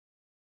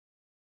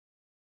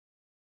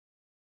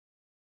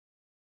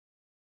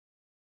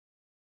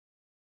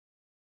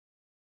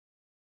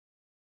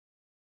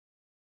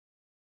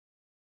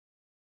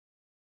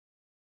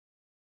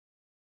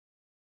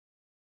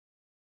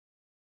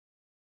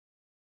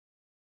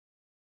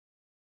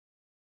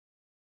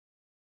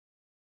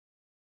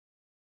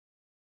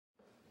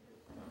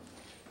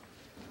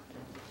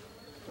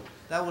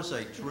that was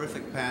a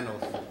terrific panel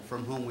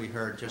from whom we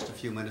heard just a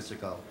few minutes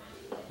ago.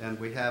 And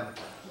we have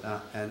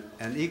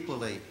an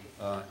equally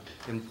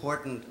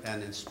important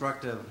and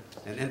instructive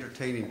and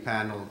entertaining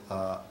panel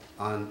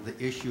on the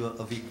issue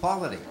of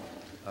equality.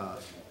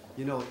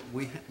 You know,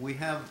 we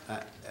have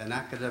an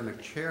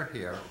academic chair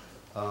here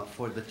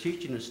for the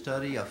teaching and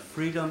study of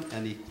freedom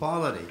and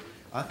equality.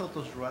 I thought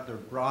those were rather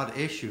broad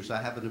issues.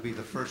 I happen to be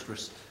the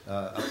first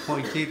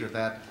appointee to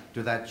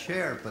that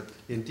chair, but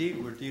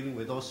indeed we're dealing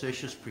with those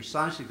issues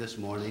precisely this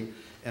morning,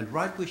 and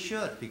right we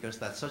should, because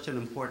that's such an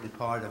important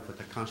part of what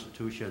the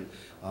Constitution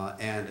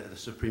and the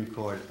Supreme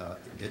Court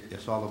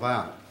is all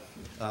about.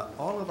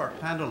 All of our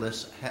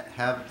panelists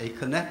have a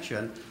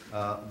connection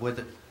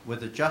with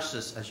the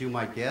justice, as you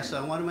might guess.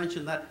 I want to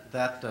mention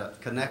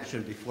that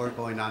connection before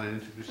going on and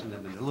introducing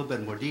them in a little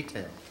bit more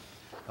detail.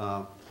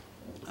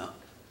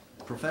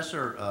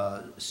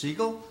 Professor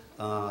Siegel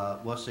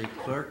was a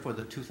clerk for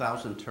the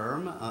 2000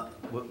 term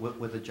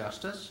with the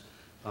Justice.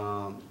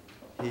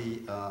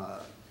 He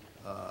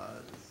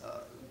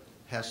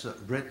has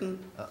written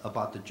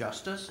about the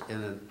Justice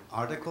in an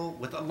article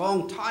with a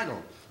long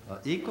title,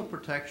 Equal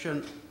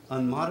Protection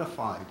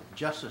Unmodified,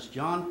 Justice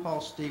John Paul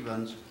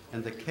Stevens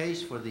and the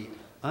Case for the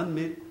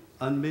Unmediated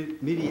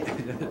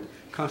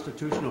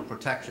Constitutional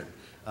Protection.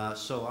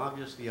 So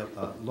obviously a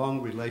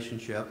long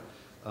relationship.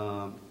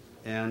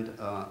 And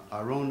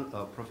our own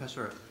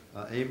Professor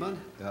Amon,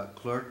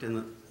 clerked in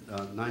the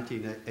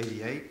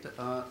 1988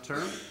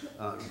 term,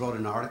 wrote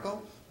an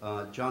article.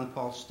 John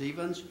Paul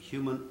Stevens,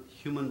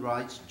 human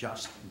rights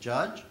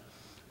judge,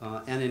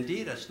 and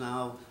indeed is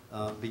now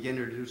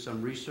beginning to do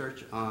some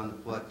research on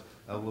what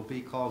will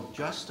be called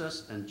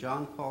Justice and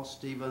John Paul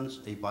Stevens,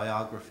 a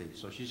biography.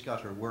 So she's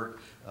got her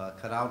work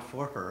cut out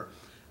for her.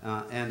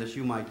 And as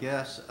you might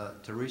guess,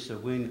 Teresa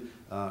Wynne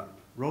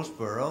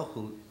Roseborough,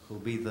 who will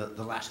be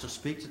the last to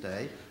speak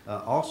today,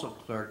 also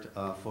clerked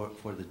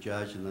for the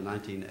judge in the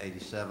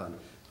 1987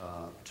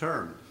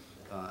 term.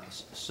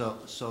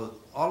 So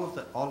all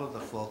of the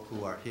folk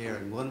who are here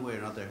in one way or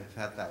another have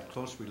had that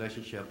close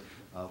relationship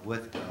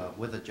with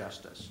the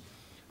justice.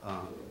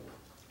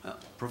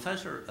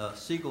 Professor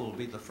Siegel will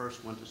be the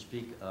first one to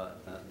speak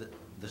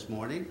this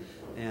morning,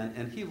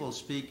 and he will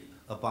speak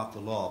about the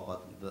law,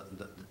 about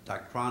the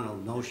doctrinal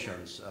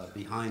notions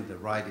behind the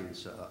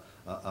writings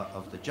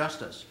of the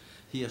justice.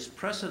 He is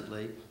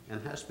presently, and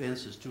has been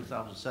since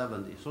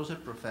 2007, the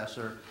associate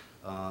professor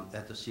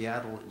at the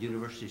Seattle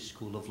University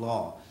School of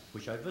Law,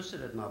 which I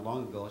visited not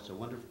long ago. It's a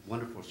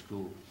wonderful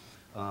school.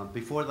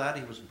 Before that,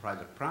 he was in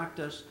private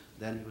practice.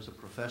 Then he was a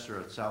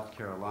professor at South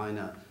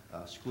Carolina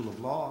School of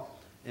Law,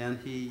 and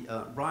he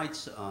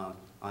writes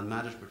on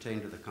matters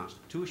pertaining to the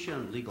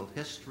Constitution, legal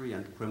history,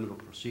 and criminal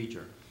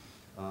procedure.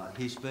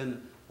 He's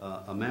been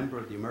a member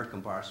of the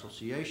American Bar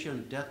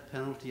Association Death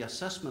Penalty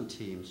Assessment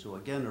Team, so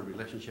again a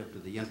relationship to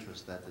the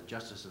interest that the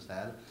justices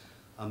had,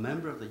 a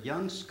member of the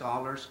Young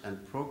Scholars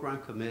and Program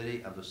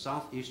Committee of the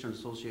Southeastern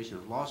Association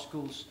of Law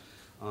Schools,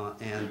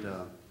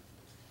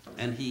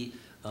 and he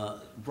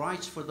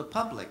writes for the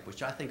public,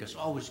 which I think is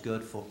always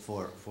good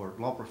for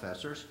law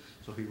professors.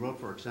 So he wrote,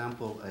 for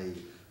example,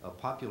 a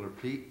popular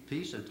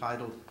piece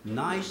entitled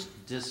Nice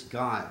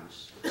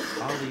Disguise,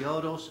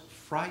 Alioto's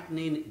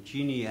Frightening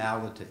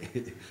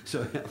Geniality.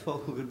 So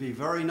folk would be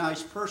very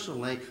nice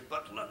personally,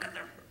 but look at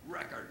their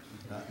record.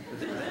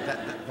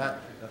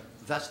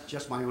 That's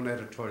just my own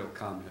editorial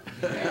comment.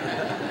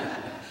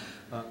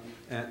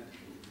 Then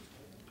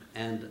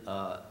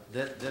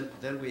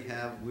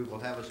we will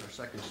have as our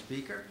second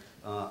speaker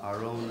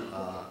our own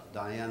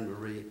Diane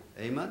Marie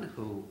Amon,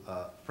 who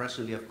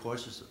presently, of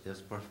course,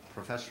 is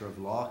professor of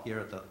law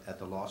here at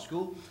the law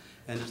school,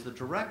 and is the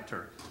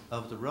director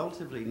of the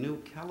relatively new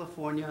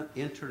California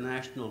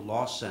International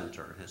Law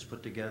Center. Has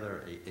put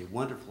together a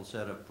wonderful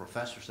set of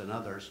professors and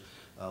others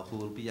who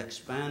will be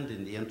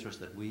expanding the interest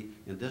that we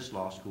in this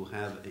law school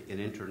have in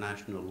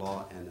international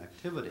law and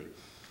activity.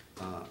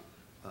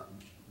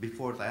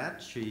 Before that,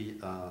 she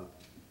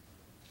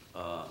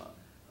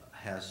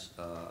has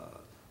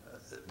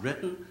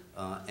written,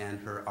 and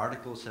her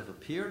articles have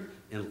appeared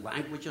in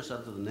languages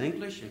other than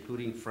English,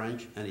 including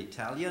French and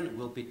Italian.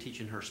 We'll be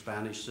teaching her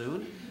Spanish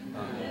soon.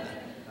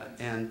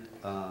 And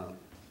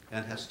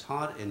has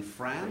taught in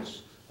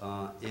France,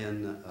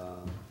 in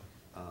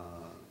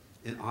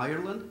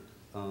Ireland,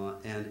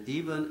 and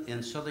even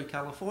in Southern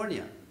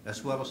California,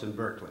 as well as in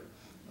Berkeley.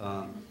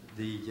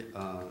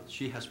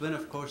 She has been,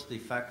 of course, the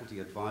faculty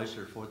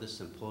advisor for this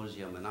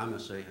symposium, and I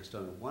must say has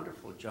done a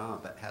wonderful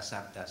job, as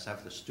have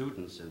the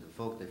students and the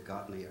folk they've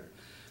gotten here.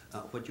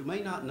 What you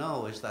may not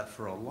know is that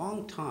for a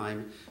long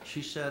time,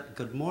 she said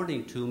good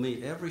morning to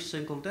me every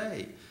single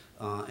day.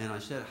 And I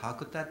said, how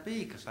could that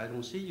be? Because I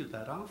don't see you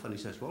that often. He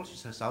says, well, she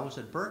says, I was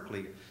at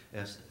Berkeley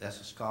as a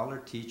scholar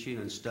teaching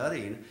and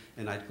studying,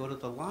 and I'd go to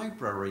the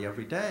library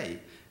every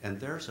day. And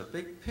there's a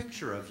big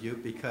picture of you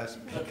because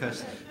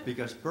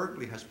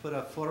Berkeley has put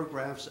up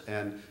photographs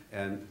and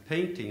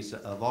paintings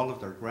of all of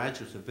their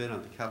graduates who have been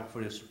on the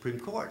California Supreme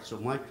Court. So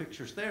my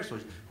picture's there. So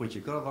when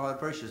you go to the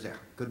library, she says,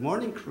 good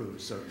morning,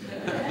 Cruz. So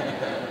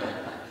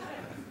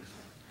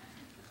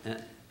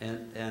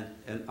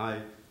And I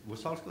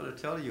was also going to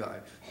tell you,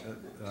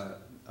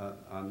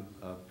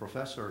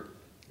 Professor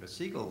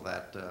Siegel,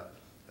 that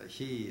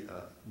he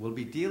will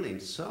be dealing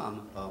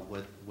some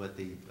with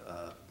the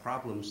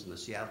problems in the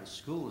Seattle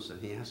schools,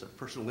 and he has a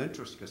personal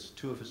interest because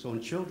 2 of his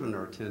own children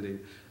are attending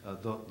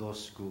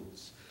those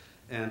schools.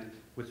 And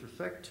with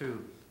respect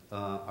to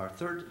our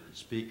third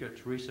speaker,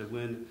 Teresa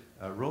Wynn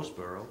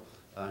Roseborough,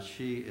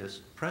 she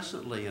is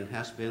presently and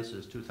has been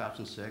since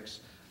 2006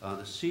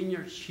 the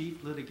Senior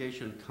Chief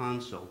Litigation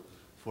Counsel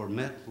for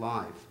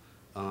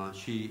MetLife.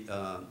 She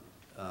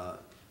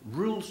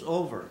rules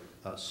over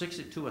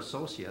 62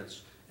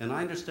 associates, and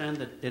I understand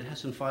that it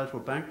hasn't filed for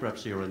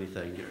bankruptcy or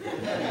anything.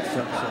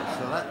 So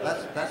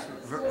that's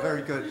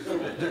very good.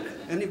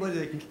 Anybody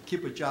that can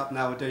keep a job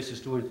nowadays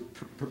is doing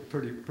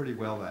pretty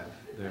well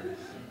there.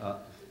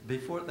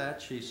 Before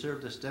that, she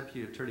served as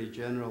Deputy Attorney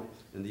General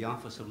in the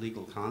Office of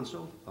Legal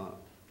Counsel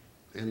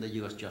in the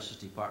U.S. Justice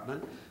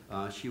Department.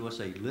 She was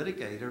a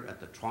litigator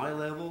at the trial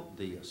level,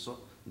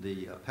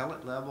 the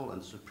appellate level,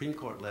 and Supreme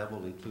Court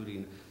level,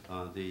 including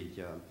the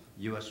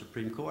U.S.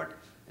 Supreme Court.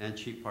 And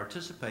she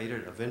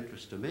participated, of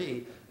interest to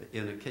me,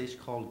 in a case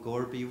called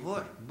Gore v.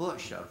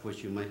 Bush, of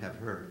which you may have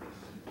heard.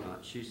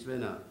 She's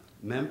been a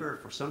member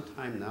for some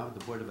time now of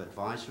the Board of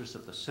Advisors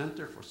of the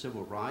Center for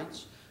Civil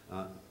Rights,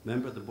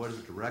 member of the Board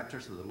of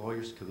Directors of the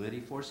Lawyers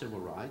Committee for Civil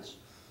Rights,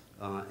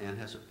 and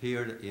has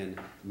appeared in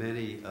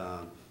many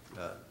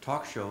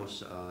talk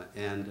shows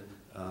and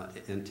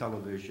in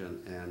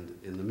television and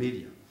in the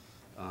media.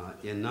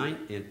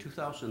 In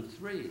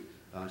 2003,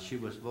 she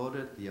was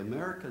voted the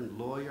American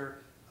Lawyer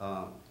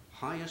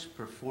highest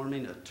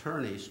performing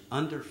attorneys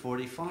under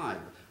 45.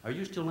 Are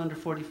you still under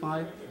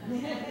 45?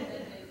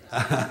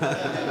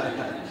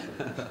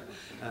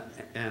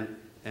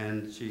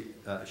 And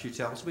she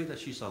tells me that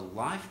she's a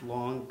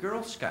lifelong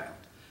Girl Scout,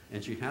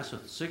 and she has a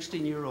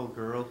 16-year-old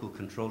girl who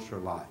controls her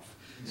life.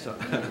 So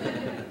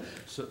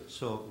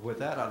with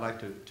that, I'd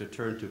like to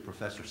turn to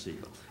Professor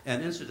Siegel.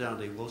 And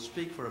incidentally, we'll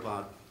speak for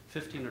about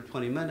 15 or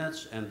 20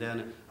 minutes, and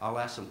then I'll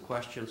ask some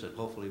questions, and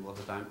hopefully we'll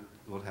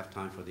have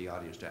time for the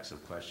audience to ask some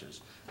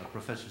questions.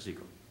 Professor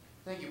Siegel.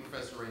 Thank you,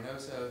 Professor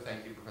Reynoso.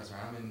 Thank you, Professor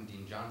Hammond,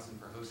 Dean Johnson,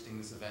 for hosting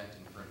this event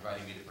and for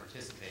inviting me to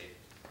participate.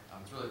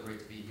 It's really great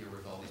to be here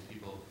with all these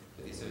people,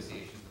 with the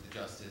Association for the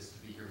Justice, to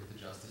be here with the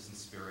Justice in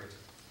Spirit.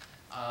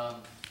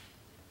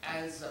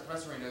 As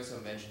Professor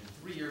Reynoso mentioned,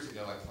 3 years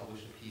ago I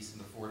published a piece in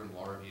the Ford and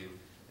Law Review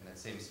in that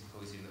same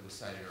symposium that was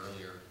cited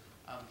earlier,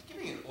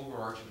 giving an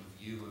overarching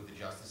view of the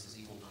justice's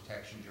equal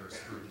protection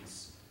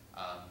jurisprudence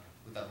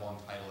with that long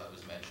title that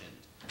was mentioned.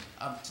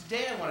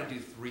 Today I want to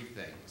do 3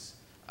 things.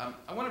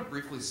 I want to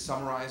briefly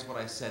summarize what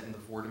I said in the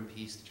Fordham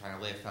piece to try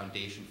to lay a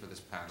foundation for this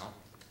panel.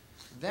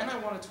 Then I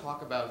want to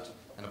talk about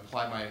and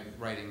apply my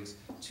writings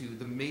to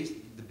the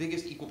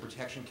biggest equal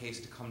protection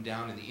case to come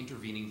down in the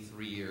intervening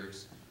 3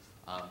 years.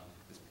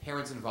 There's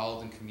parents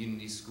involved in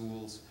community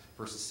schools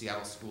versus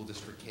Seattle School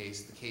District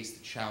case, the case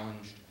that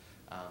challenged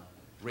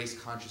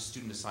race-conscious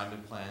student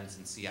assignment plans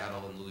in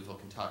Seattle and Louisville,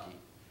 Kentucky.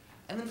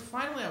 And then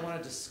finally, I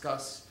want to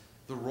discuss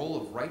the role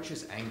of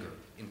righteous anger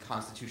in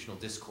constitutional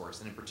discourse,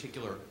 and in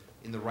particular,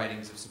 in the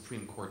writings of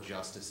Supreme Court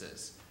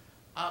justices.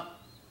 It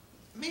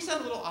may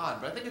sound a little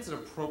odd, but I think it's an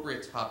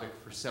appropriate topic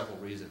for several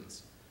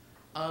reasons.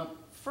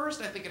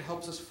 First, I think it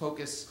helps us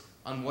focus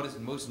on what is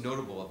most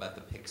notable about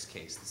the Picks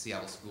case, the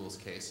Seattle Schools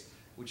case,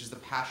 which is the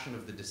passion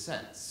of the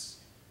dissents.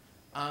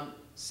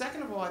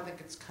 Second of all, I think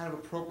it's kind of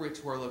appropriate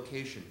to our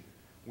location.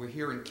 We're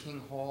here in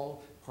King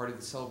Hall, part of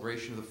the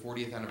celebration of the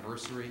 40th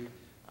anniversary.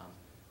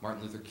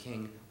 Martin Luther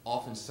King,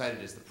 often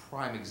cited as the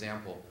prime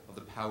example of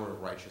the power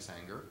of righteous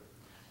anger.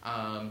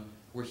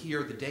 We're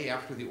here the day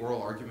after the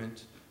oral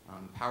argument,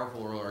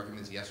 powerful oral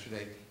arguments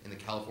yesterday in the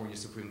California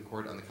Supreme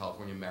Court on the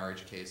California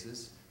marriage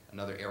cases,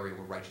 another area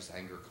where righteous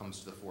anger comes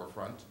to the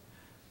forefront.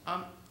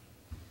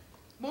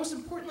 Most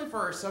importantly for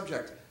our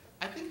subject,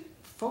 I think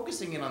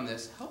focusing in on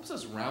this helps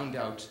us round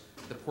out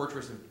the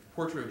portrait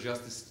of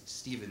Justice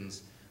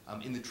Stevens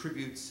in the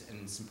tributes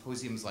and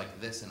symposiums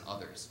like this and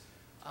others.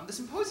 The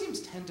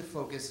symposiums tend to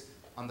focus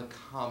on the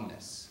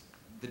calmness,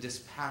 the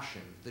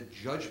dispassion, the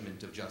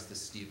judgment of Justice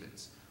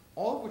Stevens,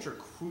 all of which are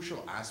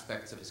crucial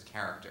aspects of his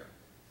character.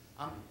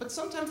 But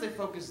sometimes they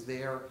focus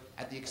there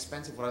at the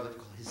expense of what I like to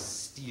call his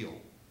steel,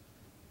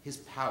 his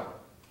power,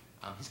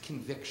 his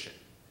conviction.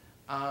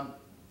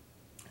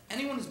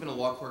 Anyone who's been a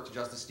law clerk to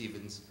Justice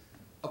Stevens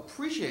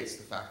appreciates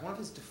the fact, one of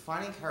his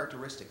defining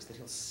characteristics, that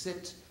he'll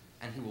sit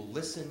and he will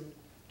listen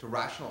to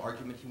rational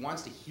argument. He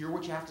wants to hear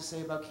what you have to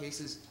say about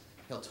cases.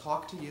 He'll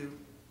talk to you.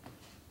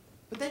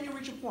 But then you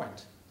reach a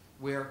point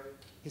where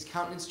his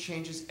countenance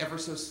changes ever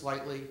so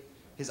slightly,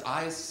 his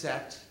eyes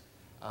set.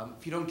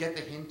 If you don't get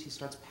the hint, he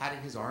starts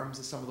patting his arms,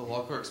 as some of the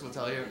law clerks will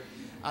tell you,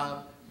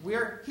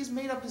 where he's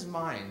made up his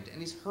mind,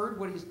 and he's heard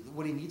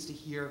what he needs to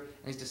hear,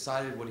 and he's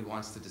decided what he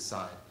wants to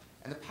decide.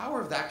 And the power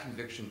of that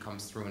conviction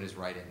comes through in his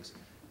writings.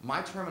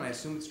 My term, and I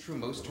assume it's true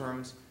most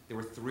terms, there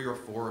were 3 or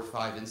 4 or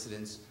 5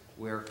 incidents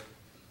where,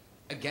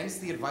 against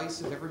the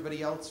advice of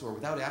everybody else, or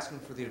without asking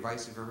for the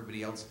advice of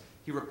everybody else,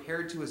 he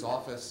repaired to his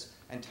office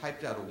and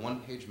typed out a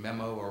one-page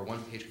memo or a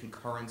one-page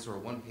concurrence or a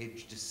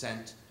one-page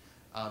dissent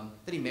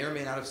that he may or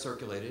may not have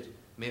circulated,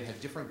 may have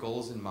had different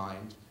goals in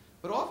mind,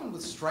 but often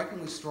with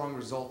strikingly strong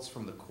results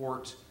from the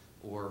court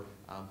or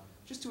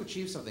just to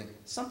achieve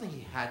something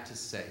he had to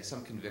say,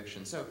 some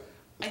conviction. So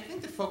I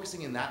think that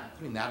focusing in that,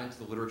 putting that into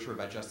the literature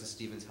about Justice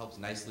Stevens helps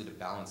nicely to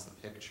balance the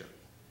picture.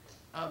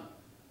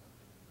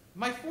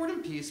 My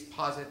Fordham piece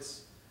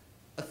posits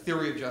a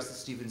theory of Justice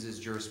Stevens'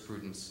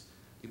 jurisprudence,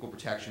 equal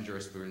protection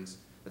jurisprudence,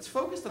 that's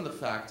focused on the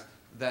fact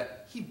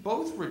that he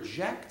both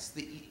rejects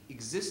the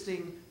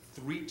existing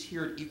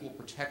three-tiered equal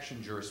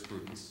protection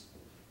jurisprudence,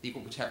 the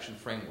equal protection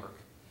framework,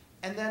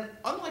 and then,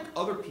 unlike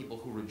other people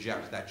who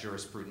reject that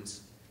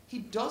jurisprudence, he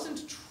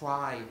doesn't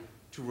try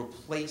to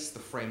replace the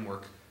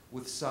framework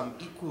with some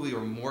equally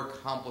or more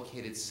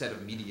complicated set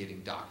of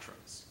mediating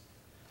doctrines.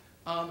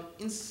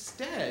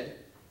 Instead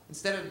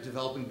of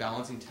developing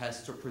balancing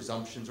tests or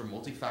presumptions or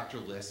multi-factor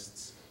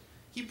lists,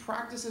 he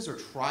practices or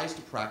tries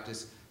to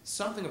practice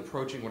something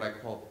approaching what I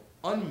call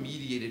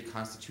unmediated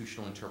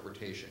constitutional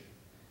interpretation.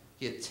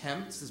 He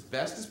attempts as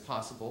best as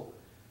possible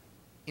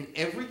in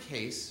every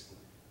case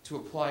to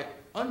apply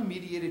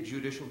unmediated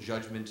judicial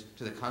judgment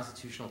to the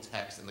constitutional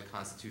text and the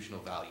constitutional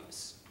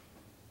values.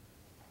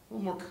 A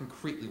little more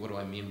concretely, what do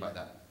I mean by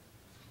that?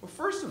 Well,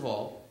 first of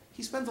all,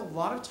 he spends a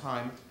lot of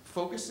time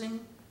focusing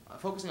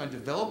on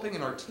developing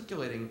and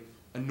articulating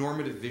a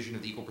normative vision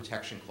of the Equal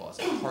Protection Clause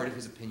at the heart of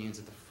his opinions,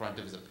 at the front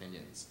of his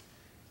opinions.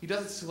 He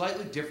does it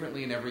slightly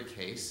differently in every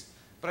case,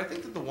 but I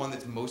think that the one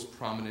that's most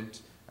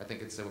prominent, I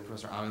think it's what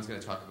Professor Amon's going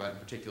to talk about in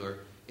particular,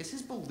 is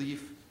his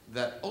belief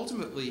that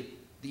ultimately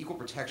the Equal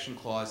Protection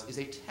Clause is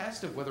a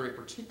test of whether a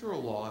particular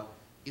law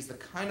is the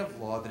kind of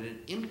law that an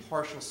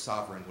impartial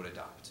sovereign would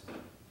adopt.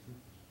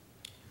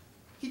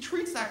 He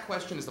treats that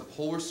question as the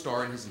polar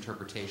star in his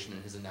interpretation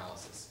and his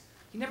analysis.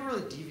 He never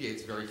really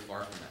deviates very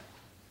far from that.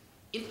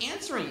 In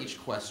answering each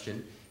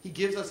question, he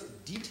gives us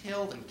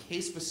detailed and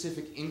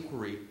case-specific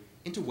inquiry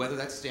into whether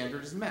that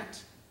standard is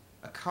met,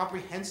 a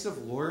comprehensive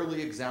lawyerly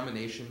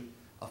examination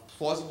of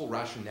plausible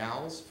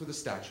rationales for the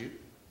statute,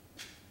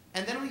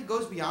 and then when he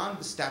goes beyond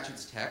the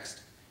statute's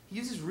text, he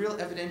uses real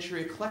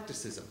evidentiary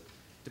eclecticism.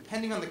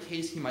 Depending on the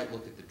case, he might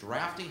look at the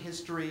drafting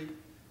history,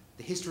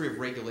 the history of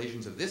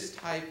regulations of this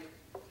type,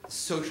 the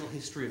social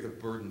history of the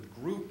burdened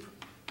group,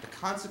 the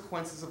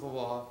consequences of the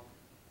law,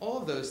 all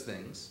of those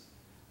things.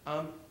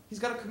 He's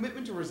got a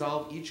commitment to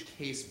resolve each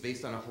case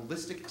based on a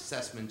holistic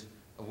assessment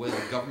of whether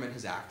the government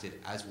has acted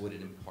as would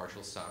an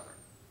impartial sovereign.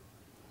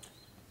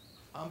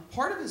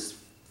 Part of his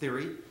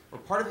theory, or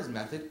part of his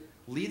method,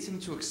 leads him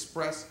to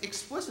express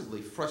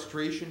explicitly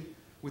frustration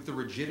with the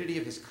rigidity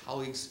of his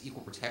colleagues'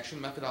 equal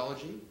protection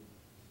methodology.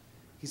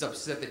 He's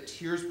upset that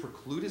tiers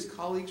preclude his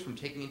colleagues from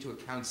taking into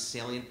account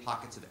salient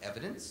pockets of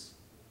evidence.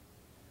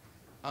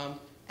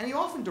 And he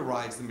often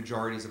derides the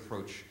majority's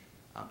approach,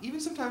 even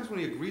sometimes when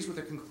he agrees with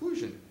their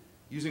conclusion,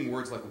 using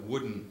words like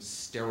wooden,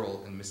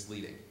 sterile, and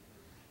misleading.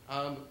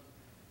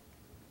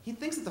 He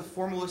thinks that the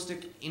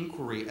formalistic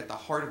inquiry at the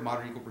heart of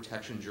modern equal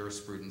protection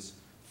jurisprudence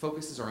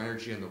focuses our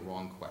energy on the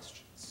wrong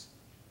questions.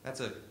 That's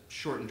a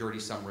short and dirty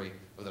summary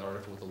of that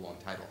article with a long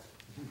title.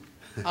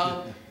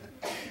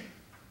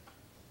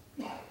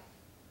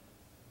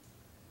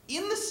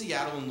 In the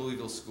Seattle and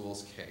Louisville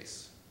schools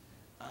case,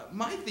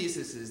 my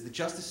thesis is that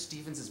Justice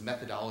Stevens'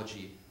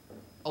 methodology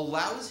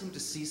allows him to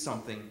see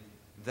something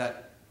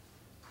that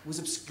was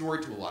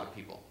obscured to a lot of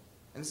people.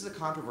 And this is a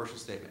controversial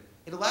statement.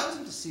 It allows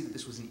him to see that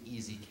this was an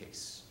easy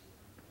case.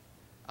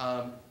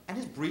 And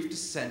his brief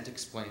dissent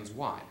explains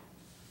why.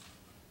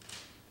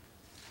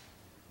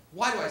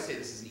 Why do I say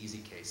this is an easy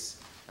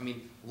case? I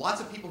mean, lots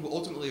of people who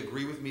ultimately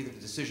agree with me that the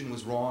decision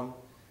was wrong,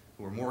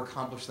 who are more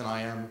accomplished than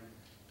I am,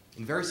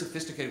 in very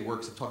sophisticated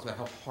works have talked about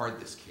how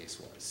hard this case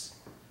was.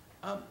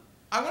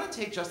 I want to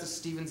take Justice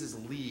Stevens'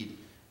 lead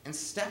and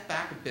step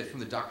back a bit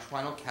from the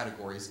doctrinal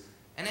categories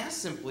and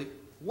ask simply,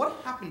 what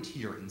happened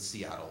here in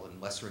Seattle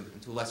and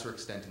to a lesser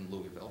extent in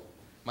Louisville?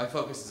 My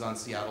focus is on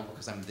Seattle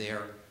because I'm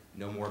there,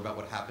 know more about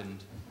what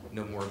happened,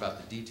 know more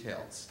about the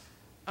details.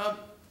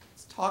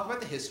 Let's talk about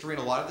the history,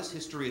 and a lot of this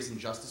history is in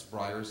Justice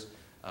Breyer's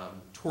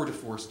tour de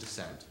force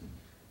dissent.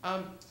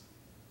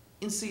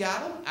 In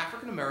Seattle,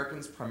 African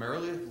Americans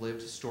primarily have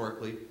lived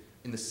historically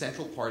in the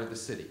central part of the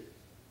city.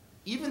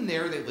 Even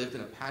there, they lived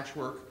in a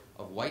patchwork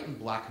of white and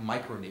black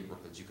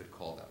micro-neighborhoods, you could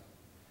call them.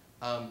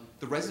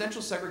 The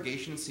residential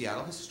segregation in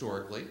Seattle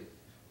historically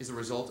is a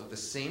result of the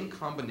same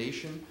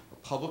combination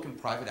of public and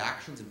private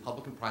actions and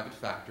public and private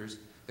factors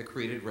that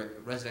created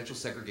residential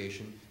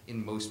segregation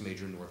in most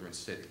major northern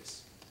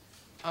cities.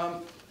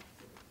 Back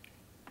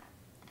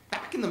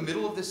in the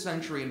middle of this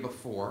century and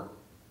before,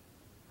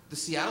 the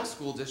Seattle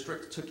School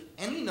District took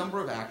any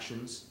number of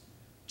actions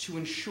to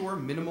ensure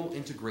minimal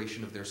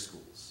integration of their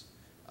schools.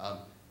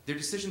 Their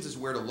decisions as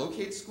where to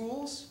locate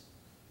schools,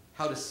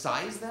 how to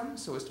size them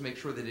so as to make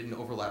sure they didn't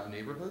overlap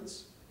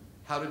neighborhoods,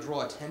 how to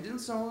draw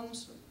attendance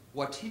zones,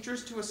 what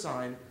teachers to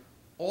assign,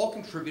 all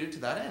contributed to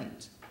that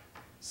end.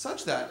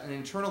 Such that an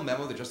internal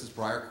memo that Justice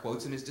Breyer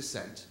quotes in his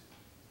dissent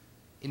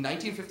In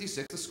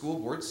 1956, the school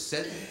board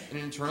said in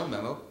an internal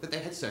memo that they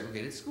had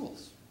segregated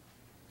schools.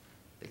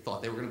 They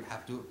thought they were going to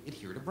have to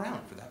adhere to Brown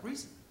for that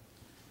reason.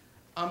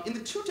 In the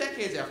 2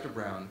 decades after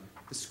Brown,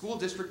 the school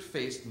district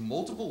faced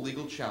multiple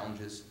legal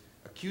challenges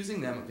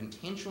accusing them of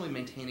intentionally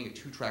maintaining a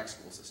 2-track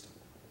school system.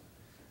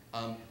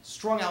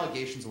 Strong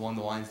allegations along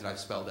the lines that I've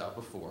spelled out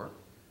before.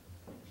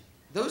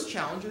 Those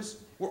challenges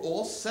were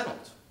all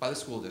settled by the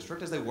school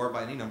district, as they were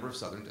by any number of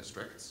southern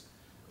districts.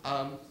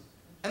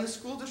 And the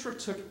school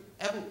district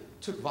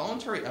took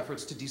voluntary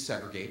efforts to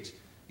desegregate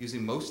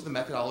using most of the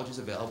methodologies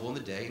available in the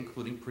day,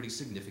 including pretty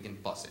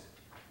significant busing.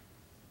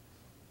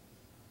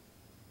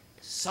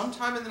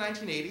 Sometime in the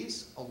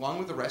 1980s, along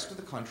with the rest of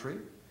the country,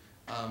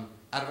 out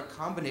of a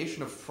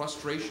combination of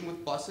frustration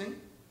with busing,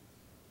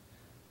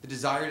 the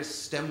desire to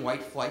stem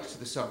white flight to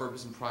the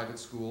suburbs and private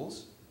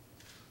schools,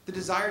 the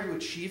desire to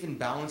achieve and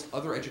balance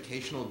other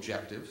educational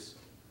objectives,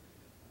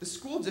 the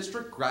school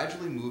district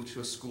gradually moved to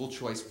a school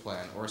choice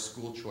plan or a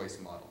school choice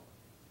model.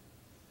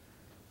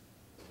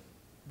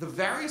 The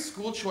various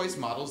school choice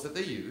models that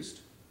they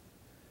used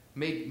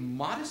made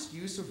modest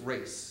use of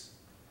race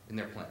in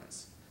their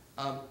plans.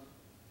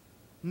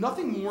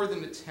 Nothing more than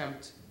an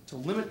attempt to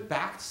limit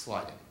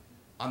backsliding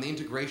on the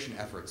integration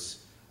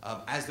efforts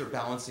as they're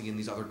balancing in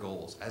these other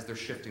goals, as they're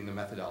shifting the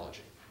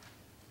methodology.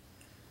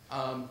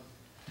 The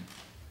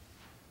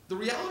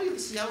reality of the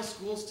Seattle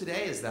schools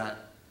today is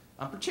that,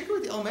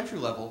 particularly at the elementary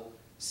level,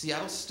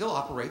 Seattle still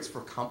operates, for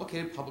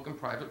complicated public and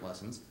private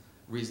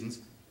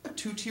reasons, a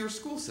 2-tier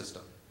school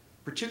system.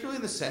 Particularly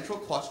in the central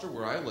cluster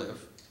where I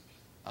live,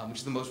 which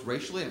is the most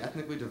racially and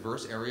ethnically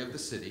diverse area of the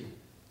city,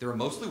 there are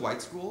mostly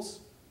white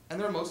schools and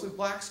there are mostly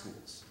black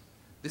schools.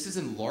 This is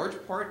in large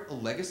part a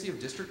legacy of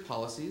district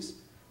policies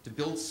to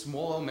build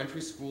small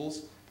elementary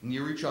schools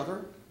near each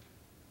other,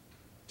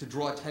 to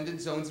draw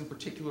attendance zones in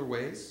particular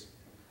ways.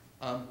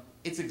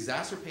 It's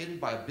exacerbated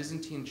by a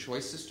Byzantine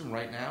choice system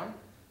right now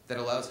that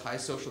allows high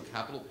social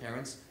capital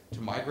parents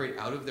to migrate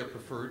out of their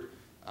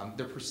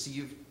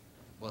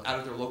out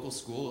of their local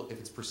school if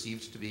it's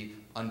perceived to be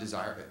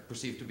undesirable,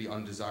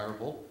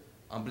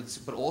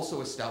 but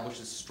also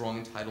establishes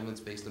strong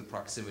entitlements based on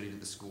proximity to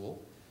the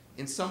school.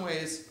 In some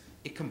ways,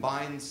 it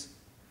combines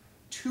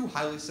 2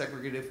 highly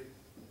segregative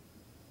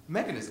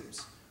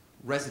mechanisms.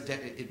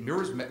 It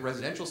mirrors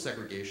residential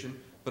segregation,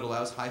 but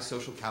allows high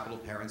social capital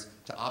parents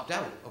to opt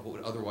out of what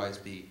would otherwise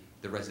be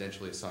the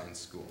residentially assigned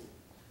school.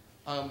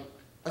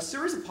 A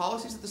series of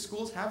policies that the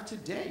schools have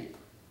today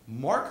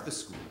mark the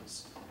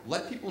schools,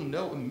 let people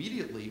know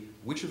immediately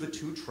which of the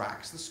 2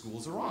 tracks the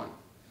schools are on,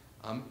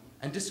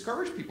 and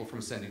discourage people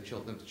from sending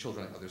children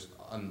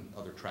on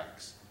other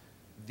tracks.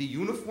 The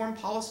uniform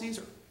policies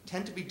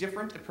tend to be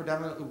different at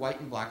predominantly white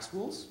and black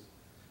schools.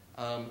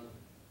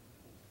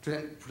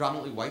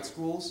 Predominantly white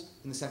schools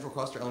in the Central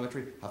Cluster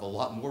Elementary have a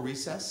lot more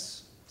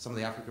recess. Some of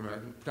the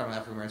predominantly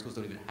African-American schools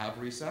don't even have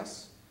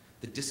recess.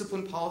 The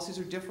discipline policies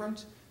are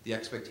different. The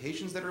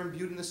expectations that are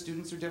imbued in the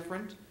students are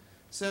different.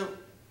 So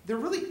there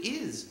really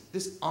is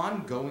this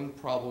ongoing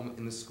problem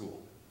in the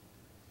school.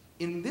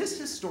 In this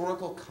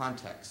historical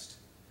context,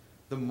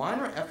 the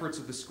minor efforts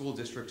of the school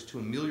districts to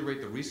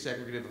ameliorate the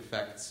resegregative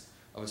effects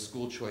of a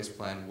school choice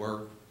plan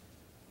were,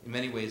 in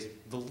many ways,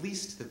 the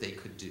least that they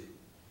could do.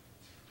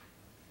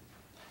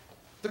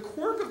 The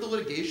quirk of the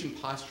litigation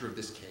posture of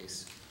this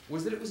case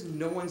was that it was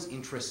no one's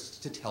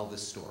interest to tell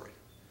this story.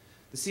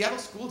 The Seattle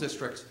School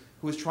District,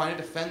 who was trying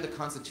to defend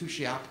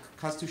the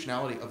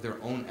constitutionality of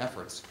their own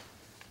efforts,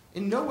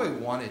 in no way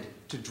wanted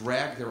to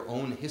drag their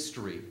own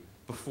history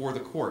before the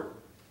court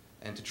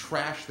and to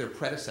trash their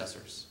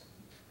predecessors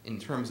in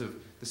terms of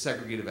the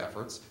segregative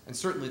efforts, and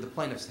certainly the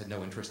plaintiffs had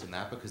no interest in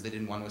that because they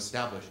didn't want to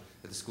establish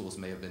that the schools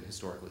may have been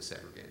historically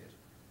segregated.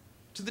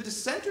 To the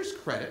dissenters'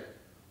 credit,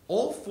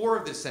 all 4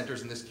 of the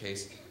dissenters in this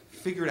case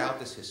figured out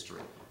this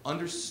history,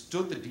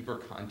 understood the deeper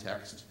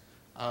context,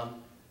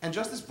 and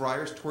Justice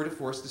Breyer's tour de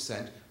force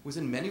dissent was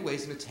in many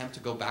ways an attempt to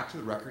go back to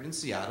the record in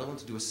Seattle and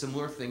to do a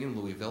similar thing in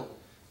Louisville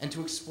and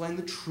to explain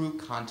the true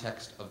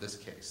context of this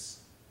case.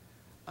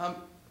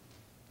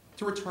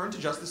 To return to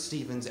Justice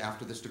Stevens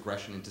after this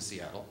digression into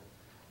Seattle,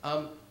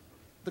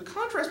 the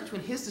contrast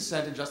between his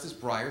dissent and Justice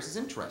Breyer's is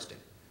interesting.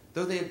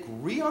 Though they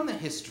agree on the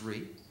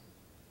history,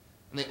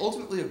 and they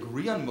ultimately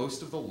agree on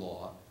most of the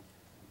law,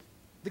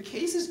 the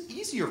case is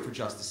easier for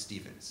Justice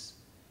Stevens.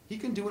 He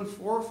can do in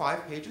 4 or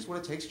 5 pages what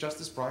it takes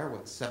Justice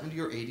Breyer, 70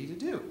 or 80 to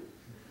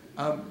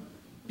do.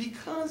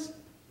 Because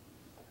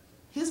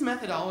his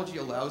methodology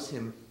allows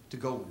him to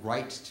go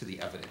right to the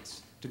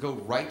evidence, to go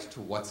right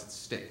to what's at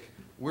stake,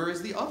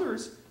 whereas the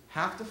others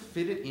have to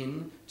fit it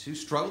in, to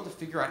struggle to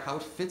figure out how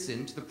it fits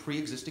into the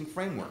pre-existing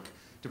framework,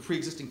 to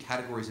pre-existing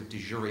categories of de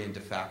jure and de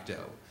facto,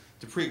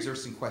 to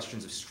pre-existing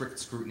questions of strict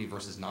scrutiny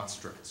versus not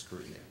strict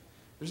scrutiny.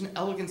 There's an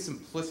elegant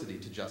simplicity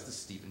to Justice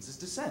Stevens'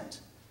 dissent.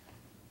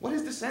 What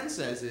his dissent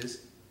says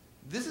is,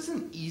 this is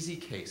an easy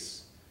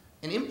case.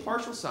 An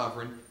impartial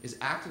sovereign is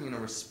acting in a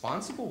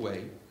responsible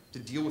way to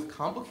deal with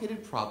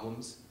complicated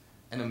problems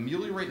and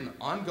ameliorate an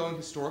ongoing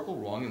historical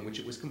wrong in which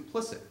it was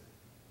complicit.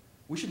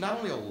 We should not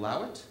only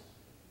allow it,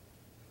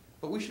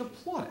 but we should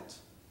applaud it.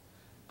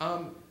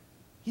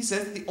 He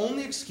says that the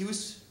only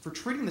excuse for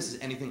treating this as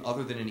anything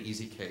other than an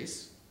easy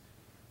case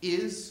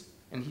is,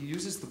 and he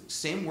uses the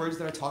same words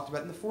that I talked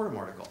about in the Fordham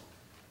article,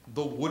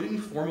 the wooden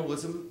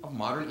formalism of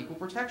modern equal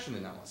protection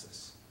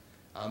analysis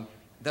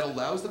that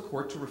allows the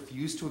court to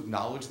refuse to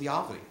acknowledge the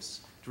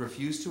obvious, to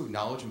refuse to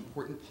acknowledge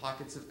important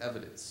pockets of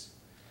evidence,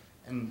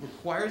 and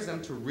requires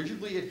them to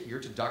rigidly adhere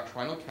to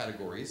doctrinal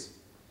categories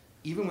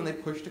even when they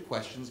push to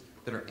questions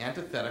that are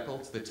antithetical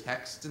to the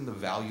text and the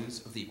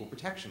values of the Equal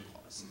Protection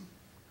Clause.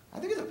 I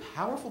think it's a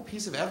powerful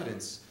piece of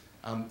evidence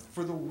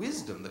for the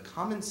wisdom, the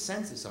common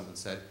sense, as someone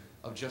said,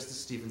 of Justice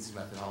Stevens'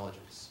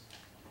 methodologies.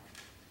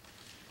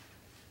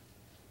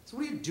 So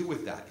what do you do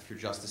with that if you're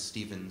Justice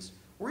Stevens,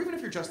 or even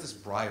if you're Justice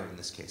Breyer in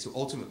this case, who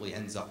ultimately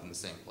ends up in the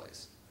same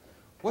place?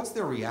 What's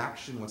their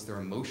reaction? What's their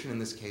emotion in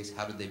this case?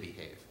 How did they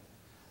behave?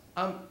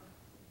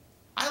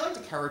 I like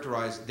to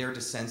characterize their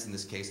dissents in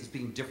this case as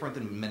being different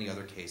than many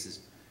other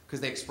cases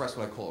because they express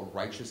what I call a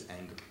righteous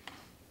anger.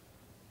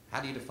 How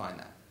do you define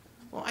that?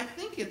 Well, I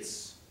think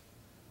it's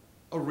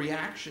a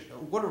reaction.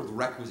 What are the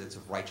requisites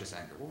of righteous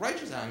anger? Well,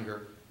 righteous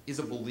anger is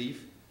a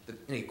belief that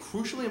in a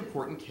crucially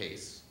important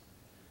case,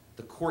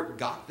 the court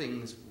got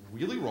things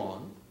really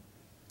wrong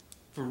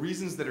for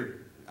reasons that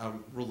are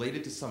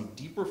related to some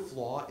deeper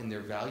flaw in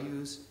their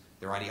values,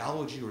 their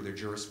ideology, or their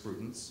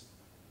jurisprudence,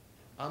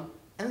 and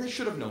they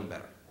should have known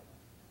better.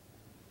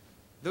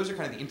 Those are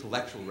kind of the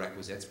intellectual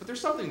requisites, but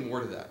there's something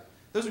more to that.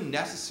 Those are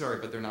necessary,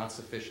 but they're not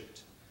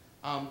sufficient.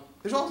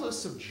 There's also a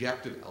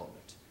subjective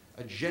element,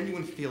 a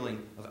genuine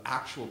feeling of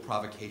actual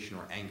provocation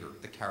or anger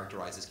that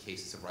characterizes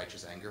cases of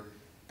righteous anger,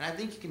 and I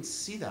think you can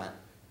see that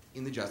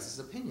in the justice's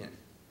opinion,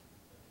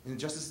 in the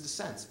justice's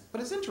dissents.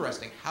 But it's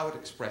interesting how it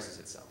expresses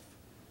itself.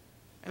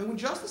 And when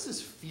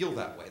justices feel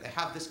that way, they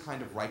have this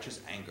kind of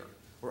righteous anger,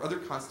 or other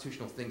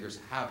constitutional thinkers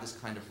have this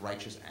kind of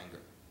righteous anger,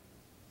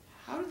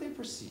 how do they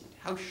proceed?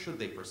 How should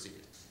they proceed?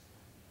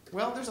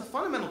 Well, there's a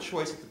fundamental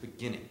choice at the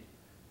beginning.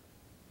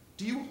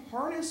 Do you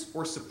harness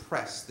or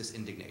suppress this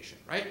indignation,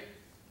 right?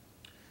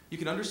 You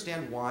can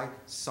understand why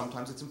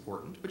sometimes it's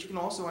important, but you can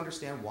also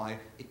understand why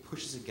it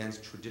pushes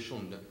against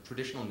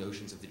traditional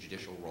notions of the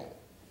judicial role.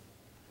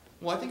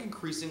 Well, I think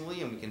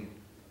increasingly, and we can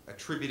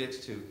attribute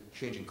it to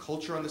changing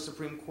culture on the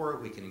Supreme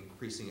Court, we can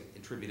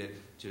attribute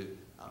it to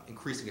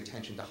increasing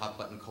attention to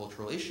hot-button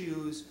cultural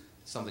issues,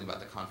 something about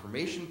the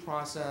confirmation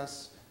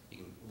process. You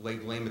can lay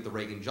blame at the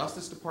Reagan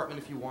Justice Department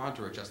if you want,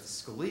 or at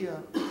Justice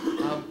Scalia.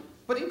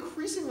 But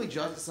increasingly,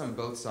 justices on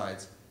both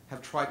sides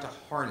have tried to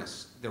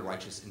harness their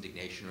righteous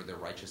indignation or their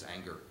righteous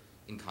anger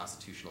in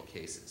constitutional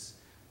cases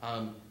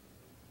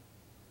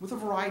with a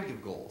variety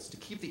of goals: to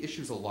keep the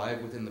issues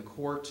alive within the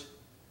court,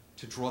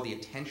 to draw the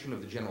attention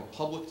of the general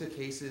public to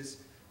cases,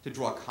 to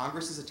draw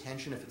Congress's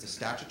attention if it's a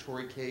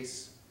statutory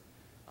case,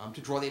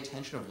 to draw the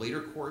attention of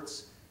later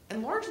courts,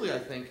 and largely, I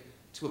think,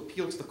 to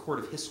appeal to the court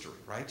of history,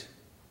 right?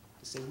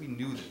 To say we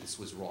knew that this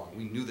was wrong.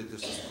 We knew that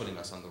this was putting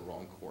us on the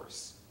wrong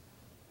course.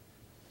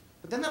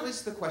 But then that leads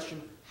to the question,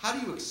 how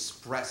do you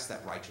express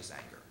that righteous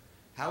anger?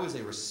 How is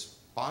a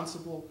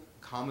responsible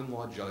common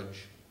law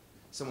judge,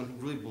 someone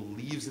who really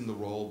believes in the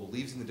role,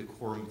 believes in the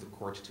decorum of the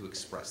court, to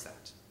express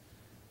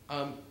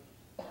that?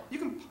 You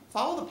can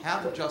follow the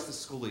path of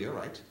Justice Scalia,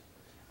 right?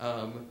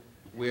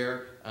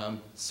 Where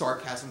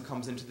sarcasm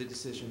comes into the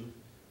decision,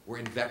 where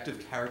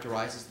invective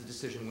characterizes the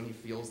decision when he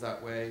feels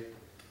that way,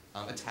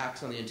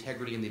 attacks on the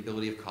integrity and the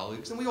ability of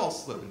colleagues, and we all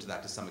slip into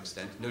that to some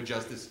extent. No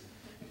justice,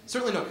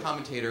 certainly no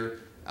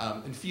commentator,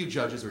 and few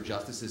judges or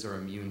justices are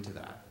immune to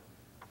that.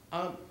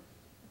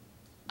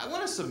 I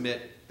want to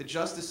submit that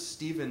Justice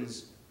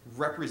Stevens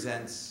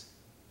represents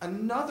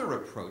another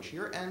approach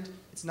here, and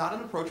it's not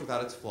an approach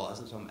without its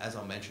flaws, as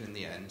I'll mention in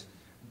the end,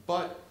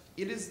 but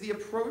it is the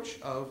approach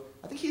of,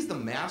 I think he's the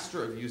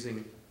master of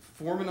using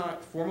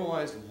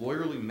formalized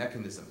lawyerly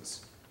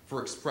mechanisms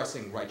for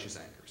expressing righteous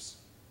angers.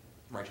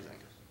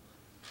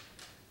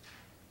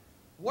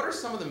 What are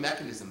some of the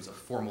mechanisms of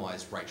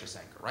formalized righteous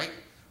anger, right?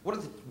 What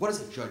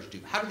does a judge do?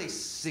 How do they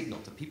signal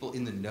to people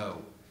in the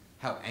know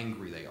how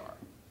angry they are?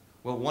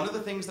 Well, one of the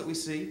things that we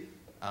see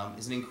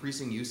is an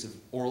increasing use of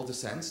oral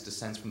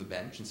dissents from the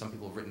bench, and some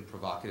people have written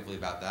provocatively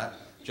about that.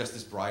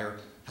 Justice Breyer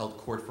held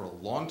court for a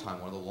long time,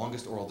 one of the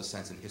longest oral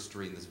dissents in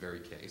history in this very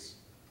case.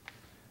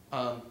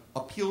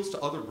 Appeals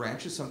to other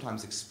branches,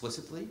 sometimes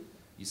explicitly.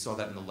 You saw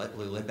that in the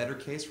Ledbetter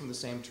case from the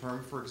same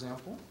term, for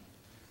example.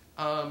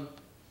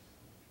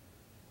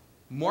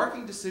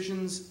 Marking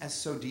decisions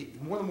as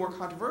one of the more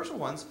controversial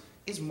ones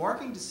is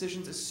marking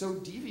decisions as so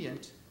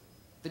deviant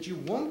that you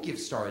won't give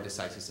stare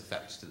decisis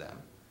effect to them.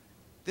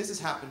 This has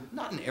happened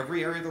not in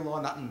every area of the law,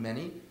 not in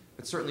many,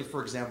 but certainly,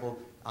 for example,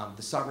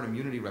 the sovereign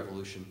immunity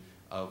revolution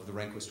of the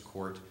Rehnquist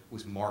court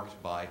was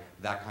marked by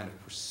that kind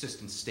of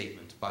persistent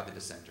statement by the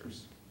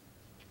dissenters.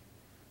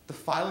 The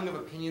filing of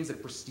opinions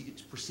at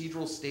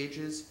procedural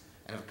stages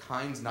and of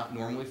kinds not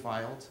normally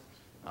filed.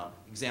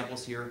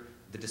 Examples here: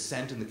 the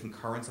dissent and the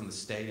concurrence on the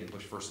stay in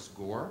Bush versus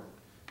Gore.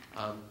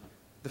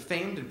 The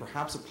famed and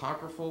perhaps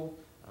apocryphal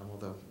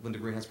although Linda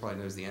Greenhouse probably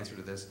knows the answer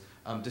to this,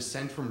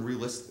 dissent from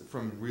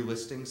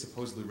relisting,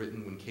 supposedly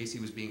written when Casey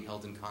was being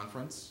held in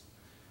conference,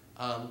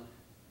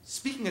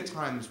 speaking at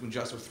times when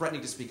or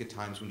threatening to speak at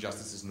times when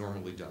justices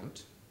normally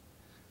don't.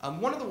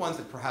 One of the ones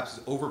that perhaps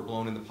is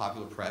overblown in the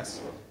popular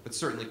press, but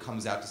certainly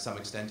comes out to some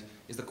extent,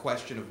 is the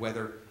question of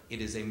whether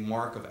it is a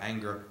mark of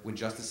anger when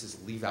justices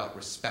leave out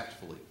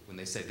respectfully when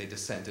they say they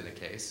dissent in a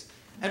case.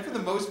 And for the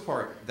most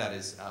part,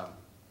 that's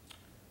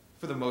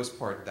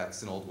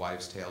an old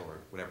wives' tale, or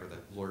whatever the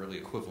lawyerly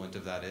equivalent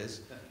of that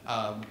is.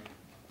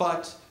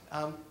 But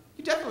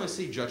you definitely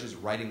see judges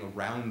writing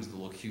around the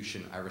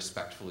locution, "I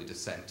respectfully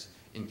dissent,"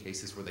 in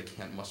cases where they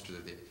can't muster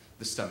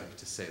the stomach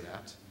to say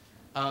that.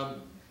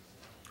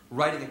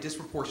 Writing at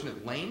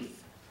disproportionate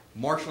length,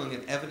 marshaling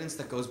an evidence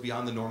that goes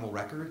beyond the normal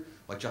record,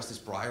 like Justice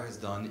Breyer has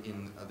done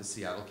in the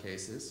Seattle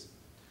cases.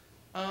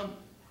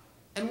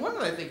 And one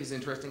that I think is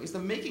interesting is the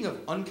making of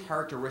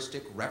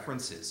uncharacteristic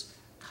references,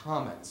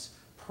 comments,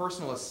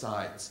 personal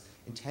asides,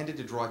 intended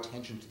to draw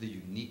attention to the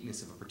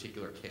uniqueness of a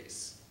particular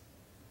case.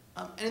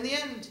 And in the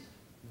end,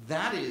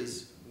 that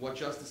is what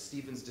Justice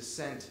Stevens'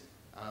 dissent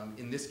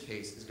in this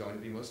case is going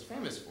to be most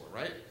famous for,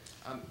 right?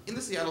 In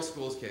the Seattle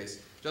Schools case,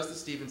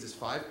 Justice Stevens'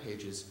 5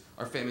 pages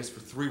are famous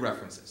for 3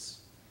 references.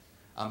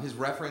 His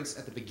reference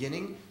at the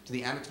beginning to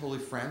the Anatole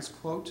France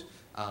quote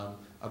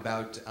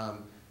about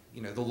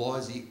the law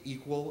is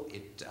equal.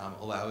 It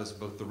allows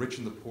both the rich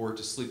and the poor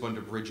to sleep under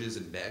bridges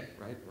and beg,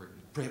 right? Or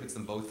prohibits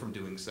them both from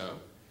doing so.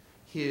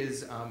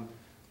 His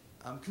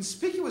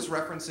conspicuous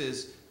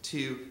references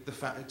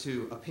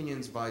to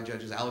opinions by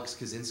Judges Alex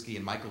Kaczynski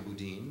and Michael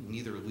Boudin,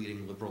 neither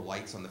leading liberal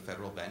lights on the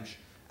federal bench,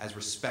 as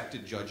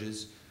respected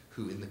judges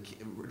who, in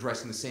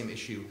addressing the same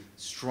issue,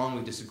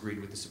 strongly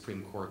disagreed with the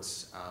Supreme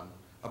Court's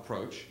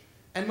approach.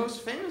 And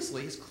most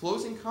famously, his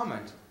closing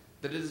comment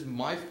that it is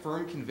my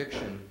firm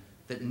conviction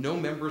that no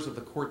members of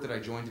the court that I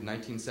joined in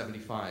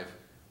 1975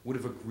 would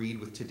have agreed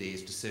with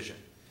today's decision.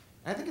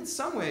 And I think in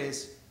some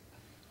ways,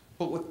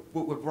 but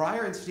what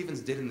Breyer and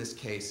Stevens did in this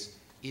case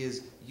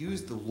is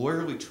use the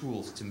lawyerly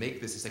tools to make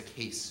this as a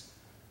case,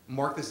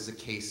 mark this as a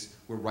case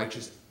where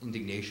righteous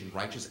indignation,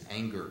 righteous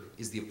anger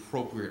is the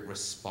appropriate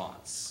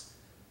response.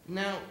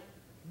 Now,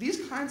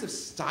 these kinds of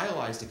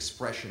stylized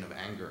expression of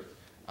anger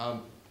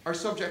are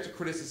subject to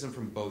criticism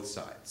from both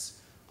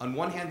sides. On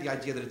one hand, the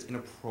idea that it's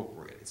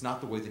inappropriate. It's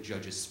not the way the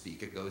judges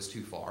speak. It goes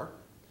too far.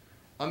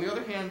 On the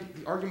other hand,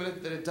 the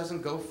argument that it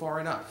doesn't go far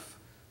enough.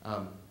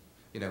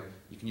 You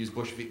can use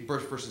Bush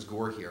versus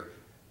Gore here.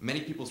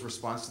 Many people's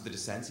response to the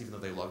dissents, even though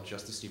they loved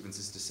Justice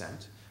Stevens'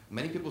 dissent,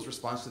 many people's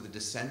response to the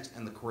dissent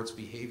and the court's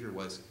behavior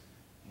was,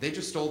 they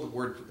just stole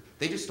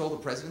the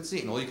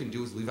presidency, and all you can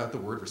do is leave out the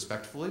word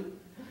respectfully.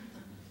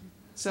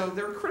 So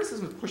there are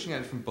criticisms pushing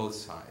at it from both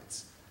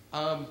sides.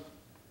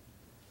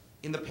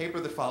 In the paper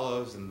that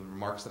follows and the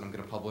remarks that I'm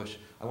going to publish,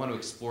 I want to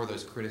explore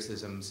those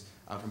criticisms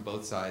from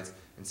both sides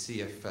and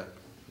see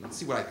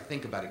what I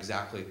think about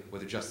exactly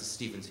whether Justice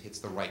Stevens hits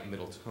the right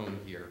middle tone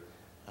here.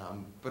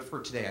 But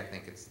for today, I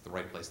think it's the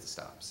right place to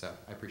stop. So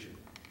I appreciate it.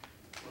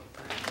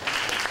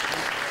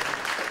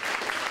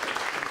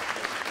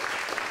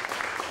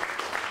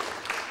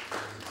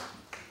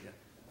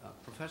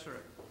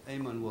 Professor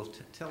Amon will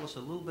tell us a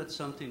little bit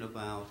something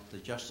about the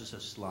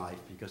justice's life,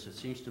 because it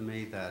seems to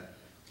me that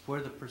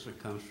where the person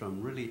comes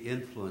from really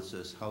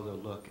influences how they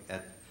look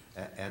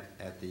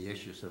at the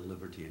issues of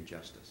liberty and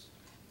justice.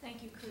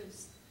 Thank you,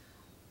 Cruz.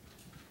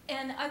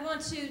 And I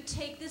want to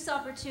take this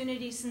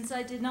opportunity, since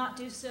I did not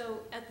do so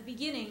at the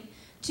beginning,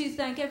 to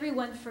thank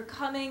everyone for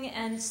coming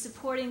and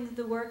supporting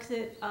the work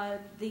that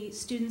the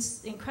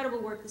incredible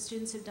work the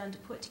students have done to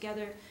put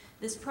together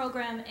this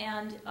program,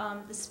 and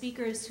the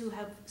speakers who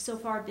have so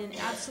far been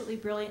absolutely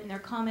brilliant in their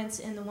comments,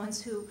 and the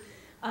ones who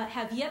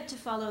have yet to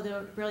follow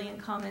their brilliant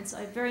comments.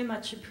 I very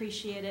much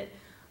appreciate it.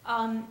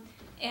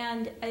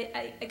 And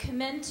I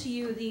commend to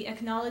you the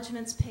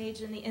acknowledgments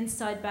page and the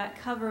inside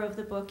back cover of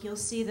the book. You'll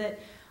see that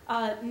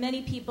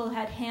many people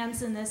had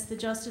hands in this. The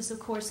Justice, of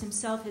course,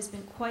 himself has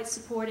been quite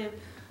supportive,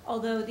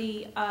 although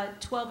the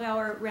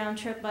 12-hour round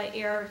trip by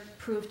air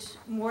proved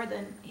more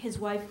than his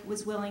wife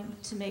was willing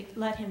to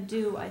let him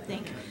do, I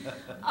think.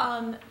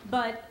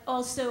 But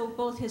also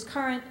both his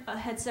current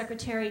head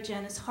secretary,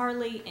 Janice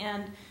Harley,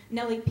 and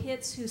Nellie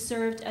Pitts, who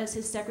served as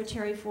his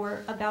secretary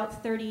for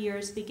about 30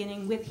 years,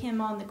 beginning with him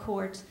on the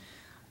court,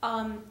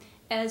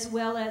 as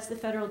well as the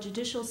Federal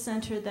Judicial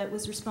Center that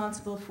was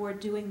responsible for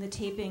doing the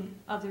taping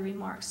of the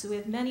remarks. So we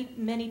have many,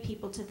 many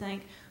people to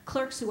thank,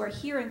 clerks who are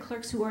here and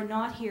clerks who are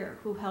not here,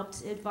 who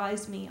helped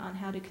advise me on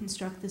how to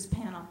construct this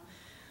panel.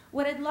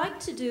 What I'd like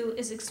to do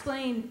is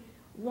explain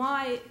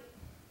why,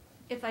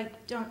 if I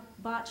don't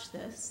botch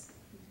this,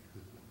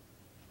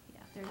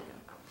 yeah, there you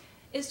go,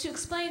 is to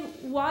explain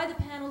why the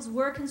panels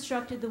were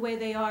constructed the way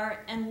they are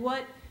and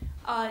what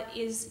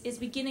is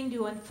beginning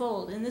to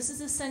unfold. And this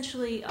is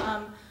essentially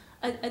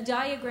a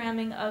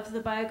diagramming of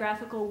the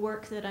biographical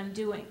work that I'm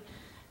doing.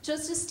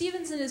 Justice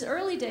Stevens in his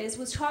early days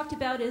was talked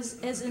about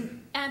as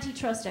an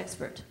antitrust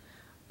expert,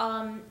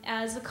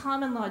 as a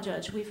common law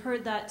judge. We've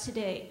heard that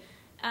today.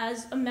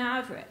 as a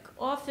maverick,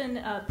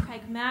 often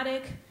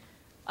pragmatic,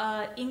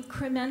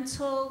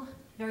 incremental,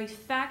 very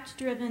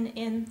fact-driven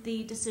in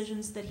the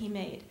decisions that he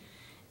made.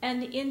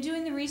 And in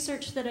doing the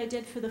research that I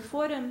did for the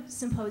Fordham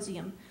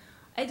Symposium,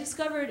 I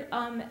discovered,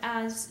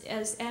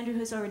 as Andrew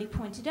has already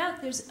pointed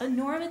out, there's a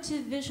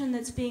normative vision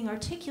that's being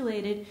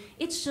articulated.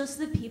 It's just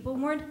that people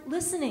weren't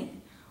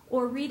listening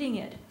or reading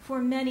it for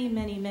many,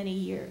 many, many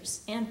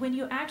years. And when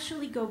you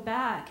actually go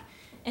back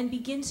and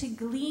begin to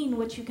glean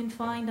what you can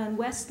find on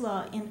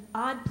Westlaw in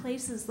odd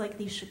places like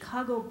the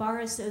Chicago Bar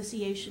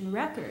Association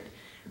record,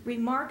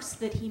 remarks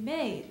that he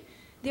made,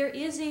 there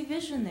is a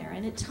vision there.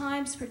 And at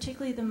times,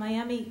 particularly the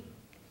Miami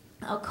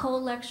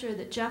Cole lecture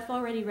that Jeff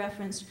already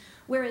referenced,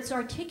 where it's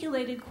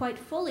articulated quite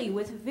fully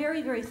with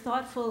very, very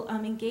thoughtful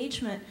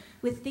engagement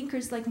with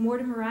thinkers like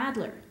Mortimer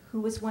Adler, who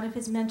was one of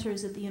his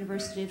mentors at the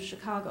University of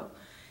Chicago.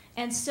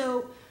 And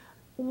so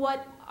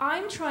what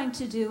I'm trying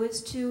to do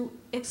is to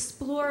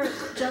explore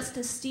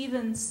Justice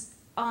Stevens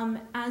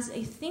as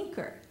a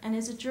thinker and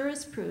as a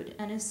jurisprudent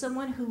and as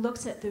someone who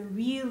looks at the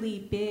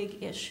really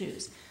big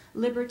issues,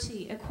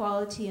 liberty,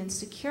 equality, and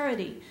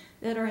security,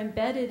 that are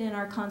embedded in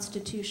our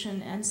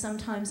Constitution and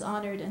sometimes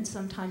honored and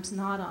sometimes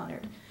not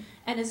honored.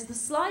 And as the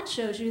slide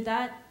shows you,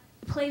 that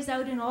plays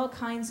out in all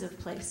kinds of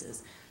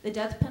places. The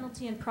death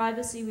penalty and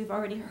privacy we've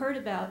already heard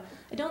about.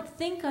 I don't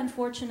think,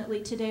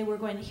 unfortunately, today we're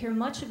going to hear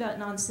much about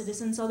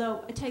non-citizens,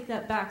 although I take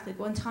that back. The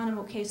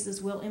Guantanamo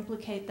cases will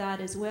implicate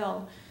that as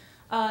well.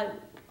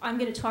 I'm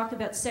going to talk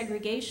about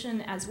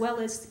segregation as well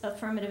as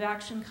affirmative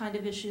action kind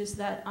of issues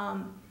that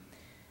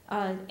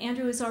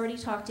Andrew has already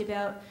talked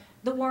about.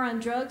 The war on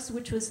drugs,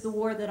 which was the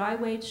war that I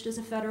waged as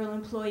a federal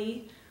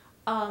employee,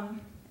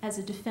 as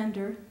a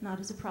defender, not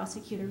as a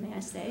prosecutor, may I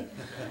say,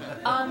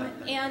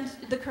 and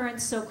the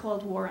current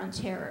so-called war on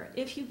terror.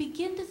 If you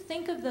begin to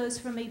think of those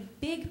from a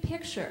big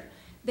picture,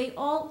 they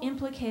all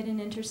implicate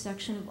an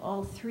intersection of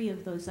all three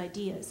of those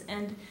ideas.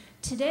 And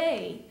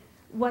today,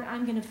 what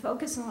I'm going to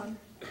focus on,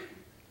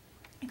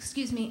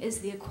 is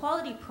the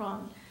equality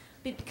prong.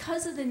 But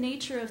because of the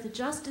nature of the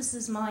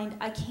justice's mind,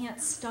 I can't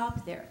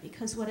stop there,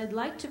 because what I'd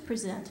like to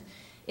present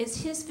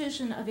is his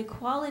vision of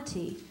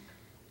equality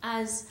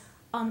as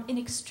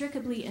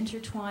inextricably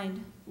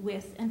intertwined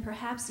with, and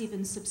perhaps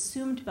even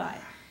subsumed by,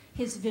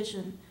 his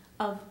vision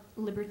of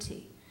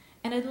liberty.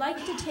 And I'd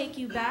like to take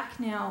you back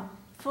now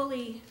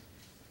fully,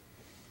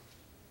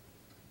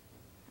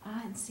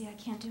 and see, I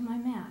can't do my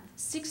math,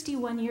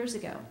 61 years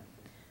ago.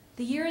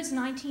 The year is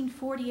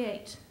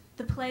 1948.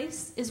 The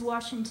place is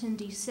Washington,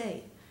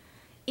 D.C.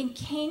 In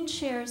cane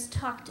chairs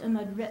tucked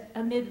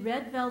amid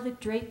red velvet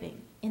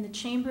draping in the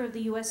chamber of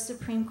the U.S.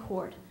 Supreme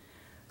Court,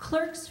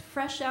 clerks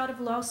fresh out of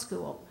law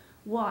school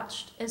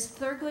watched as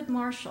Thurgood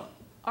Marshall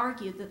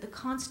argued that the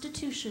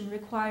Constitution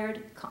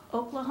required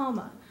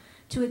Oklahoma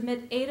to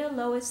admit Ada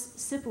Lois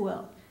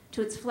Sipwell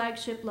to its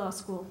flagship law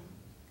school.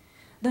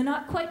 Though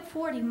not quite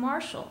 40,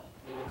 Marshall,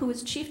 who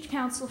was chief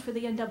counsel for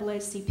the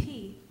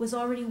NAACP, was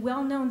already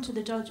well known to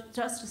the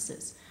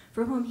justices,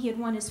 for whom he had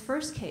won his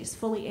first case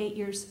fully 8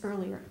 years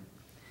earlier.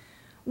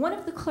 One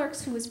of the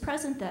clerks who was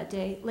present that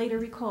day later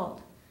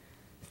recalled,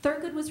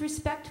 Thurgood was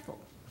respectful,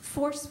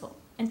 forceful,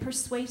 and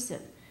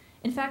persuasive.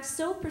 In fact,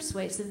 so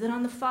persuasive that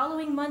on the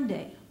following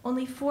Monday,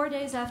 only 4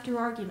 days after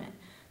argument,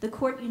 the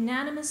court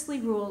unanimously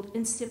ruled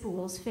in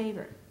Sipwell's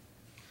favor.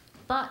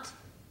 But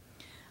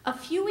a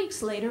few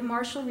weeks later,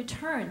 Marshall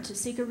returned to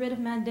seek a writ of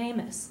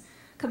mandamus,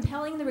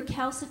 compelling the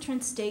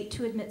recalcitrant state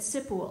to admit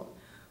Sipwell,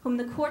 whom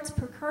the court's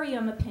per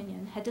curiam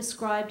opinion had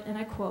described, and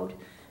I quote,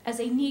 as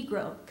a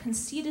Negro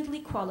conceitedly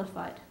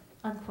qualified,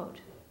 unquote.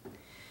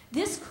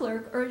 This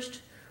clerk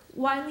urged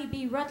Wiley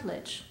B.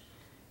 Rutledge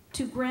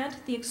to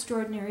grant the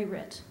extraordinary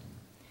writ.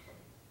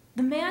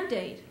 The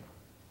mandate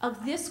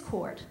of this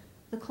court,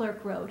 the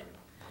clerk wrote,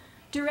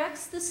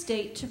 directs the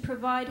state to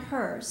provide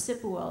her,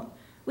 Sipwell,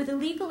 with a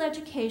legal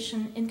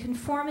education in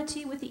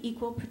conformity with the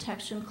Equal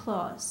Protection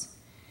Clause.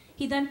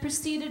 He then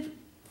proceeded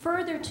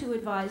further to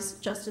advise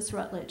Justice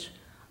Rutledge,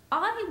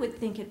 I would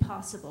think it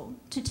possible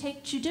to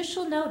take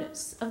judicial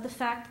notice of the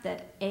fact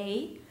that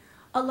A,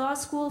 a law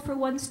school for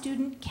one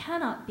student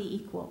cannot be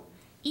equal,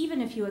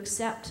 even if you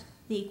accept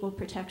the equal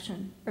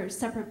protection, or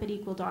separate but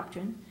equal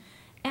doctrine,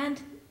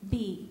 and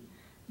B,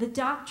 the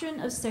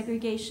doctrine of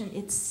segregation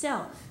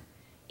itself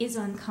is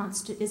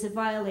a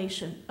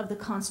violation of the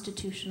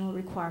constitutional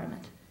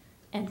requirement,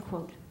 end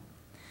quote.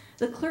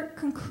 The clerk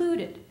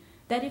concluded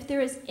that if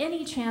there is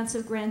any chance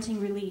of granting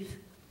relief,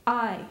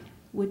 I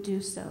would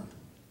do so.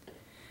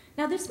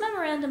 Now, this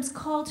memorandum's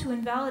call to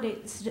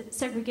invalidate the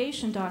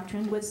segregation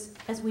doctrine was,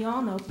 as we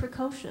all know,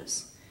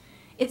 precocious.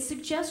 Its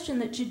suggestion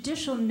that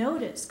judicial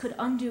notice could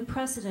undo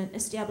precedent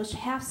established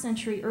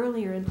half-century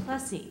earlier in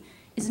Plessy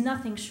is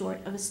nothing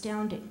short of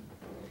astounding.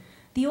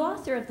 The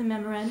author of the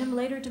memorandum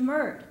later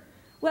demurred.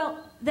 Well,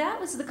 that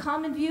was the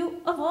common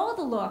view of all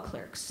the law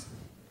clerks.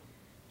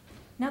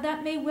 Now,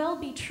 that may well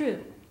be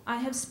true. I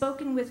have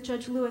spoken with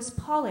Judge Lewis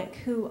Pollack,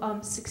 who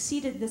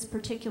succeeded this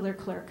particular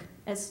clerk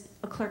as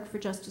a clerk for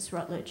Justice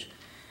Rutledge.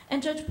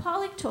 And Judge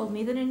Pollack told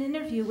me that in an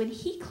interview when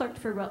he clerked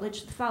for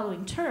Rutledge the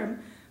following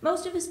term,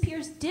 most of his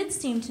peers did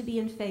seem to be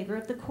in favor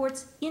of the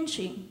courts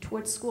inching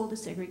towards school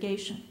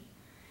desegregation.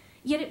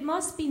 Yet it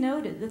must be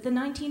noted that the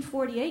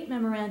 1948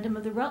 memorandum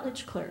of the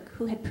Rutledge clerk,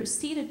 who had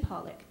preceded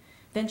Pollock,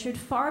 ventured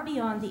far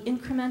beyond the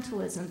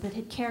incrementalism that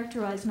had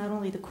characterized not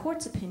only the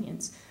court's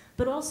opinions,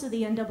 but also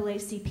the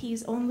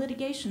NAACP's own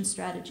litigation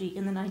strategy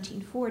in the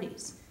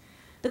 1940s.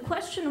 The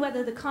question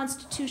whether the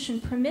Constitution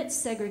permits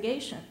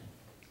segregation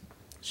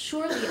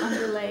surely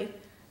underlay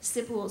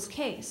Sipwell's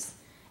case,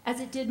 as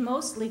it did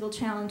most legal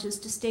challenges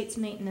to states'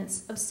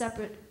 maintenance of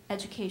separate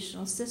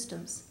educational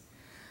systems.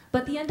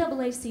 But the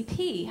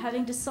NAACP,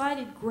 having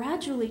decided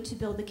gradually to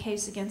build the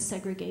case against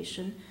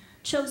segregation,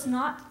 chose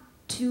not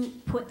to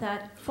put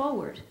that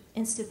forward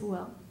in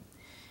Sipwell.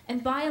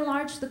 And by and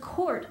large, the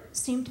court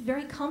seemed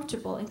very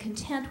comfortable and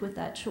content with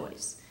that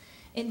choice.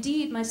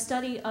 Indeed, my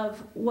study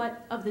of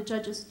what of the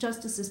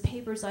justices'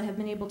 papers I have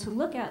been able to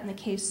look at in the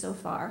case so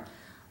far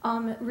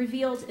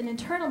revealed an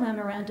internal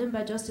memorandum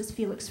by Justice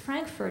Felix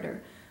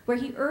Frankfurter, where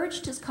he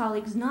urged his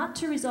colleagues not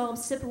to resolve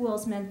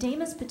Sipwell's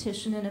mandamus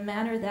petition in a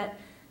manner that,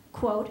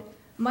 quote,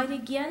 might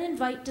again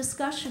invite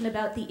discussion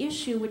about the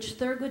issue which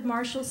Thurgood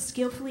Marshall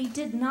skillfully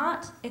did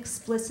not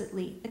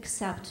explicitly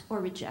accept or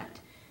reject,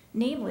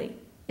 namely,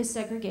 is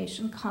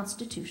segregation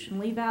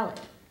constitutionally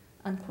valid,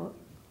 unquote.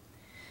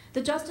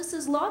 The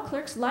justices' law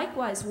clerks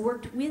likewise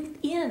worked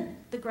within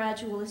the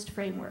gradualist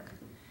framework.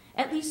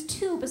 At least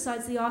two,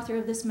 besides the author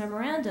of this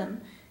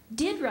memorandum,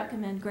 did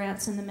recommend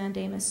grants in the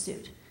mandamus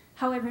suit.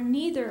 However,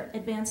 neither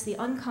advanced the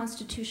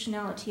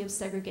unconstitutionality of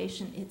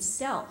segregation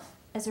itself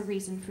as a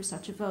reason for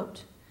such a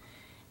vote.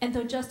 And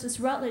though Justice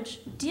Rutledge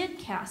did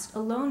cast a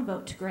lone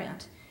vote to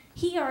grant,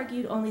 he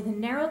argued only the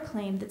narrow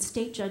claim that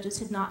state judges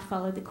had not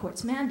followed the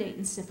court's mandate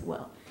in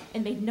Sipwell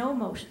and made no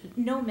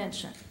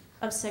mention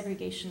of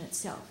segregation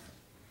itself.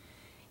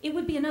 It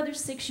would be another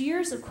 6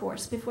 years, of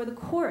course, before the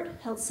court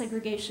held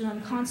segregation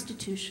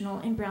unconstitutional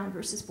in Brown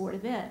versus Board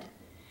of Ed.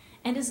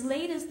 And as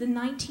late as the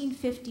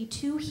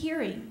 1952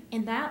 hearing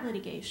in that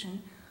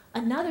litigation,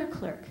 another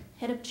clerk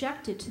had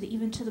objected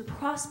even to the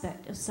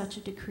prospect of such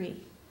a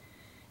decree.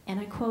 And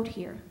I quote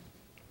here,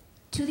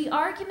 "To the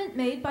argument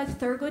made by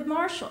Thurgood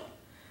Marshall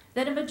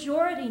that a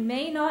majority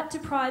may not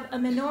deprive a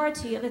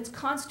minority of its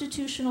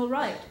constitutional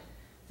right,"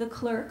 the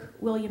clerk,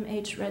 William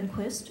H.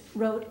 Rehnquist,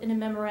 wrote in a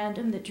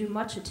memorandum that drew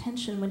much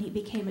attention when he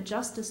became a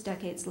justice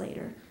decades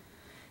later,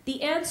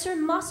 "the answer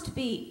must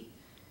be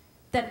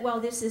that while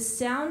this is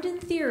sound in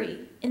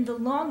theory, in the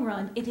long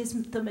run, it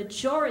is the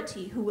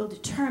majority who will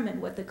determine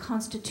what the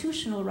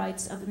constitutional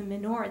rights of the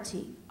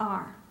minority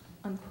are,"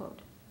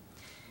 unquote.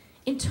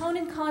 In tone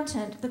and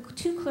content, the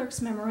two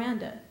clerks'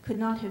 memoranda could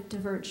not have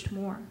diverged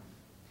more.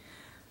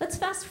 Let's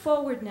fast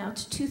forward now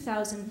to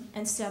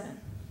 2007.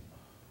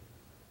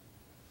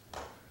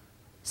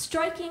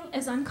 Striking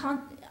as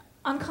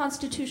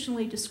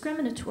unconstitutionally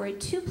discriminatory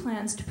two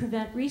plans to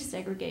prevent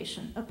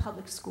resegregation of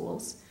public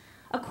schools,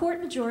 a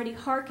court majority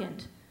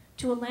hearkened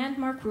to a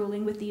landmark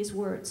ruling with these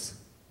words: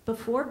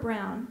 before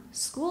Brown,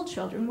 school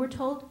children were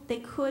told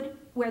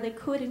where they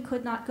could and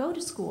could not go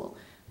to school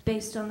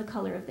based on the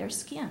color of their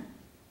skin.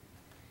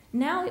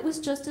 Now it was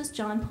Justice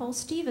John Paul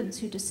Stevens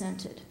who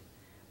dissented.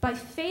 By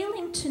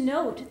failing to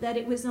note that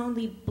it was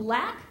only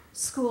black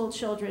school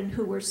children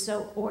who were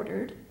so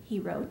ordered, he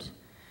wrote,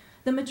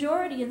 the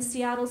majority in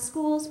Seattle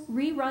schools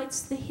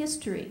rewrites the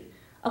history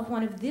of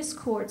one of this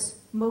court's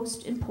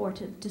most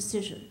important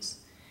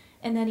decisions.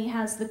 And then he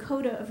has the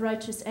coda of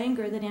righteous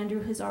anger that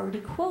Andrew has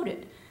already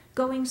quoted,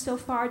 going so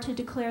far to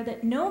declare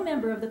that no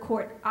member of the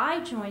court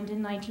I joined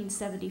in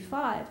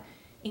 1975,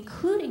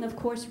 including, of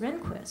course,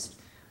 Rehnquist,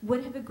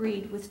 would have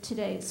agreed with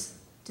today's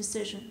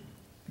decision.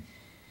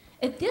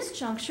 At this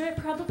juncture, it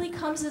probably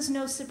comes as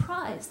no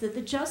surprise that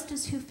the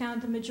justice who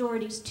found the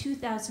majority's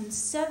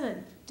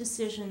 2007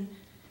 decision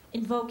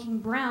invoking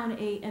Brown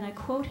and I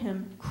quote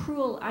him,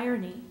 cruel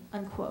irony,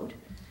 unquote,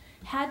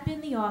 had been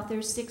the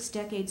author 6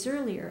 decades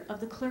earlier of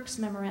the clerk's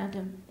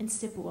memorandum in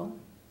Sipwell.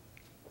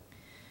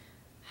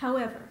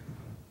 However,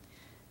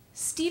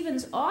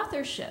 Stevens'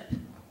 authorship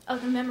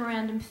of the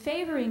memorandum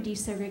favoring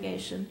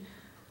desegregation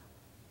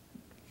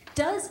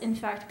does in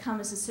fact come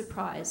as a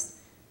surprise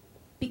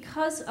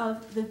because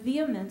of the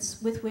vehemence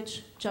with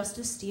which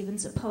Justice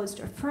Stevens opposed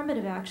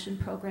affirmative action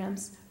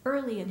programs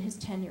early in his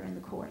tenure in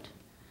the court.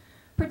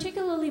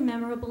 Particularly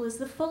memorable is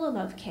the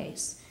Fullilove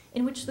case,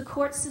 in which the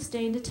court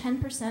sustained a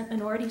 10%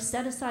 minority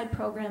set-aside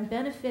program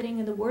benefiting,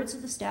 in the words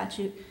of the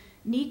statute,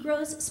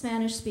 Negroes,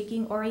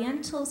 Spanish-speaking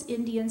Orientals,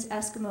 Indians,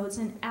 Eskimos,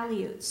 and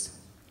Aleuts.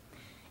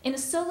 In a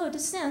solo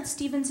dissent,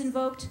 Stevens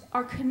invoked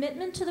our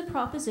commitment to the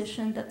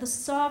proposition that the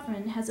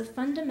sovereign has a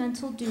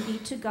fundamental duty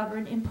to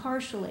govern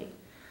impartially,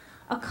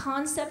 a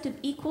concept of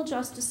equal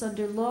justice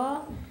under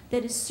law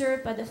that is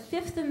served by the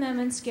Fifth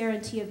Amendment's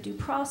guarantee of due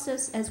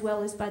process as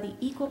well as by the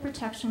Equal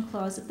Protection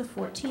Clause of the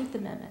 14th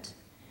Amendment.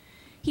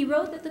 He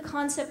wrote that the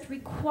concept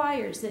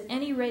requires that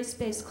any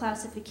race-based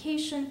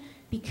classification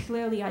be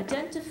clearly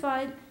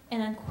identified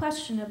and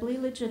unquestionably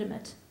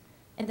legitimate.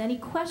 And then he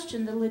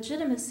questioned the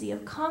legitimacy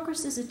of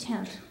Congress's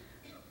attempt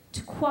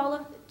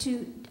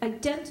to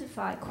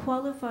identify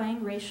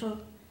qualifying racial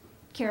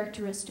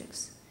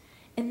characteristics.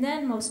 And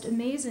then, most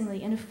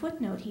amazingly, in a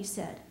footnote, he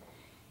said,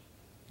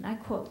 and I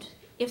quote,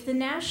 "If the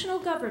national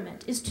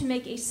government is to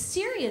make a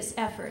serious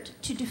effort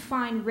to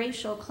define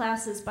racial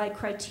classes by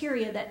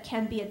criteria that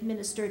can be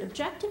administered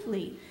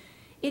objectively,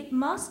 it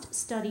must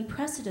study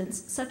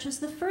precedents such as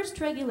the first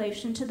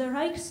regulation to the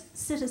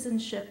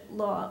Reichscitizenship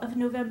Law of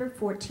November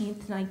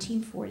 14th,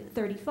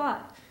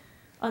 1935,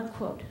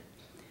 unquote.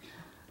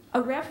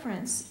 A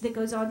reference that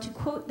goes on to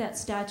quote that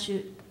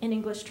statute in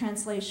English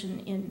translation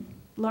in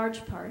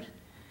large part,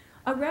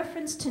 a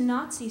reference to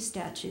Nazi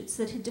statutes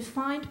that had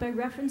defined by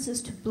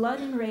references to blood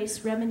and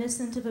race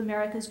reminiscent of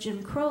America's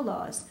Jim Crow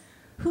laws,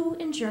 who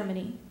in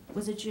Germany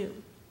was a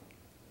Jew.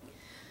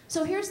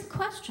 So here's the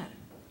question.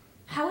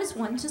 How is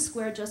one to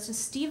square Justice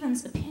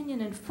Stevens'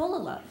 opinion in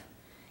Fullalove,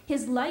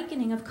 his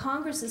likening of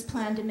Congress's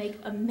plan to make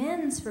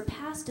amends for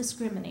past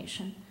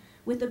discrimination,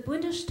 with the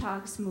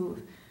Bundestag's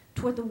move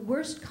toward the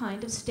worst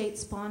kind of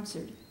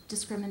state-sponsored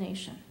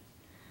discrimination?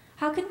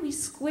 How can we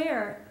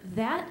square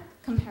that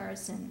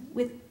comparison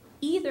with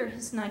either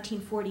his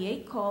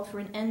 1948 call for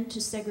an end to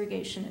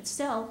segregation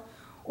itself,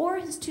 or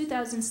his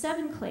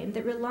 2007 claim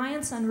that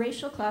reliance on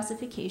racial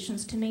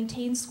classifications to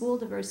maintain school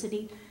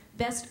diversity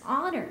best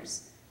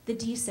honors the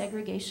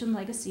desegregation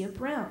legacy of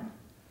Brown?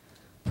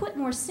 Put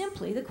more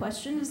simply, the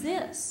question is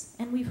this,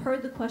 and we've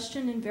heard the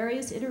question in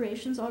various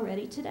iterations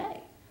already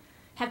today.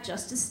 Have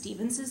Justice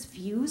Stevens'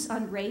 views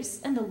on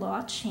race and the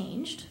law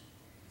changed?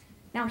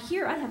 Now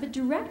here I have a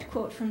direct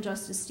quote from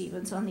Justice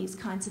Stevens on these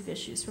kinds of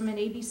issues from an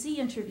ABC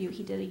interview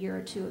he did a year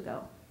or two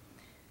ago.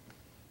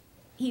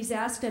 He's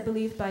asked, I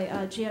believe,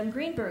 by Jan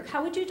Greenberg,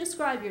 how would you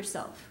describe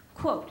yourself?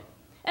 Quote,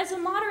 as a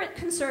moderate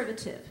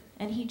conservative,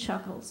 and he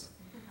chuckles.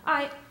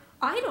 I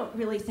don't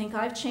really think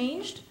I've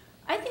changed.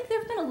 I think there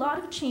have been a lot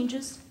of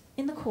changes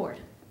in the court.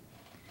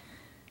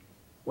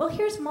 Well,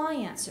 here's my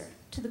answer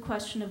to the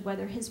question of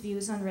whether his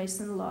views on race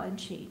and the law have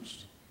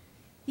changed.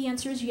 The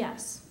answer is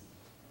yes,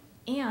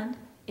 and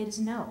it is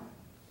no.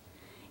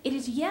 It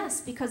is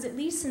yes because at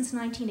least since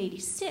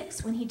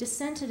 1986, when he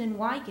dissented in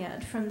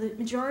Wygant from the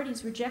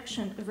majority's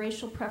rejection of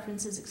racial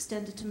preferences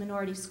extended to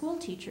minority school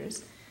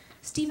teachers,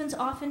 Stevens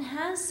often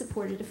has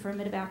supported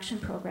affirmative action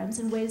programs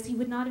in ways he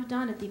would not have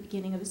done at the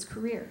beginning of his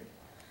career.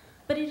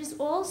 But it is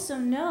also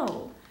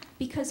no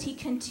because he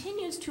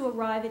continues to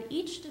arrive at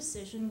each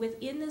decision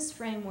within this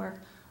framework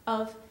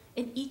of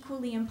an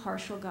equally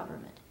impartial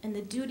government and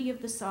the duty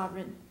of the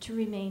sovereign to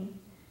remain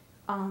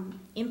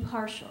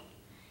impartial.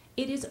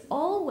 It is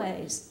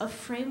always a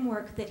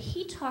framework that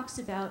he talks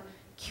about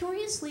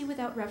curiously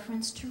without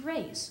reference to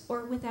race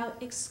or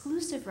without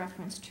exclusive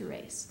reference to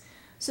race.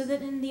 So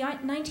that in the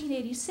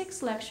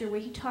 1986 lecture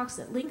where he talks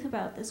at length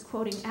about this,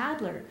 quoting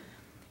Adler,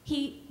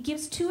 he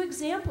gives two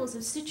examples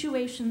of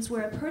situations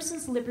where a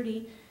person's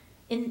liberty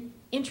and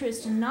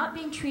interest in not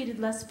being treated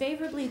less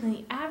favorably than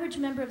the average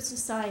member of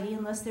society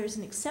unless there is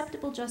an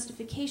acceptable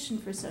justification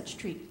for such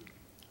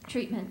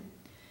treatment.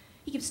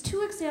 He gives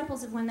two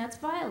examples of when that's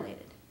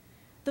violated.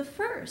 The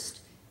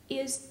first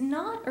is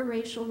not a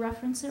racial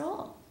reference at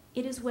all.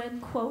 It is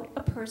when, quote,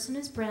 a person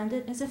is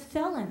branded as a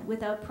felon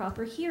without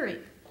proper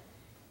hearing.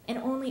 And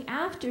only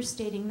after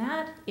stating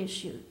that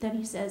issue, then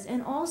he says,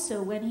 and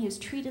also when he is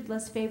treated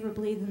less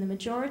favorably than the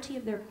majority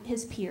of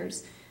his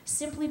peers,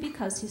 simply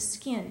because his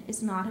skin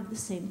is not of the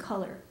same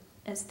color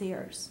as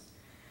theirs.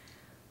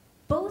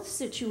 Both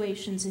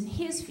situations, in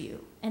his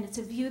view, and it's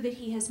a view that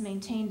he has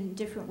maintained in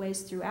different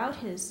ways throughout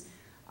his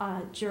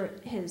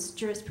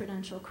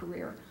jurisprudential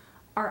career,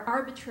 are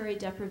arbitrary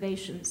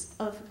deprivations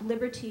of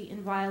liberty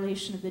in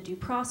violation of the Due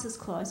Process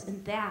Clause,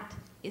 and that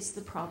is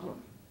the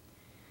problem.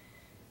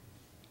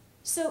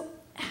 So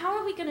how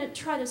are we going to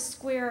try to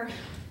square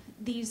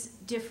these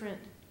different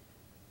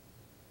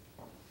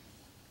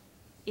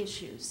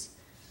issues?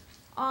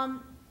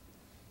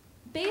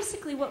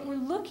 Basically, what we're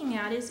looking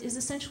at is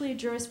essentially a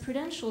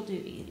jurisprudential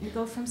duty. You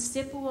go from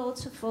Sipowell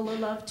to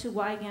Fullalove to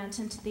Wygant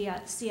and to the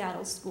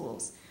Seattle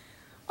schools.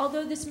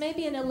 Although this may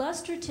be an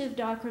illustrative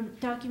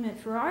document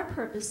for our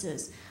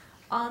purposes,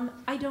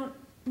 I don't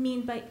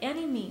mean by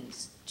any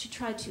means to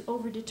try to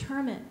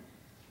overdetermine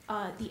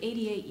the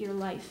 88-year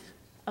life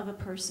of a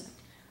person.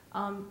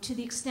 To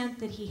the extent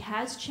that he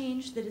has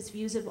changed, that his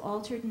views have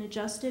altered and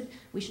adjusted,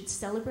 we should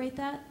celebrate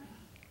that.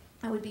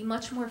 I would be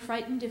much more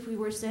frightened if we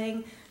were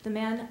saying the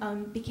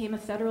man became a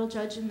federal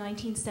judge in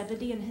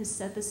 1970 and has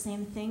said the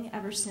same thing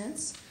ever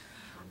since.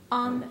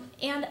 And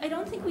I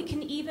don't think we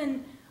can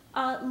even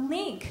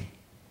link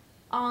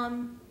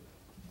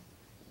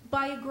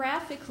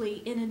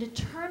biographically in a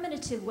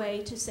determinative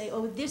way to say,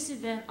 oh, this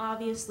event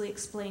obviously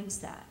explains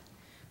that.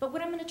 But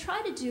what I'm going to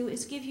try to do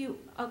is give you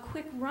a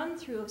quick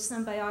run-through of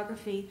some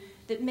biography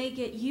that may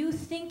get you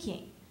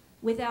thinking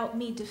without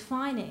me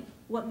defining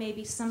what may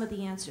be some of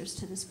the answers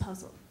to this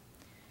puzzle.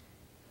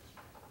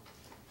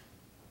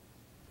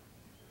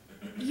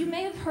 You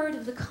may have heard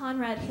of the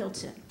Conrad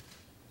Hilton.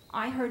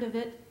 I heard of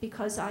it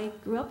because I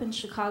grew up in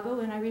Chicago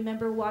and I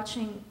remember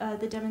watching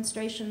the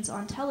demonstrations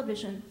on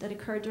television that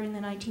occurred during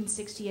the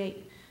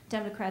 1968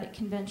 Democratic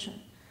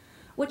Convention.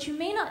 What you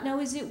may not know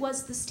is it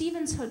was the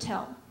Stevens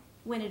Hotel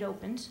when it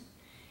opened,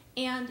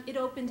 and it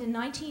opened in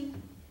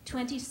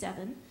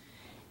 1927,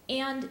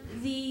 and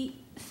the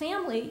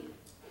family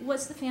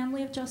was the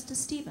family of Justice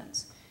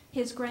Stevens.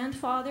 His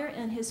grandfather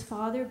and his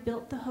father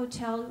built the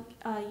hotel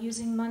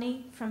using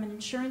money from an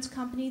insurance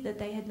company that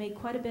they had made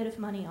quite a bit of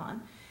money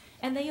on,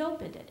 and they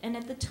opened it. And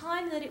at the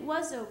time that it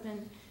was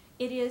open,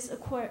 it is,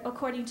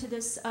 according to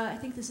this, I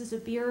think this is a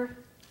beer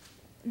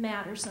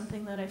mat or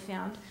something that I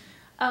found,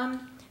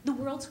 the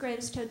world's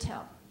greatest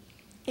hotel.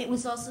 It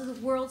was also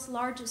the world's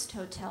largest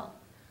hotel.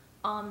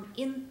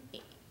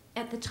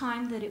 At the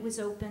time that it was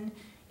open,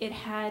 it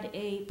had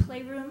a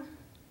playroom,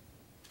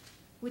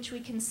 which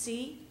we can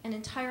see. An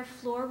entire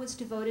floor was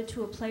devoted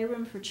to a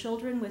playroom for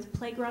children with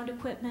playground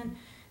equipment.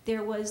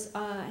 There was,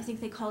 I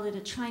think they called it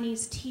a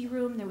Chinese tea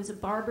room. There was a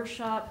barber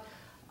shop,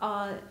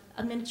 a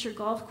miniature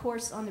golf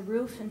course on the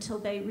roof until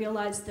they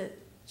realized that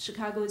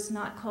Chicago is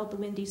not called the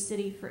Windy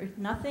City for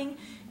nothing,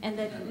 and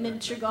that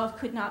miniature golf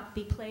could not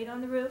be played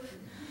on the roof.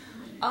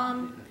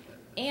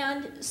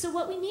 And so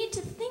what we need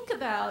to think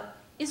about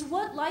is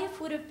what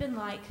life would have been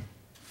like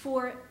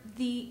for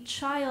the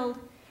child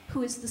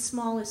who is the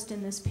smallest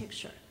in this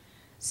picture.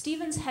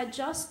 Stevens had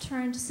just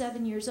turned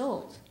 7 years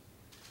old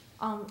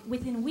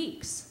within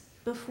weeks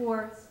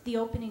before the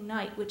opening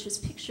night, which is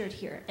pictured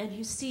here. And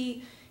you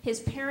see his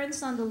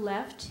parents on the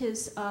left,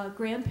 his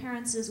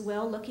grandparents as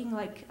well, looking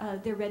like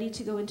they're ready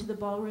to go into the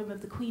ballroom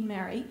of the Queen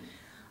Mary,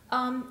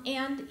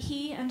 and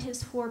he and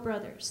his 4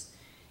 brothers.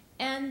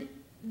 And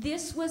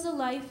this was a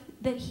life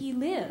that he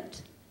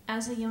lived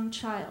as a young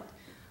child.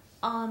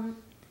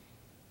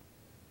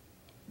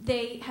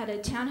 They had a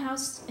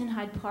townhouse in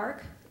Hyde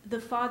Park.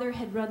 The father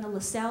had run the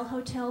LaSalle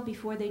Hotel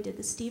before they did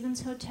the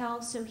Stevens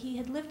Hotel, so he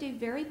had lived a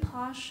very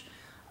posh,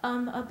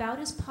 about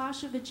as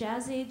posh of a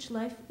jazz-age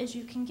life as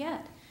you can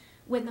get.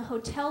 When the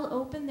hotel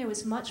opened, there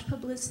was much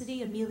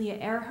publicity. Amelia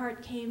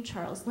Earhart came,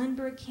 Charles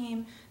Lindbergh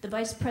came, the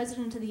Vice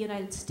President of the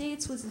United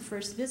States was the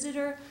first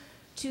visitor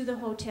to the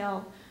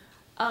hotel.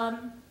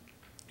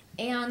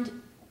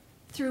 And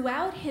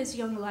throughout his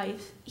young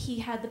life, he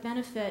had the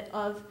benefit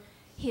of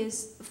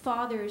his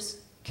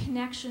father's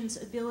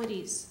connections,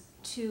 abilities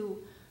to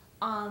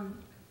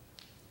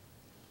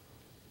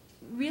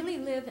really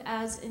live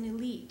as an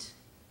elite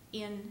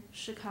in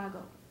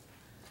Chicago.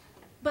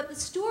 But the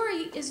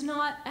story is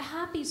not a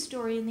happy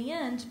story in the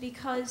end,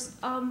 because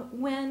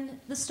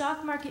when the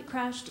stock market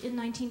crashed in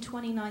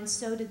 1929,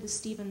 so did the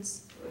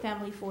Stevens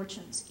family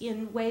fortunes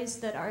in ways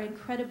that are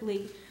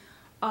incredibly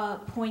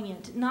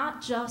poignant.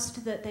 Not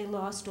just that they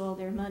lost all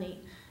their money,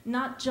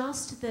 not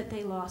just that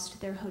they lost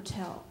their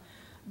hotel,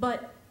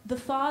 but the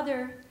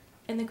father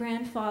and the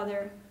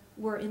grandfather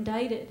were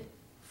indicted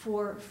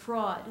for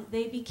fraud.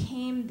 They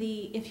became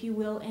the, if you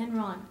will,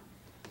 Enron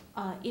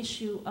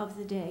issue of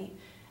the day,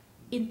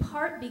 in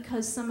part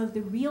because some of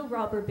the real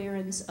robber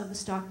barons of the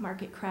stock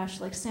market crash,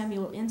 like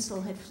Samuel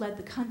Insull, had fled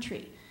the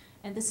country.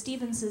 And the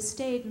Stevenses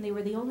stayed, and they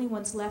were the only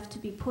ones left to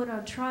be put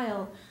on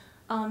trial.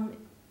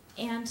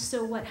 And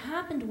so what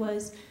happened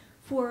was,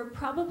 for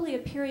probably a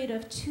period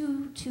of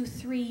 2 to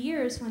 3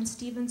 years, when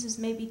Stevens is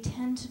maybe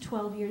 10 to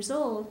 12 years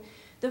old,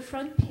 the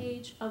front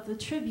page of the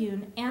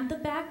Tribune and the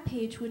back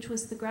page, which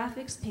was the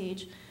graphics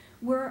page,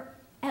 were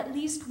at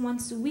least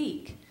once a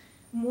week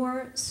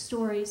more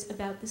stories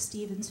about the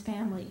Stevens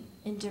family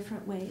in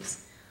different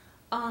ways.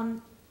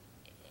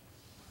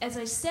 As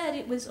I said,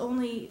 it was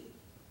only,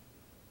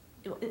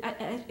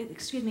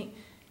 excuse me,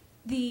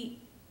 the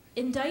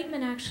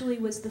indictment actually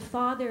was the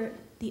father,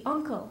 the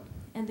uncle,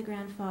 and the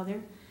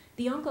grandfather.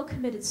 The uncle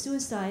committed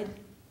suicide,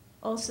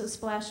 also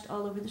splashed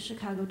all over the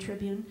Chicago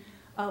Tribune,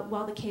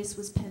 while the case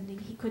was pending.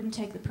 He couldn't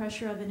take the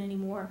pressure of it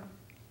anymore.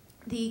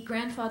 The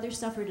grandfather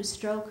suffered a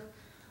stroke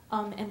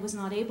and was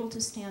not able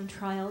to stand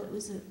trial. It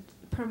was a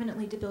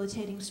permanently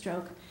debilitating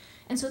stroke.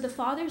 And so the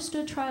father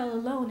stood trial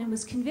alone and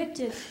was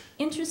convicted,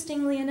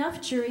 interestingly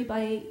enough,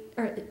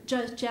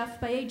 Judge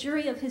Jeff, by a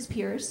jury of his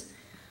peers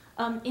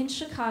in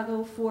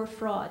Chicago for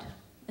fraud,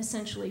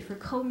 essentially, for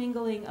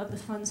commingling of the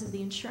funds of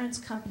the insurance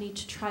company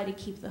to try to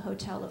keep the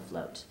hotel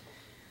afloat.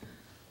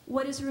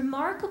 What is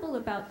remarkable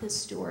about this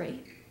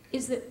story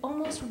is that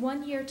almost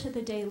 1 year to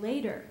the day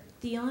later,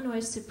 the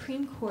Illinois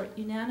Supreme Court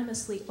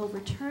unanimously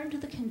overturned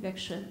the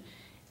conviction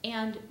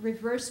and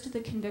reversed the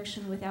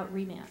conviction without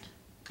remand,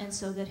 and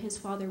so that his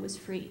father was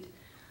freed.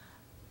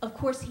 Of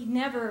course, he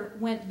never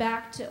went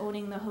back to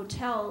owning the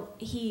hotel.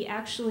 He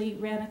actually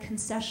ran a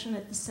concession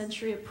at the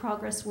Century of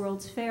Progress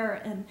World's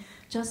Fair, and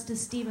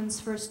Justice Stevens'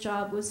 first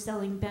job was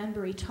selling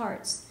Banbury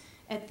tarts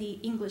at the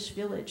English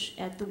Village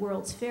at the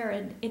World's Fair,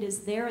 and it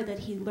is there that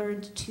he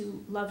learned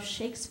to love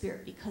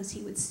Shakespeare, because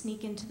he would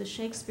sneak into the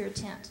Shakespeare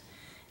tent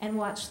and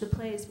watch the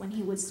plays when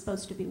he was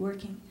supposed to be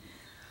working.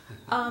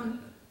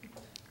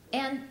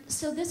 And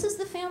so this is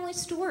the family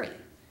story,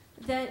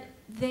 that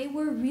they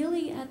were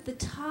really at the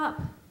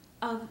top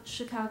of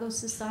Chicago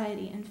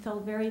society and fell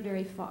very,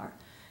 very far.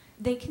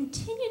 They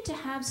continued to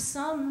have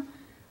some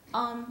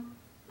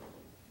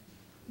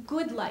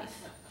good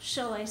life,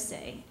 shall I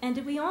say. And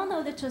we all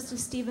know that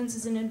Justice Stevens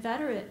is an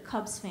inveterate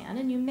Cubs fan,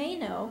 and you may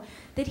know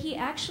that he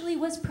actually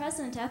was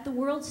present at the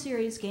World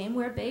Series game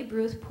where Babe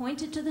Ruth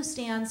pointed to the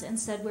stands and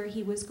said where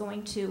he was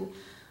going to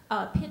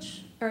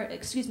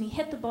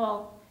hit the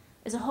ball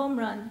as a home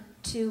run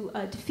to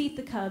defeat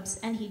the Cubs,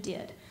 and he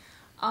did.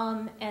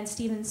 And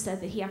Stevens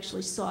said that he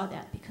actually saw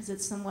that because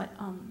it's somewhat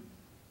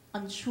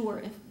unsure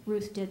if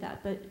Ruth did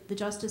that, but the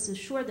justice is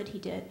sure that he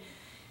did.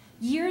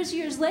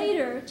 Years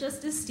later,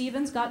 Justice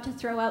Stevens got to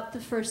throw out the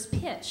first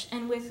pitch,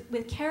 and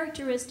with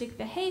characteristic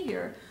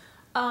behavior,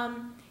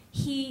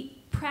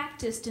 he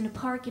practiced in a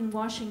park in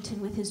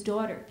Washington with his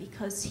daughter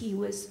because he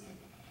was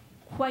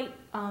quite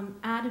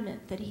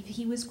adamant that if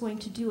he was going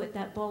to do it,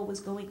 that ball was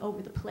going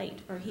over the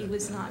plate, or he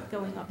was not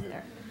going up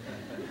there.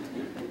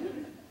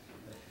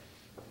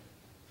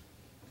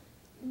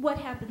 What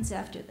happens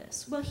after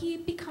this? Well, he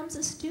becomes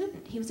a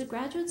student. He was a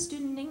graduate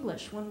student in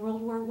English when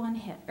World War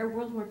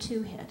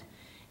II hit.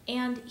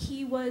 And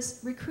he was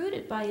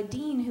recruited by a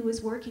dean who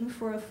was working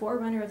for a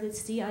forerunner of the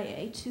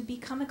CIA to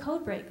become a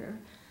codebreaker.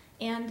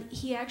 And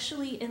he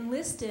actually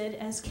enlisted,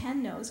 as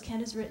Ken knows, Ken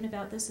has written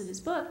about this in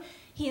his book,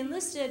 he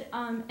enlisted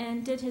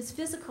and did his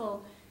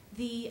physical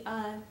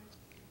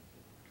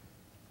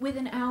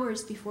within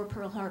hours before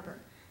Pearl Harbor.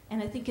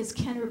 And I think as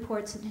Ken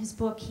reports in his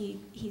book,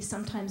 he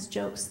sometimes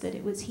jokes that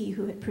it was he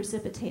who had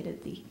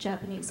precipitated the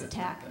Japanese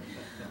attack.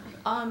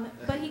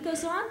 But he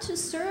goes on to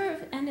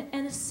serve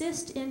and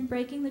assist in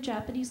breaking the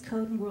Japanese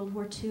code in World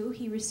War II.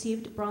 He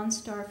received a Bronze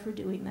Star for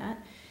doing that.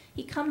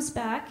 He comes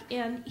back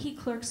and he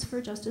clerks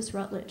for Justice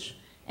Rutledge,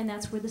 and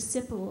that's where the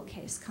Sipple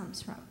case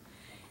comes from.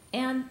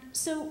 And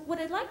so what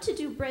I'd like to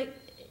do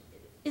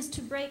is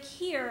to break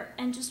here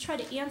and just try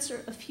to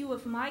answer a few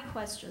of my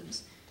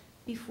questions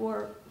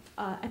before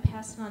I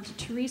pass it on to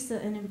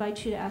Teresa and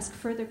invite you to ask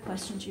further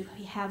questions if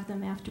you have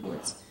them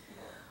afterwards.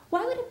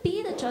 Why would it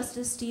be that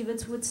Justice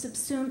Stevens would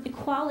subsume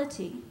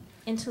equality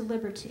into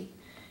liberty?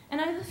 And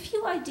I have a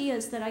few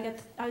ideas that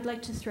I'd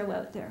like to throw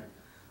out there.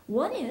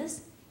 One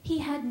is he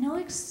had no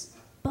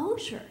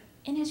exposure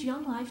in his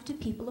young life to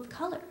people of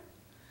color.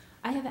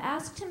 I have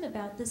asked him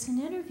about this in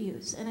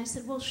interviews, and I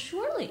said, well,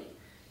 surely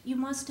you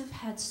must have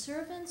had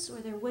servants or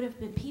there would have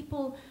been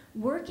people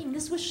working.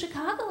 This was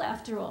Chicago,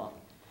 after all.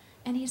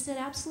 And he said,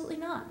 absolutely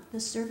not.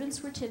 The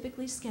servants were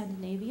typically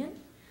Scandinavian.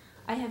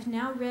 I have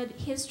now read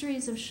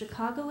histories of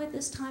Chicago at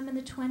this time in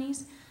the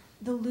 20s.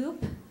 The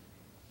Loop,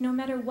 no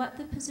matter what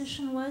the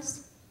position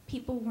was,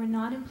 people were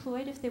not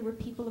employed if they were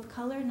people of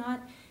color,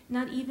 not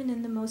even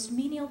in the most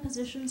menial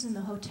positions in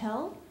the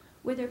hotel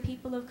were there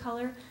people of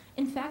color.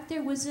 In fact,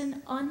 there was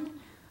an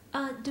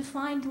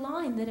undefined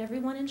line that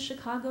everyone in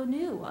Chicago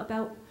knew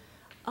about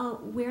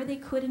where they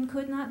could and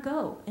could not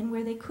go. And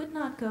where they could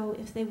not go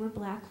if they were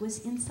black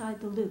was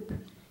inside the Loop,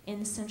 in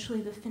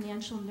essentially the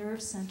financial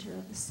nerve center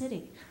of the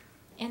city.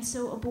 And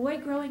so a boy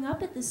growing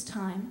up at this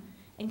time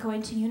and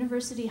going to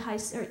university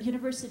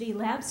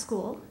lab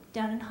school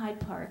down in Hyde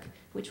Park,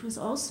 which was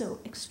also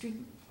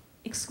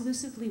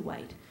exclusively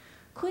white,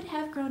 could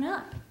have grown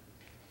up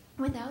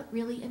without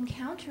really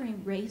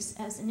encountering race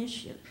as an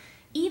issue,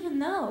 even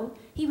though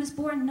he was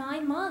born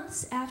 9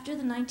 months after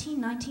the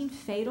 1919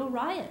 fatal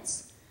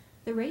riots,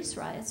 the race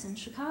riots in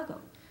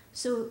Chicago.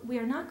 So we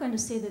are not going to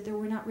say that there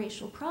were not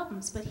racial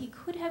problems, but he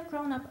could have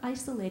grown up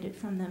isolated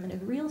from them in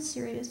a real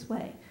serious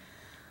way.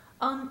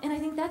 And I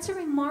think that's a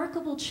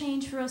remarkable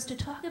change for us to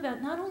talk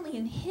about, not only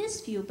in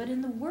his view, but in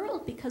the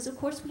world, because of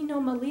course we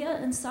know Malia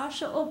and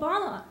Sasha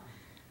Obama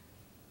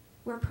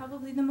were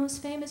probably the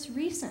most famous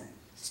recent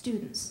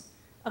students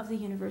of the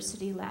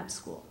university lab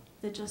school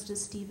that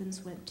Justice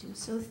Stevens went to.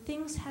 So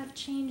things have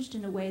changed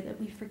in a way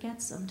that we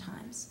forget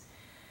sometimes.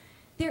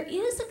 There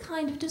is a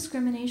kind of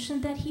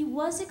discrimination that he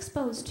was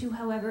exposed to,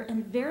 however,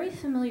 and very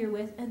familiar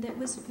with, and that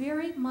was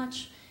very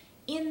much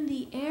in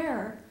the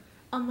air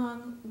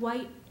among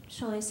white,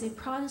 shall I say,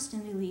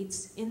 Protestant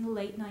elites in the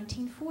late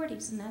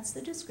 1940s, and that's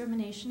the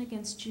discrimination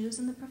against Jews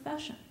in the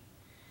profession.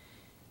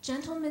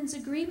 Gentleman's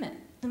Agreement,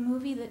 the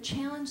movie that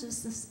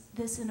challenges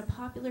this in a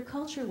popular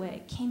culture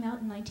way, came out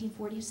in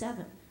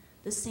 1947,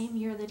 the same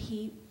year that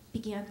he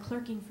began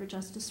clerking for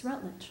Justice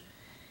Rutledge.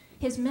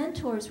 His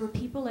mentors were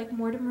people like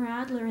Mortimer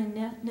Adler and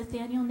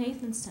Nathaniel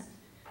Nathanson,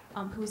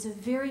 who was a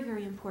very,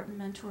 very important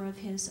mentor of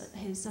his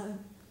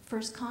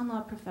first con law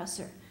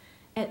professor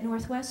at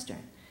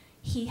Northwestern.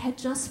 He had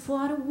just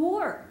fought a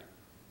war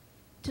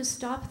to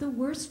stop the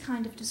worst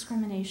kind of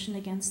discrimination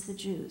against the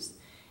Jews.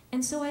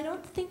 And so I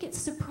don't think it's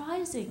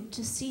surprising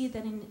to see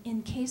that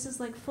in cases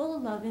like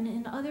Fullilove and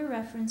in other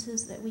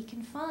references that we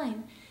can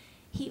find,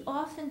 he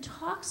often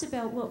talks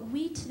about what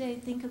we today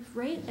think of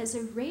as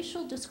a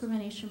racial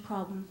discrimination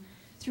problem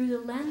through the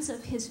lens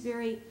of his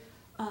very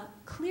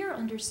clear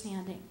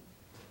understanding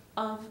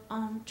of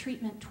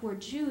treatment toward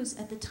Jews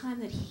at the time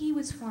that he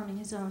was forming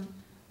his own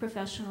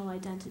professional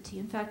identity.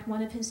 In fact,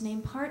 one of his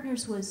named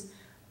partners was,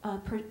 I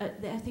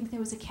think there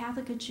was a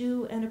Catholic, a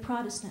Jew, and a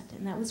Protestant,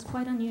 and that was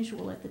quite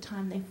unusual at the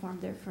time they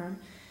formed their firm.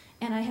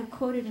 And I have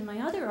quoted in my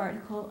other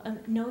article a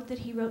note that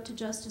he wrote to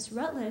Justice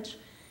Rutledge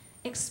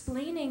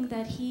explaining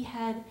that he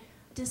had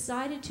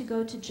decided to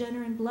go to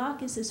Jenner and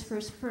Block as his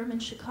first firm in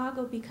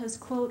Chicago because,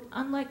 quote,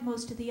 unlike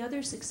most of the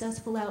other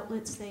successful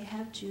outlets, they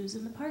have Jews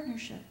in the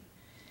partnership.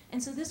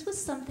 And so this was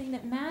something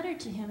that mattered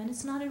to him, and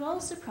it's not at all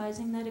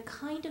surprising that a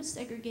kind of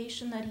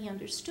segregation that he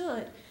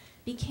understood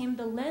became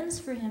the lens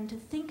for him to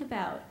think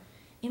about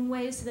in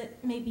ways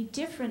that may be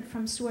different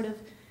from sort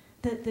of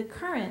the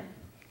current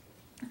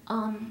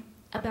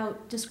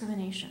about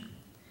discrimination.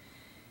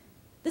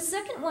 The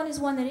second one is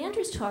one that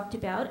Andrew's talked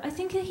about. I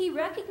think that he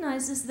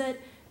recognizes that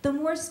the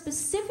more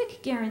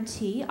specific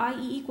guarantee,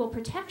 i.e. equal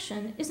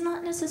protection, is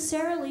not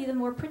necessarily the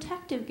more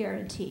protective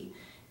guarantee,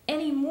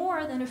 any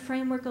more than a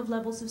framework of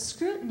levels of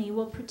scrutiny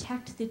will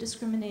protect the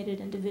discriminated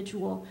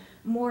individual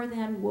more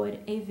than would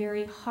a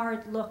very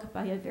hard look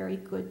by a very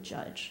good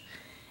judge.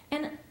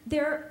 And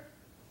there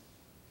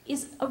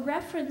is a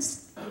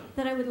reference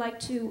that I would like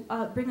to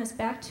bring us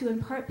back to,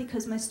 in part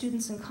because my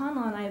students in con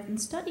law and I have been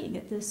studying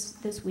it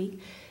this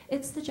week.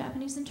 It's the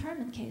Japanese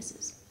internment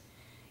cases.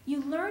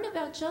 You learn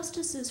about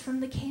justices from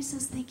the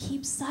cases they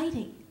keep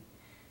citing.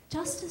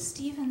 Justice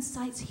Stevens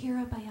cites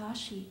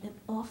Hirabayashi an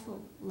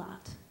awful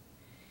lot.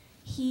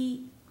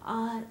 He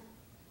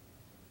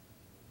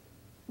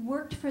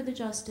worked for the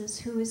justice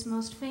who is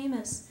most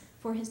famous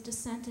for his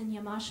dissent in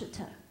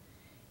Yamashita,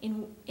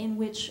 in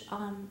which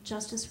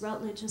Justice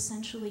Rutledge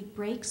essentially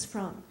breaks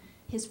from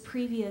his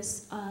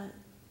previous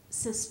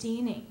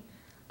sustaining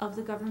of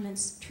the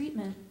government's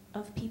treatment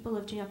of people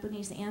of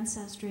Japanese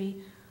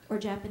ancestry or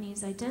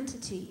Japanese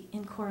identity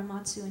in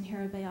Korematsu and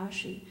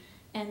Hirabayashi,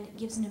 and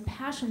gives an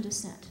impassioned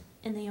dissent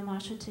in the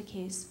Yamashita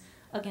case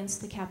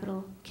against the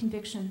capital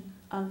conviction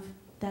of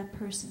that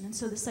person. And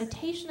so the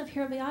citation of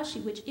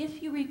Hirabayashi, which,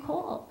 if you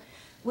recall,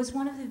 was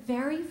one of the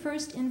very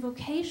first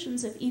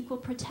invocations of equal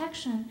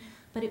protection,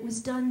 but it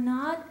was done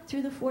not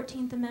through the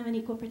 14th Amendment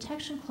Equal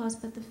Protection Clause,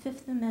 but the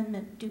 5th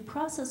Amendment Due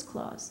Process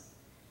Clause,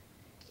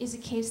 is a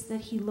case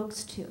that he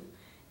looks to.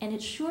 And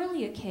it's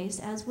surely a case,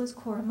 as was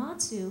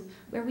Korematsu,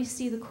 where we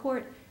see the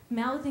court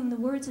mouthing the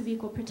words of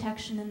equal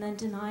protection and then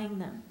denying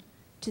them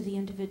to the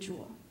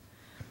individual.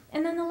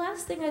 And then the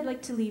last thing I'd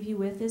like to leave you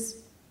with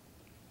is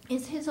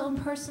his own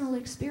personal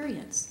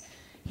experience.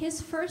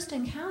 His first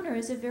encounter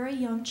as a very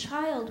young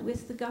child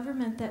with the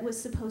government that was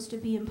supposed to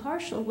be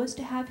impartial was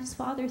to have his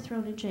father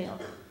thrown in jail,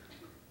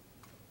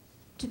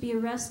 to be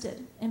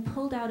arrested and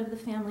pulled out of the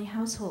family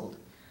household,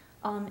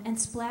 and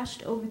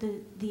splashed over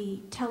the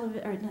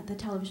television, or not the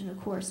television, of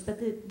course, but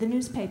the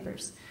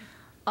newspapers,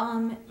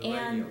 and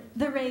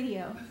the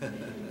radio,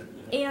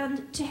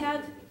 and to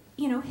have,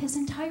 you know, his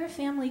entire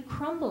family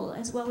crumble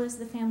as well as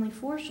the family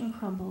fortune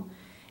crumble,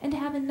 and to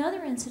have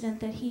another incident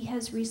that he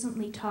has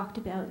recently talked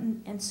about,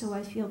 and so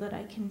I feel that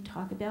I can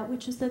talk about,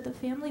 which is that the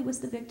family was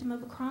the victim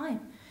of a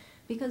crime,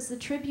 because the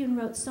Tribune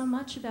wrote so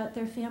much about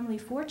their family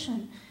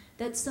fortune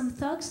that some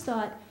thugs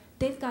thought,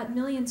 they've got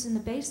millions in the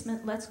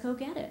basement, let's go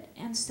get it.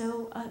 And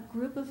so a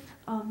group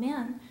of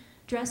men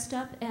dressed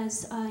up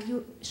as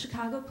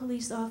Chicago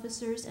police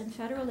officers and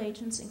federal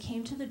agents and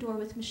came to the door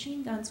with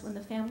machine guns when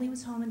the family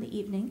was home in the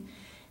evening,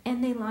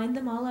 and they lined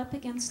them all up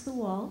against the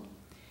wall.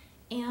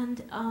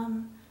 And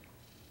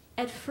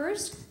at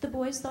first, the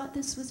boys thought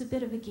this was a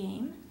bit of a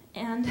game,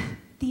 and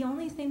the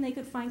only thing they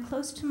could find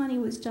close to money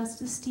was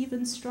Justice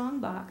Stevens'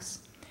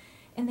 strongbox.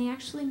 And they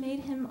actually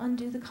made him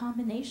undo the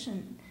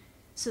combination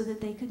so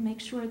that they could make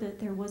sure that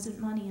there wasn't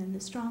money in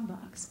the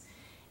strongbox.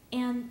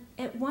 And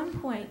at one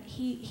point,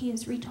 he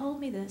has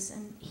retold me this,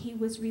 and he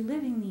was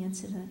reliving the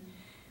incident.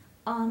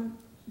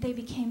 They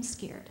became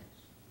scared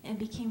and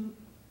became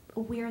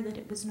aware that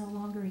it was no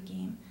longer a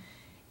game.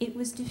 It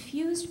was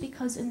diffused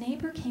because a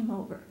neighbor came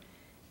over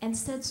and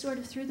said sort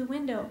of through the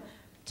window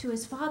to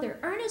his father,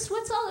 "Ernest,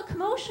 what's all the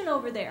commotion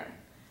over there?"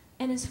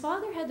 And his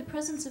father had the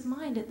presence of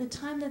mind at the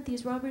time that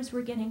these robbers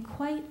were getting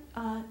quite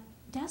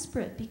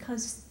desperate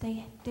because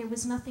there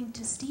was nothing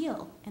to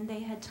steal and they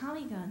had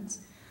Tommy guns.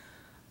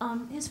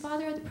 His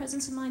father had the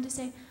presence of mind to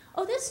say,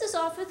 "Oh, this is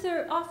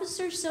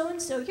Officer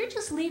so-and-so. You're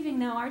just leaving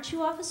now, aren't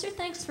you, officer?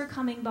 Thanks for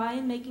coming by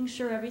and making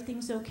sure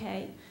everything's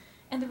okay."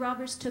 And the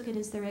robbers took it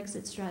as their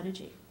exit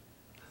strategy.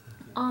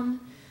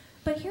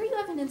 But here you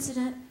have an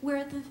incident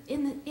where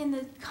in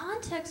the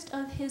context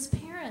of his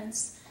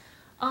parents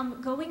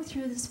going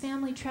through this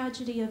family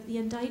tragedy of the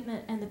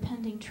indictment and the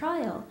pending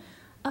trial,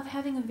 of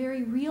having a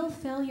very real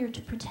failure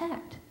to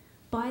protect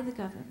by the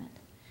government.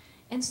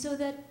 And so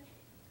that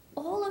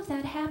all of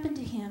that happened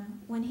to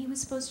him when he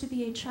was supposed to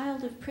be a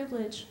child of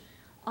privilege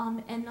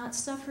and not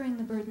suffering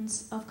the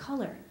burdens of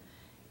color.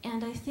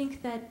 And I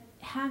think that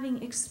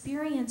having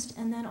experienced,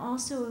 and then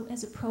also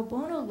as a pro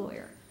bono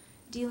lawyer,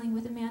 dealing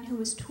with a man who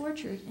was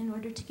tortured in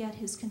order to get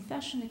his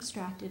confession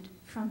extracted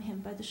from him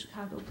by the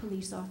Chicago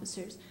police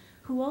officers,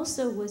 who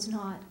also was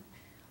not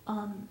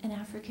an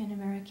African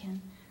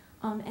American,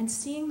 and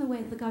seeing the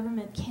way the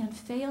government can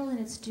fail in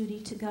its duty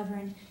to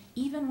govern,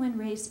 even when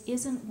race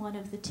isn't one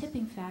of the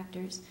tipping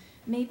factors,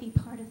 may be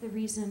part of the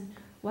reason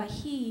why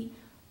he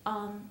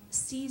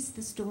sees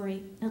the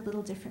story a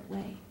little different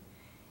way.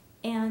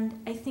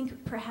 And I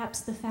think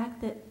perhaps the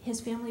fact that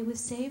his family was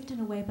saved in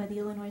a way by the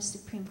Illinois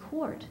Supreme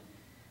Court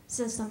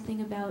says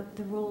something about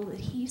the role that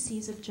he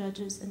sees of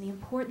judges and the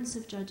importance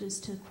of judges,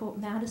 to quote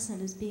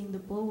Madison, as being the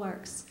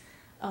bulwarks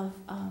of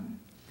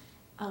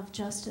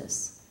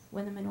justice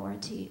when the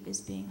minority is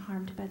being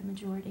harmed by the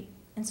majority.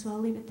 And so I'll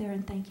leave it there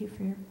and thank you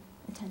for your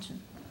attention.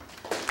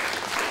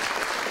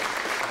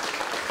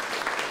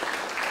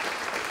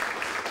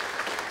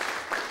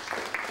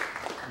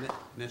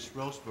 Ms.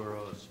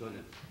 Roseborough is going to,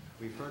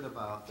 we've heard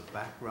about the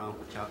background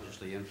which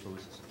obviously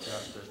influences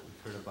justice.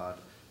 We've heard about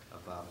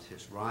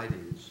his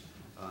writings.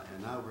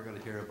 And now we're going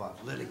to hear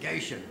about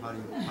litigation. How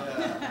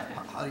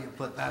do you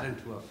put that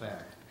into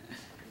effect?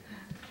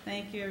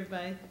 Thank you,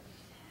 everybody.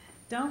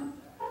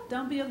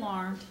 Don't be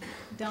alarmed.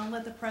 Don't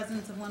let the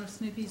presence of one of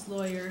Snoopy's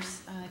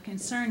lawyers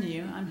concern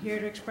you. I'm here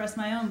to express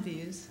my own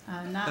views,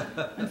 not,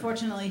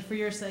 unfortunately, for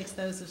your sakes,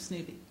 those of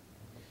Snoopy.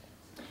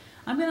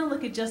 I'm going to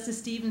look at Justice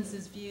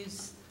Stevens'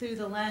 views through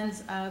the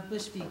lens of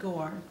Bush v.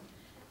 Gore.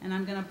 And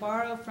I'm going to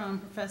borrow from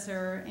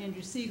Professor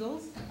Andrew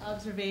Siegel's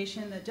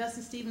observation that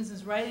Justice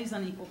Stevens' writings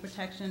on equal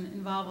protection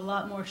involve a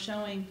lot more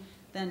showing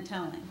than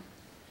telling.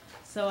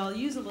 So I'll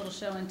use a little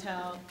show and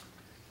tell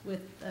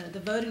with the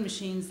voting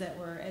machines that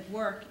were at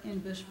work in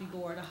Bush v.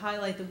 Gore to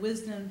highlight the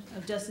wisdom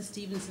of Justice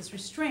Stevens'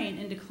 restraint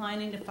in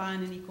declining to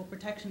find an equal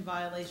protection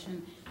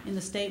violation in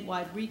the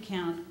statewide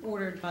recount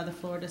ordered by the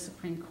Florida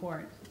Supreme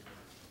Court.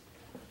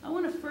 I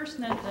want to first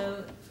note,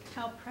 though,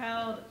 how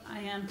proud I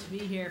am to be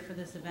here for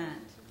this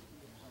event.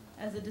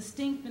 As a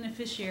distinct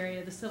beneficiary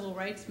of the civil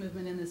rights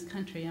movement in this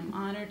country, I'm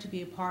honored to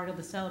be a part of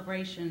the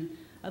celebration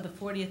of the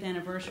 40th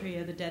anniversary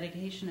of the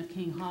dedication of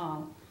King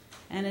Hall,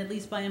 and at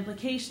least by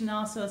implication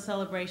also a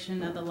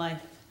celebration of the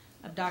life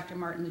of Dr.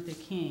 Martin Luther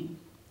King.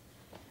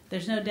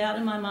 There's no doubt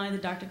in my mind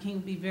that Dr. King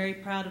will be very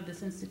proud of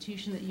this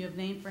institution that you have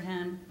named for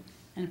him,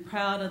 and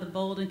proud of the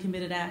bold and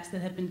committed acts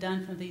that have been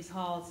done from these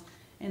halls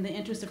in the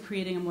interest of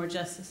creating a more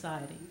just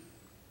society.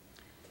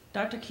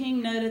 Dr.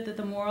 King noted that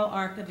the moral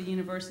arc of the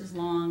universe is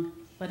long,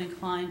 but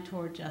inclined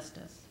toward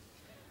justice.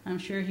 I'm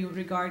sure he would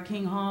regard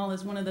King Hall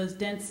as one of those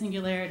dense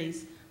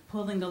singularities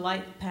pulling the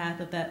light path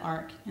of that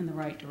arc in the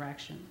right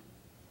direction.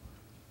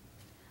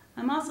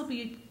 I'm also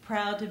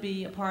proud to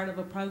be a part of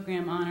a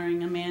program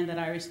honoring a man that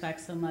I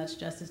respect so much,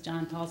 Justice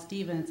John Paul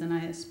Stevens, and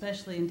I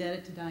especially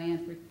indebted to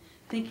Diane for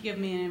thinking of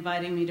me and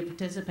inviting me to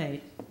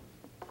participate.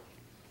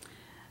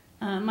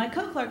 My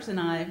co-clerks and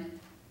I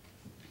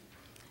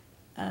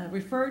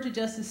referred to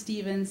Justice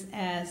Stevens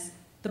as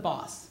the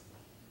boss.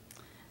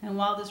 And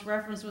while this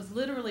reference was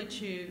literally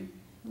true,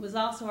 it was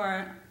also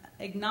our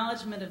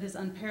acknowledgement of his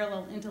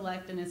unparalleled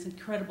intellect and his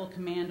incredible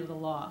command of the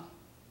law.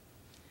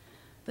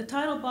 The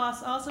title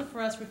boss also for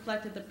us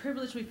reflected the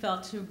privilege we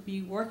felt to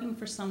be working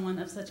for someone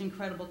of such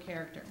incredible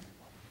character.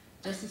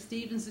 Justice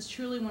Stevens is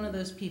truly one of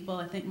those people.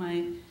 I think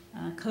my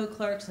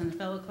co-clerks and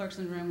fellow clerks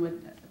in the room would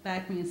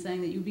back me in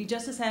saying that you'd be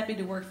just as happy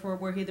to work for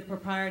were he the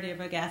proprietor of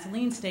a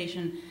gasoline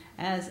station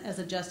as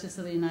a justice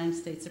of the United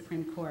States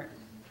Supreme Court.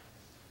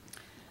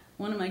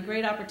 One of my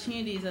great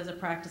opportunities as a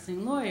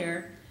practicing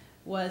lawyer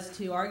was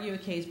to argue a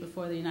case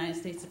before the United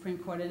States Supreme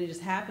Court, and it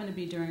just happened to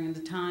be during the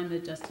time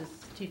that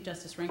Chief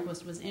Justice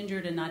Rehnquist was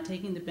injured and not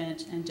taking the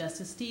bench, and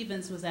Justice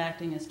Stevens was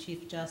acting as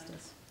Chief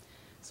Justice.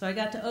 So I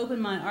got to open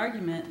my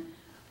argument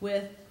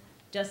with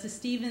Justice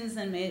Stevens,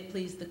 and may it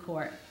please the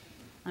court.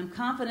 I'm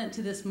confident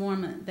to this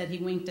moment that he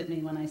winked at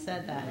me when I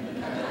said that.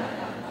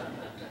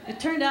 It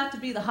turned out to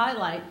be the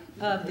highlight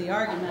of the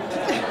argument.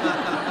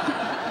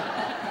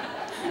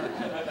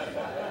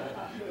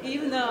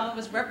 Even though I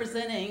was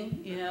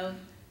representing,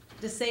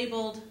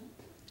 disabled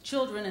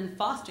children in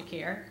foster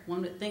care,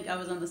 one would think I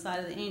was on the side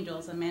of the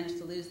angels. I managed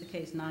to lose the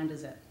case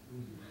 9-0.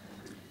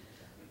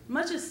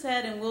 Much is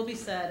said and will be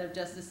said of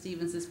Justice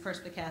Stevens'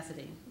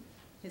 perspicacity.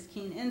 His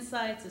keen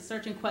insights, his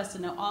searching quest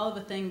to know all of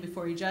a thing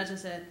before he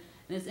judges it,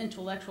 and his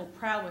intellectual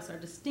prowess are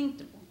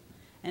distinctive.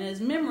 And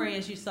his memory,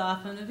 as you saw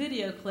from the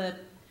video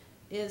clip,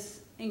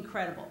 is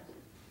incredible.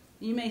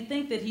 You may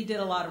think that he did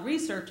a lot of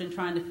research in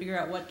trying to figure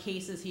out what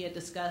cases he had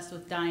discussed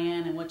with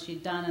Diane and what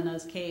she'd done in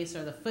those cases,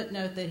 or the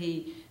footnote that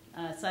he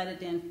cited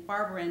Dan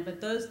Barber in, but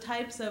those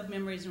types of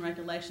memories and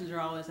recollections are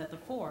always at the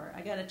fore.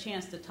 I got a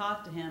chance to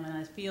talk to him, and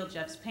I feel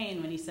Jeff's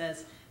pain when he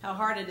says how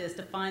hard it is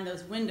to find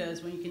those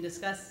windows when you can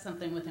discuss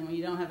something with him when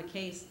you don't have a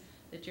case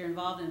that you're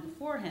involved in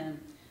before him.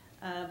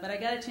 But I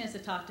got a chance to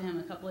talk to him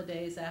a couple of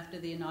days after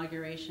the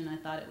inauguration. I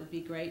thought it would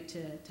be great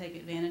to take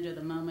advantage of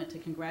the moment to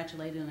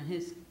congratulate him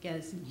on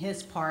getting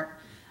his part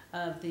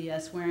of the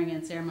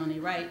swearing-in ceremony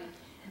right.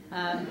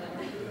 And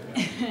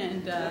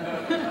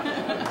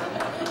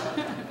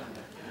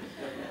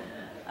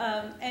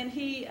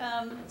he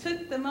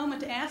took the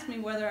moment to ask me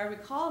whether I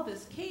recall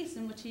this case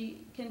in which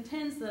he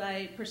contends that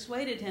I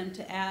persuaded him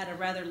to add a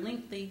rather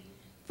lengthy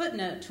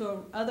footnote to an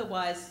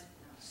otherwise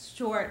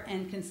short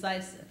and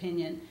concise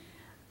opinion.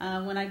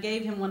 When I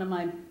gave him one of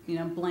my,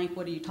 blank,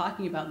 what are you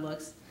talking about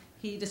looks,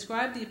 he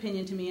described the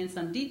opinion to me in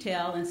some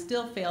detail and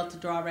still failed to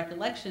draw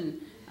recollection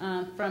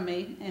from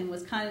me and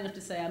was kind enough to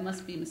say I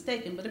must be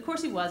mistaken. But of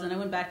course he wasn't. I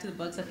went back to the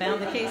books. I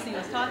found the case he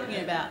was talking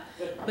about.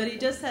 But he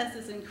just has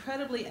this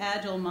incredibly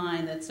agile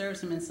mind that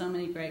serves him in so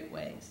many great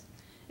ways.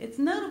 It's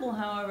notable,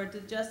 however,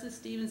 that Justice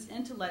Stevens'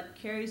 intellect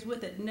carries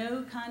with it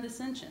no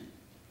condescension,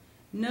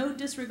 no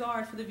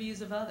disregard for the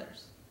views of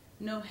others,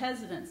 no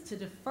hesitance to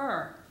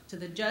defer to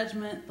the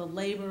judgment, the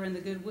labor, and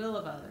the goodwill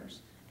of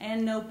others,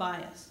 and no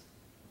bias.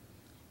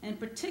 In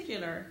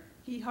particular,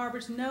 he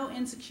harbors no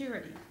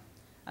insecurity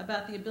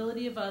about the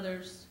ability of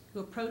others who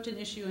approach an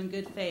issue in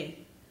good faith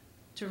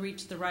to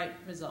reach the right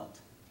result.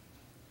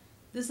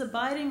 This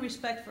abiding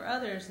respect for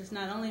others has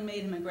not only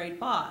made him a great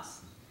boss,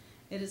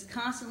 it has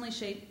constantly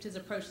shaped his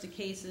approach to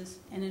cases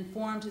and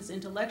informed his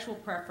intellectual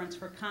preference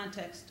for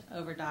context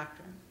over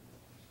doctrine.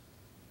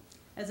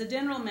 As a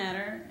general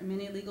matter,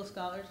 many legal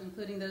scholars,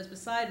 including those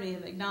beside me,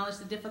 have acknowledged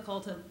the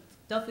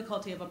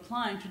difficulty of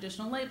applying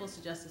traditional labels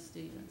to Justice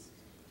Stevens.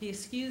 He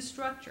eschews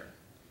structure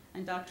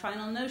and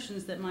doctrinal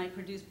notions that might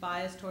produce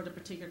bias toward a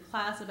particular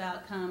class of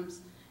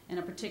outcomes in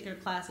a particular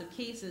class of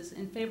cases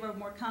in favor of a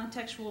more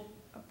contextual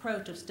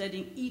approach of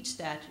studying each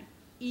statute,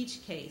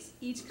 each case,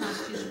 each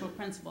constitutional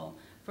principle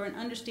for an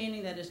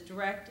understanding that is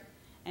direct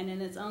and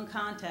in its own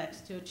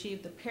context to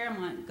achieve the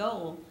paramount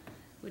goal,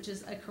 which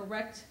is a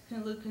correct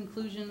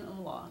conclusion of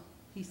law.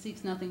 He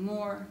seeks nothing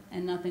more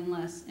and nothing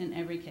less in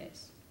every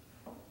case.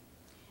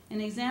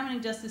 In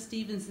examining Justice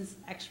Stevens'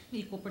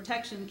 equal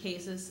protection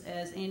cases,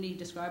 as Andy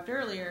described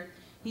earlier,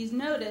 he's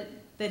noted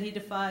that he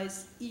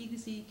defies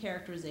easy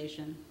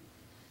characterization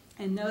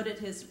and noted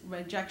his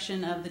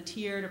rejection of the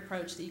tiered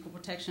approach to equal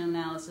protection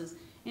analysis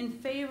in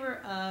favor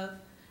of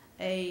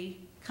a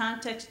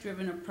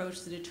context-driven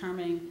approach to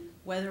determining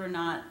whether or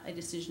not a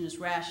decision is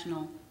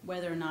rational,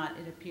 whether or not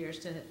it appears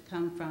to have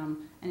come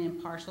from an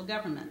impartial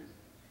government.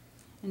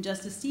 In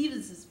Justice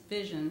Stevens'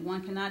 vision,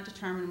 one cannot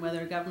determine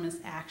whether a government's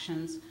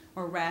actions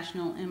are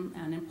rational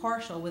and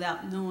impartial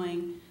without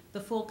knowing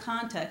the full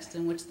context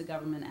in which the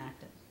government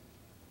acted.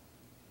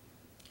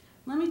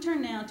 Let me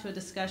turn now to a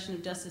discussion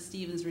of Justice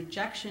Stevens'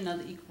 rejection of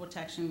the equal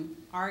protection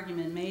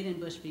argument made in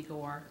Bush v.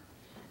 Gore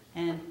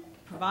and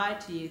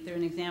provide to you, through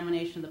an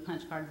examination of the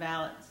punch card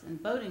ballots and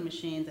voting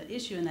machines at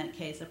issue in that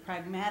case, a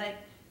pragmatic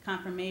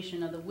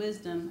confirmation of the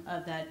wisdom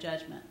of that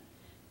judgment.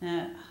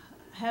 Now,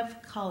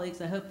 have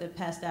colleagues, I hope they've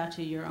passed out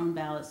to you your own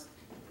ballots.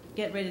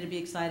 Get ready to be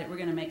excited. We're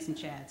going to make some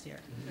chads here.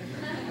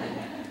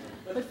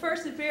 But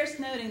first, it bears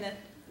noting that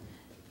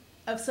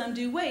of some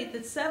due weight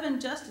that 7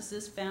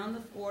 justices found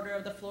the order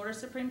of the Florida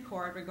Supreme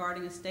Court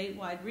regarding a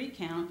statewide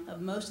recount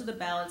of most of the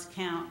ballots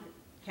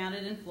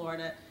counted in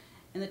Florida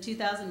in the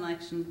 2000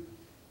 election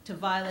to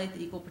violate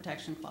the Equal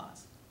Protection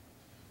Clause.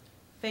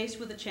 Faced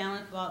with a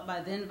challenge brought by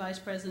then Vice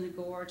President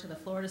Gore to the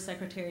Florida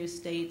Secretary of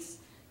State's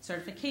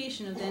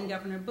certification of then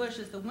Governor Bush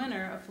as the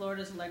winner of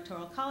Florida's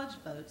Electoral College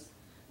votes,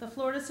 the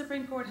Florida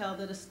Supreme Court held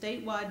that a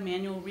statewide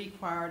manual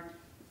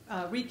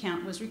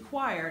recount was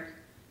required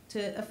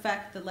to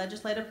affect the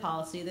legislative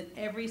policy that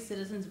every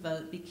citizen's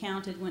vote be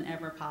counted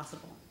whenever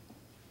possible.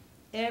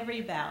 Every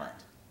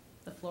ballot,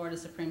 the Florida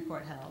Supreme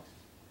Court held,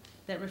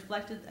 that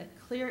reflected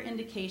a clear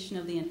indication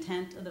of the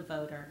intent of the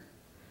voter,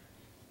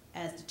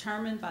 as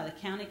determined by the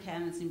County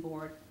Canvassing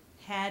Board,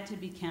 had to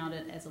be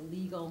counted as a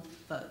legal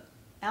vote.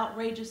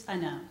 Outrageous, I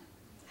know,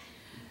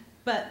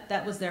 but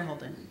that was their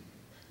holding.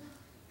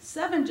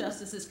 7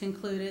 justices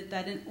concluded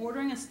that in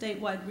ordering a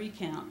statewide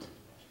recount,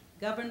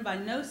 governed by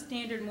no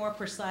standard more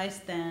precise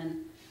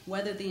than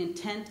whether the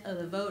intent of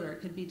the voter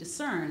could be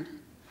discerned,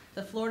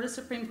 the Florida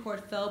Supreme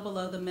Court fell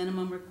below the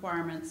minimum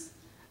requirements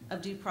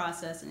of due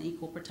process and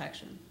equal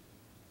protection.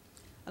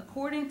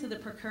 According to the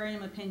per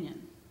curiam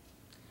opinion,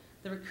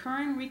 the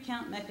recurring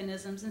recount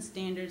mechanisms and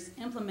standards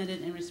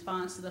implemented in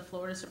response to the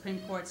Florida Supreme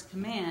Court's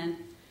command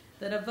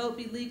that a vote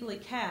be legally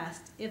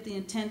cast if the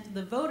intent of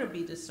the voter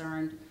be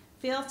discerned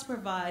fails to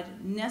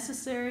provide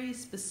necessary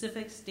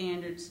specific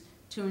standards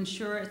to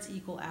ensure its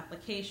equal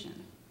application.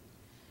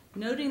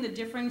 Noting the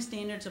differing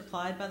standards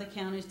applied by the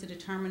counties to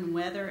determine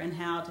whether and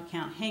how to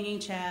count hanging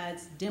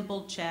chads,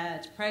 dimpled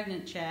chads,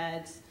 pregnant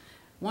chads,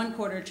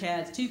 1/4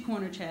 chads,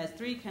 2-corner chads,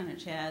 3-corner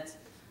chads,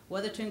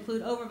 whether to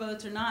include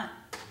overvotes or not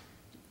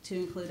to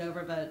include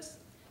overvotes,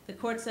 the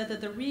court said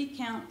that the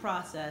recount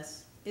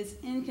process is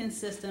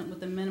inconsistent with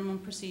the minimum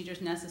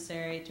procedures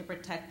necessary to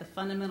protect the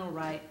fundamental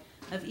right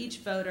of each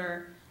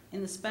voter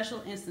in the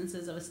special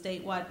instances of a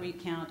statewide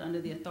recount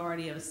under the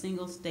authority of a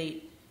single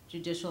state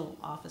judicial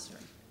officer.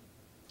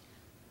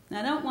 Now,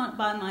 I don't want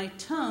by my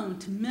tone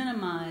to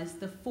minimize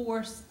the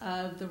force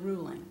of the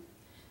ruling.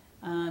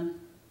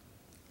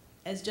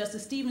 As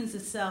Justice Stevens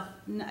himself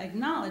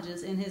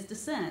acknowledges in his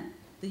dissent,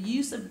 the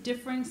use of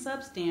differing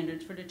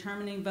substandards for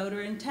determining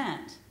voter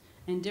intent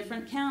in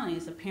different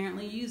counties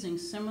apparently using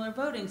similar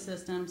voting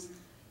systems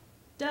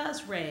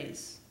does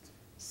raise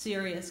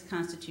serious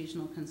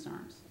constitutional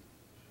concerns.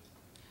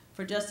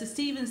 For Justice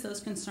Stevens, those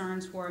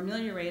concerns were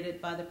ameliorated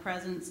by the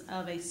presence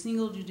of a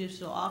single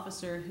judicial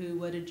officer who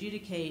would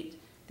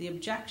adjudicate the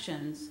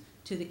objections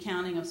to the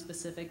counting of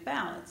specific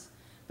ballots.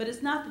 But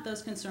it's not that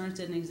those concerns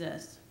didn't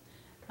exist.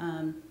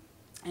 And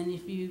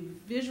if you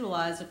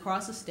visualize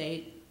across the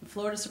state, the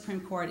Florida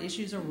Supreme Court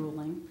issues a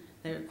ruling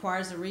that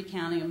requires the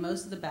recounting of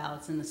most of the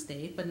ballots in the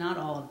state, but not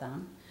all of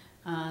them,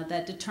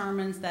 that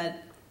determines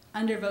that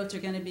undervotes are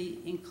going to be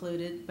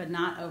included, but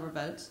not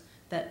overvotes.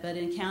 But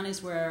in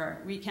counties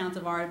where recounts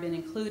have already been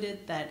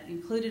included, that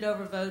included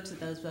overvotes, that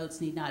those votes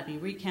need not be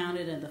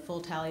recounted, and the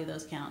full tally of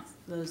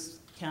those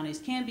counties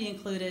can be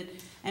included,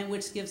 and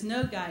which gives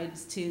no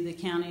guidance to the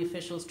county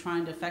officials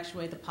trying to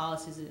effectuate the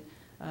policies,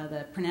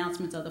 the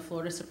pronouncements of the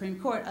Florida Supreme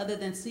Court, other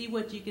than see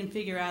what you can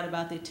figure out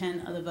about the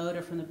intent of the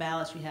voter from the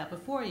ballots you have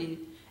before you,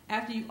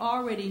 after you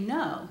already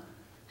know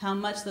how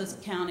much those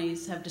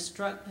counties have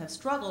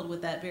struggled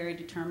with that very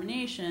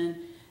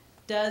determination,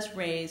 does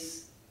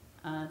raise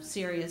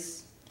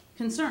serious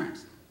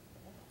concerns.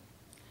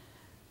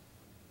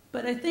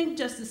 But I think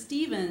Justice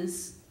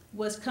Stevens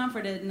was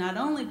comforted not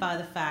only by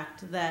the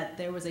fact that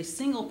there was a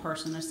single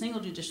person, a single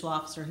judicial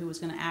officer who was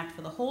going to act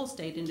for the whole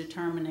state in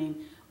determining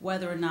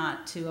whether or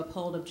not to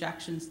uphold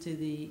objections to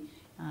the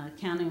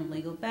counting of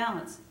legal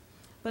ballots,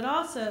 but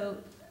also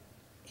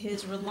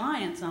his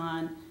reliance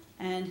on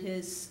and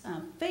his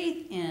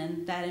faith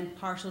in that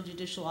impartial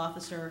judicial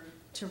officer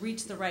to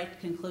reach the right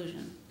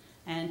conclusion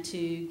and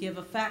to give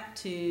effect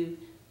to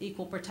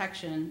equal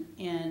protection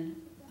in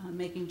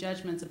making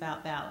judgments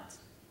about ballots.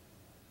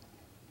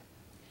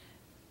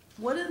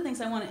 One of the things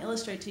I want to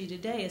illustrate to you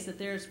today is that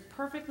there's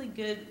perfectly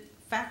good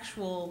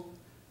factual,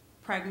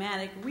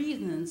 pragmatic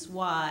reasons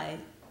why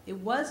it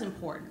was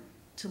important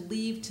to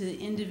leave to the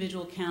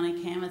individual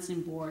county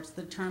canvassing boards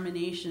the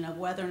determination of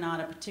whether or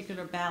not a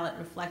particular ballot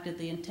reflected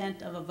the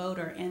intent of a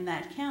voter in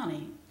that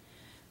county,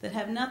 that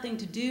have nothing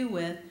to do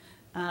with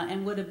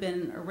and would have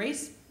been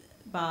erased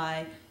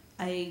by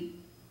a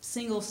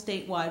single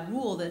statewide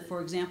rule that,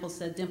 for example,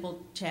 said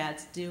dimple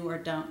chads do or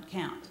don't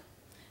count.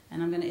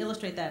 And I'm going to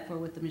illustrate that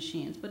with the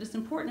machines. But it's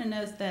important to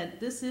note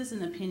that this is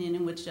an opinion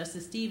in which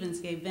Justice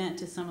Stevens gave vent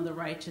to some of the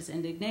righteous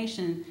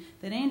indignation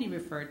that Andy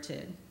referred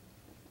to.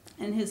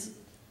 And his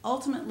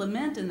ultimate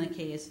lament in the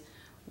case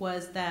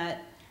was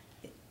that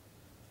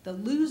the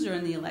loser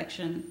in the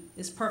election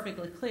is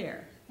perfectly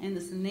clear, and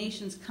it's the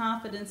nation's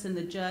confidence in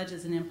the judge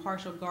as an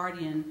impartial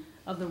guardian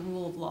of the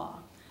rule of law.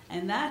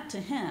 And that, to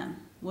him,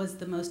 was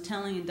the most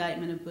telling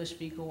indictment of Bush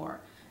v. Gore.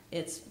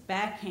 It's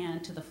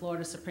backhand to the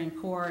Florida Supreme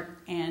Court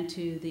and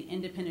to the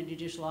independent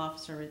judicial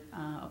officer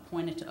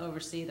appointed to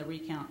oversee the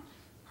recount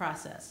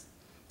process.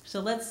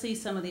 So let's see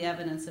some of the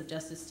evidence of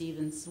Justice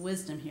Stevens'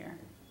 wisdom here.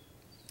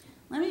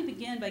 Let me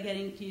begin by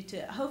getting you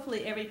to,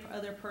 hopefully every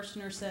other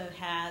person or so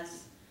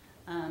has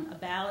a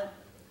ballot.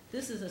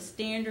 This is a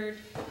standard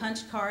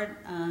punch card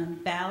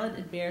ballot.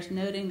 It bears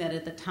noting that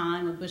at the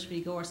time of Bush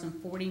v. Gore, some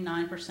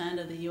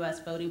 49% of the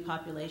U.S. voting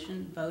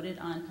population voted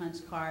on punch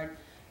card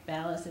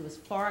ballots. It was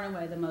far and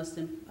away the most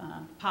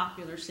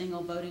popular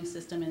single voting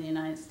system in the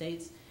United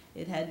States.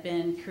 It had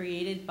been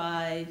created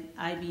by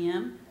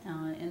IBM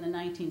in the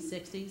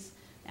 1960s.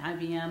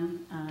 IBM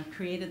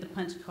created the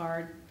punch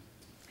card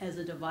as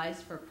a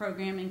device for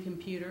programming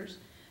computers.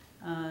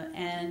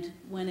 And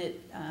when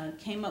it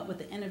came up with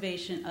the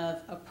innovation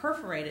of a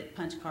perforated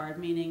punch card,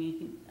 meaning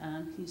you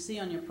can see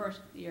on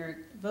your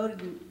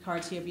voting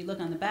cards here, if you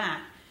look on the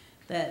back,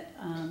 that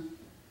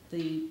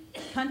the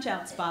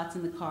punch-out spots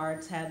in the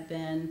cards have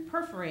been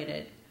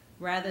perforated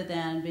rather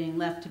than being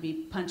left to be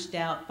punched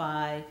out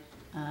by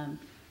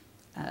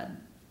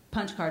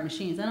punch card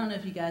machines. I don't know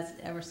if you guys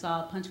ever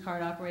saw punch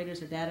card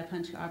operators or data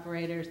punch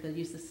operators that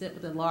used to sit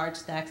with the large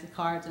stacks of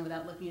cards and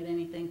without looking at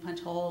anything, punch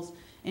holes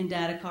in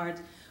data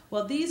cards.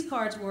 Well, these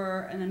cards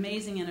were an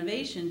amazing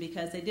innovation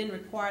because they didn't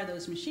require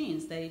those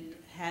machines. They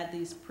had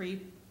these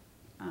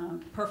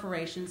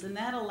perforations, and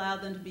that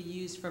allowed them to be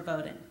used for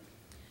voting.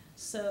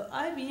 So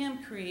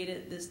IBM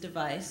created this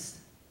device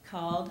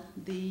called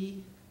the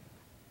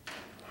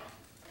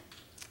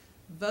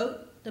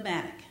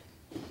Vote-O-Matic.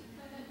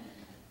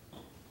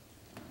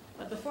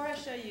 But before I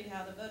show you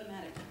how the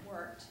Vote-O-Matic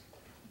worked,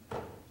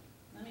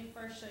 let me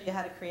first show you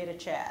how to create a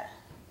Chad.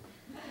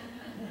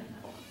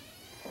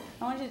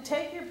 I want you to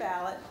take your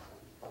ballot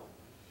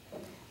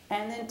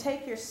and then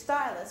take your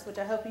stylus, which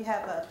I hope you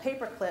have a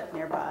paper clip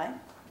nearby.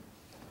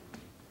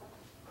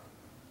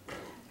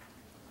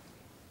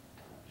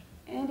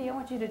 Andy, I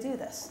want you to do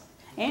this.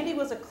 Andy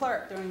was a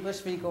clerk during Bush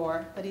v.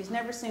 Gore, but he's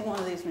never seen one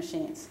of these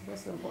machines.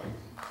 This is important.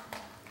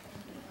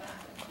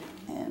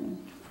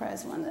 And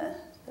press one of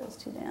those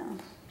two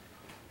down.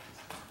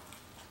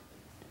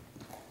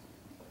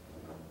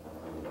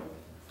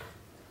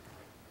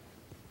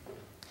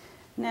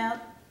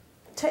 Now,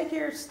 take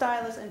your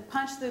stylus and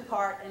punch through the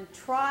card and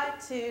try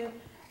to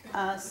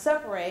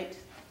separate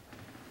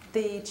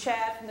the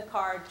Chad from the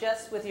card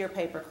just with your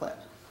paper clip.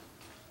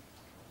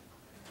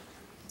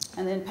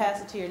 And then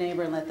pass it to your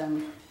neighbor and let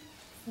them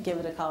give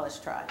it a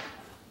college try.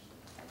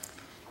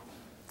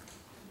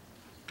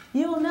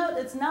 You will note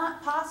it's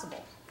not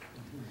possible,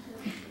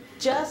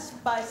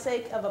 just by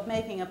sake of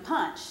making a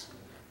punch,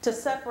 to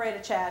separate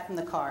a Chad from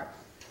the card.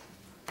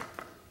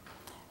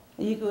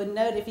 You would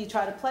note if you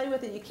try to play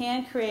with it, you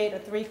can create a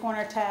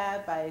three-corner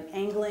tab by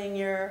angling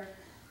your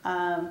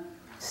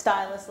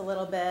stylus a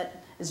little bit.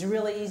 It's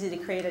really easy to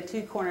create a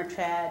two-corner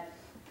Chad.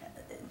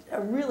 A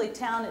really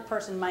talented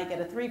person might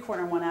get a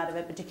three-corner one out of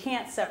it, but you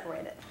can't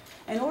separate it.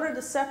 in order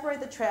to separate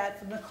the Chad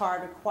from the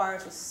card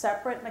requires a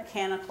separate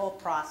mechanical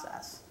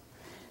process.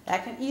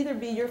 That can either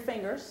be your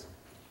fingers,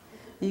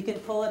 you can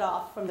pull it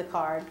off from the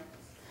card,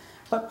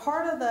 but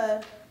part of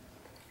the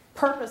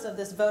purpose of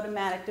this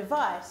vote-o-matic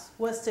device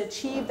was to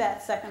achieve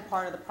that second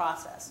part of the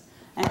process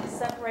and to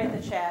separate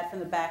the Chad from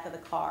the back of the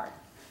card.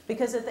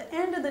 Because at the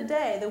end of the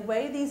day, the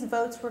way these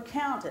votes were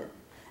counted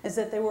is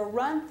that they were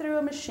run through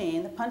a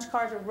machine, the punch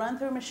cards were run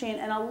through a machine,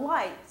 and a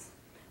light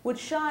would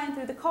shine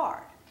through the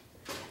card.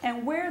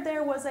 And where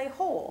there was a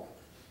hole,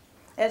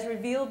 as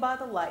revealed by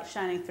the light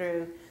shining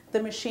through,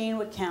 the machine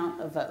would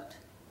count a vote.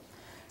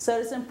 So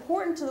it's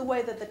important to the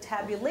way that the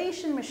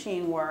tabulation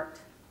machine worked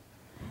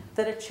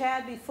that a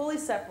Chad be fully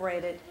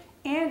separated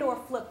and or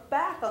flipped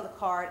back on the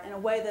card in a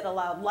way that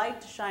allowed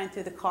light to shine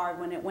through the card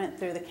when it went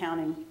through the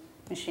counting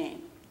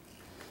machine.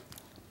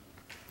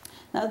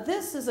 Now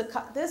this is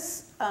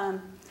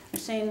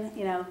machine,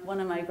 you know,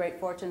 one of my great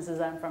fortunes is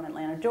I'm from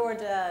Atlanta,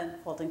 Georgia, and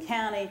Fulton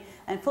County.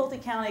 And Fulton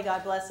County,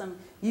 God bless them,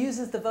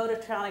 uses the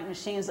vote-electronic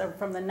machines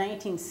from the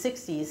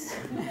 1960s.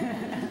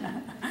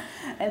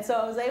 And so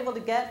I was able to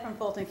get from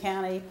Fulton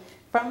County,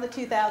 from the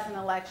 2000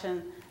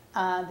 election,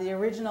 the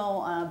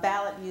original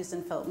ballot used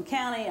in Fulton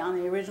County on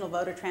the original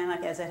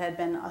vote-electronic as it had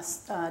been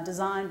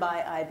designed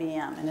by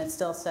IBM. And it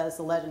still says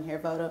the legend here,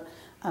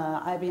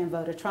 IBM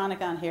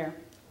vote-electronic on here.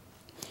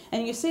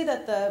 And you see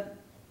that the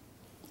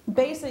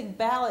basic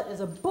ballot is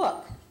a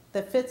book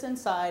that fits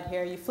inside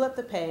here. You flip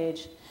the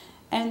page,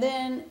 and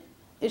then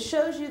it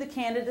shows you the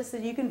candidates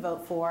that you can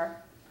vote for,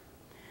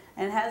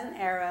 and it has an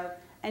arrow,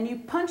 and you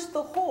punch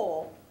the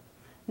hole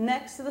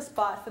next to the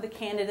spot for the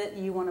candidate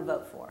you want to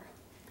vote for.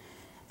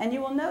 And you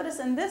will notice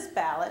in this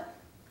ballot,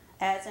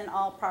 as in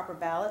all proper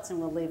ballots, and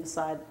we'll leave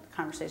aside the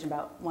conversation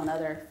about one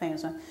other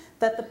famous one,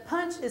 that the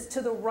punch is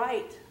to the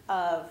right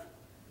of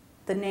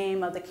the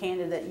name of the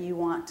candidate you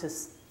want to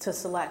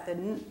select.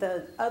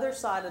 The other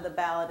side of the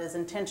ballot is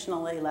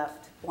intentionally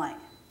left blank.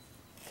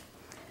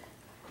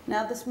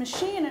 Now this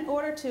machine, in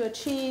order to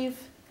achieve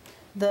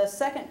the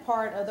second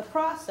part of the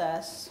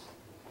process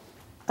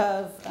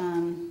of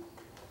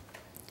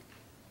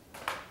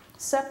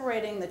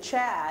separating the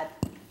Chad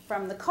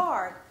from the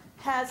card,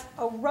 has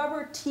a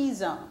rubber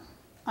T-zone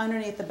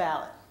underneath the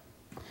ballot.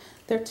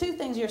 There are two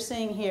things you're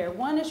seeing here.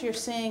 One is you're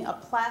seeing a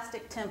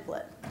plastic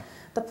template.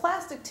 The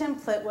plastic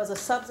template was a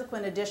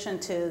subsequent addition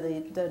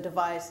to the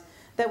device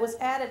that was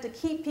added to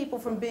keep people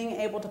from being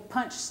able to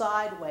punch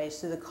sideways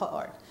through the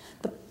card.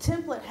 The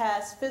template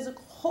has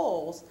physical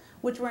holes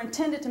which were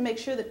intended to make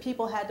sure that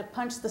people had to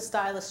punch the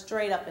stylus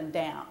straight up and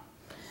down.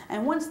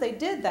 And once they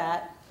did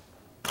that,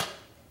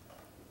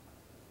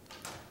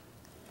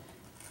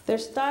 their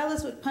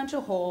stylus would punch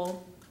a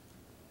hole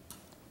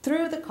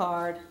through the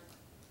card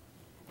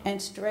and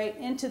straight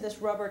into this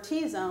rubber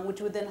T-zone, which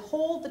would then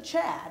hold the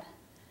Chad.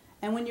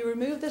 And when you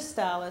remove the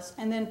stylus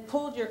and then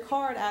pulled your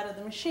card out of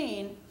the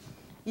machine,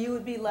 you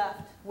would be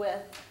left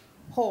with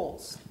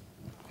holes.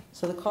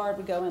 So the card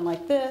would go in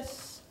like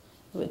this.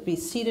 It would be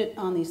seated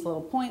on these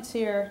little points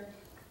here.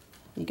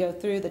 You go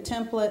through the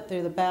template,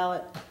 through the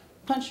ballot,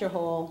 punch your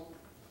hole,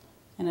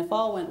 and if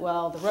all went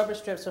well, the rubber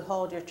strips would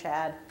hold your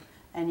Chad,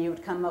 and you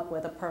would come up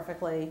with a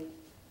perfectly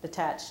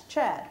detached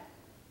Chad.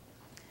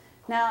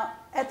 Now,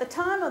 at the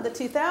time of the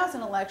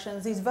 2000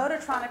 elections, these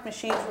vote-electronic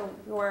machines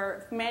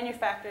were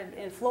manufactured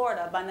in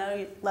Florida by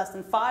no less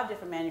than 5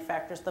 different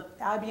manufacturers.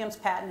 IBM's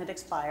patent had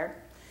expired.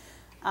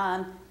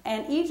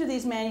 And each of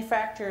these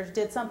manufacturers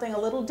did something a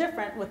little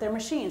different with their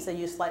machines. They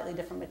used slightly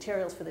different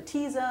materials for the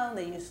T-zone.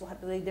 They used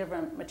slightly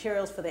different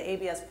materials for the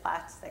ABS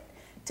plastic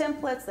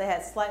templates. They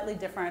had slightly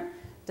different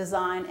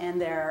design in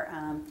their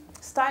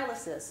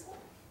styluses.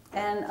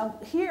 And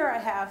here I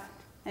have,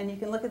 and you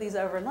can look at these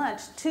over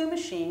lunch, 2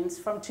 machines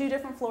from 2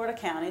 different Florida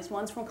counties.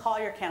 One's from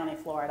Collier County,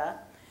 Florida,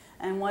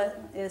 and one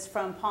is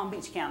from Palm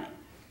Beach County,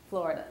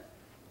 Florida.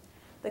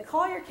 The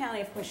Collier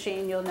County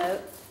machine, you'll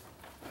note,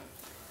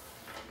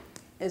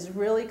 is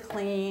really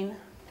clean,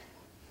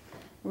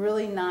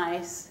 really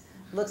nice.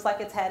 Looks like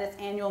it's had its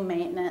annual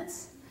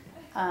maintenance.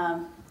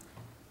 No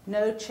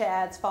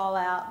Chads fall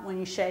out when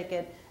you shake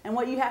it. And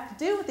what you have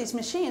to do with these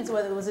machines,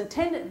 whether it was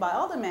intended by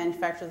all the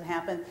manufacturers to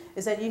happen,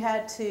 is that you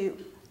had to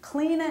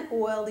clean and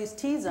oil these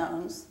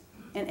T-zones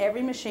in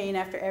every machine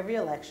after every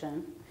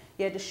election.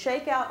 You had to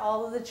shake out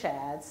all of the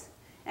Chads,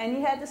 and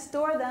you had to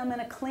store them in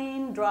a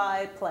clean,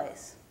 dry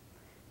place.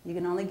 You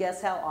can only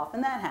guess how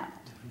often that happened.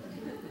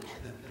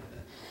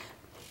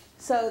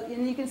 So,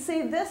 and you can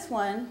see this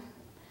one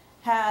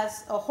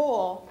has a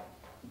hole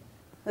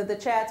that the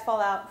Chads fall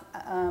out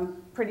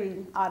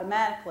pretty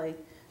automatically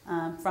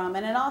from,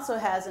 and it also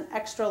has an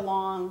extra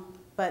long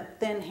but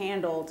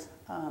thin-handled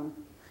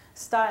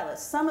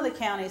stylus. Some of the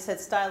counties had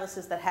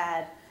styluses that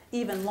had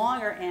even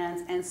longer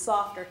ends and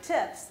softer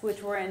tips,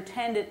 which were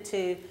intended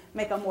to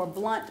make a more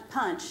blunt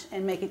punch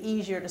and make it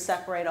easier to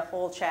separate a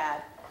whole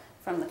Chad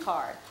from the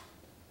card.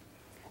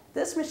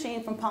 This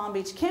machine from Palm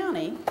Beach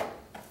County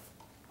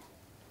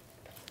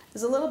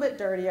is a little bit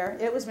dirtier.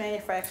 It was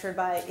manufactured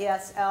by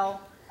ESL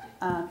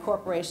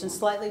corporation,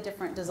 slightly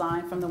different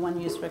design from the one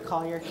used for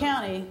Collier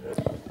County.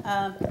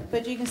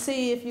 But you can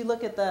see if you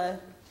look at the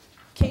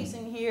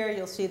casing here,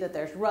 you'll see that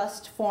there's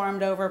rust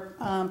formed over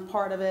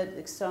part of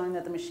it, showing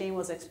that the machine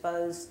was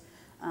exposed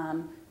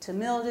to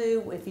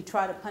mildew. If you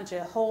try to punch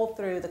a hole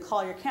through the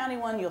Collier County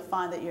one, you'll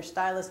find that your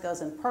stylus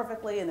goes in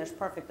perfectly and there's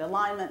perfect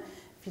alignment.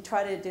 If you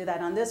try to do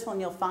that on this one,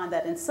 you'll find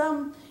that in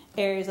some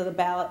areas of the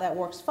ballot that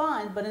works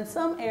fine, but in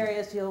some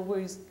areas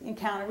you'll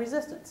encounter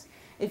resistance.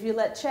 If you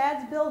let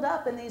chads build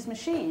up in these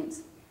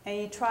machines and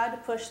you try to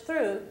push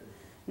through,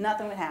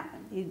 nothing would happen.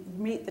 You'd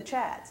meet the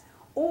chads.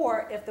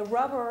 Or if the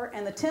rubber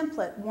and the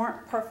template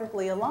weren't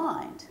perfectly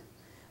aligned,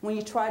 when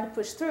you tried to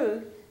push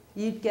through,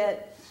 you'd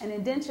get an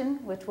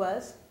indention, which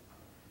was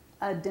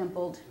a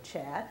dimpled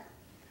chad.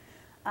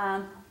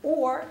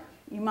 Or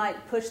you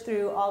might push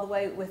through all the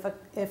way with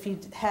if you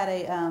had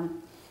a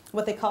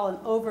what they call an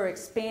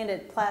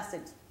overexpanded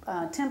plastic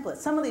template.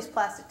 Some of these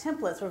plastic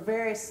templates were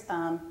very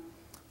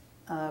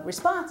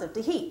responsive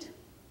to heat,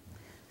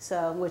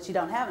 so which you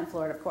don't have in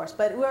Florida, of course.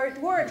 But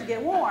were it to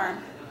get warm,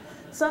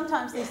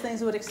 sometimes these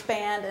things would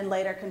expand and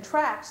later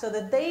contract so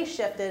that they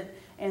shifted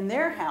in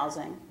their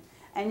housing,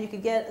 and you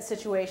could get a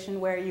situation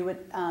where you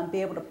would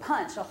be able to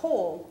punch a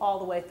hole all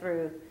the way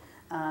through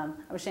a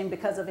machine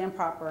because of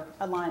improper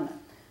alignment.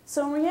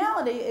 So in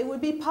reality, it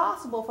would be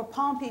possible for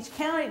Palm Beach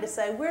County to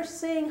say, we're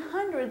seeing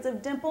hundreds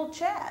of dimpled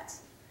chads.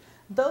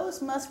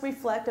 Those must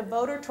reflect a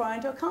voter trying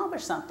to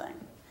accomplish something.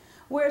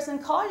 Whereas in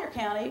Collier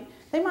County,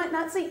 they might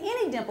not see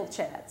any dimpled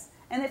chads.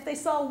 And if they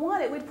saw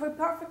one, it would be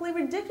perfectly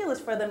ridiculous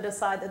for them to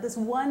decide that this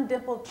one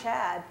dimpled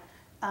chad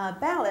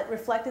ballot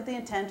reflected the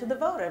intent of the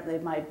voter.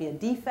 It might be a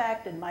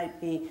defect, it might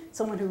be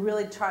someone who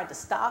really tried to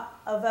stop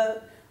a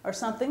vote or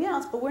something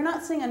else, but we're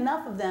not seeing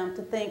enough of them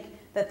to think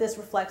that this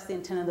reflects the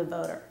intent of the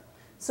voter.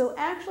 So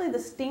actually the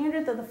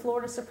standard that the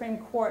Florida Supreme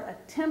Court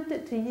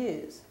attempted to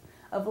use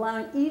of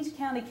allowing each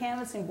county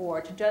canvassing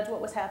board to judge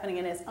what was happening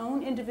in its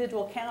own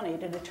individual county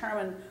to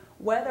determine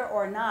whether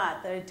or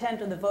not the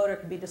intent of the voter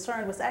could be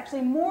discerned was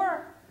actually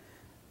more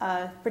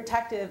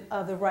protective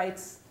of the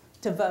rights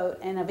to vote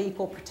and of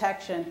equal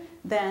protection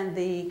than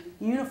the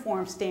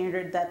uniform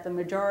standard that the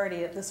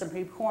majority of the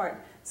Supreme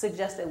Court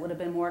suggested would have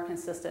been more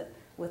consistent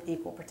with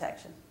equal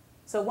protection.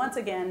 So once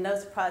again, no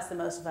surprise to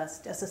most of us,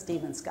 Justice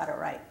Stevens got it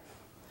right.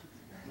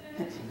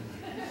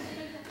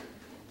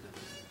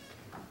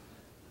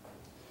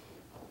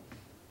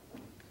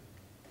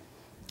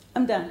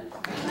 I'm done.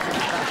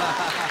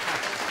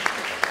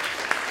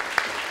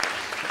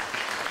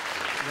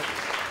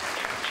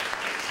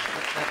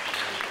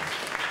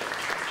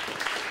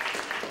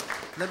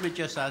 Let me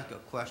just ask a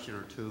question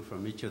or two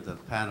from each of the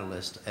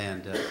panelists,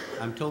 and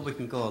I'm told we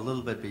can go a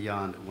little bit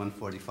beyond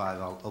 1:45.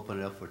 I'll open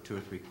it up for 2 or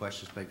 3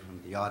 questions maybe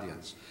from the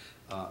audience.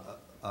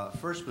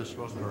 First, Ms.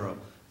 Roseborough,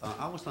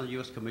 I was on the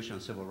U.S. Commission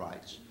on Civil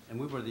Rights, and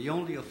we were the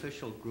only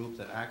official group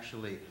that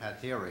actually had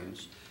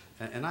hearings.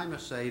 And I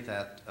must say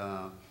that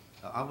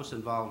I was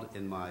involved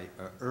in my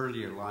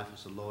earlier life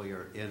as a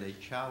lawyer in a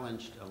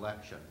challenged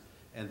election,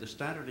 and the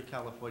standard in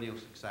California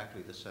was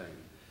exactly the same.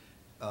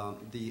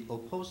 The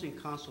opposing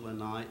counsel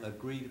and I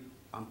agreed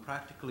on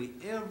practically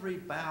every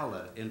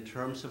ballot in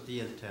terms of the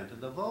intent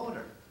of the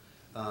voter.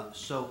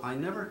 So I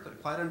never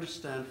could quite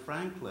understand,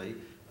 frankly,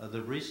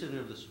 the reasoning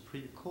of the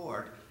Supreme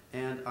Court,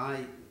 and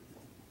I,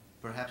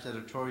 perhaps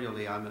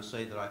editorially, I must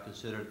say that I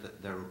considered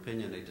their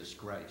opinion a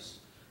disgrace.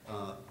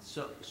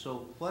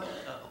 So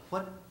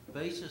what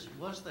basis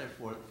was there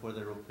for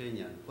their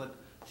opinion? What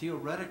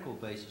theoretical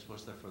basis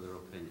was there for their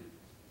opinion?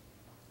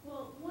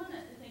 Well, one,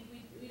 I think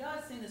we'd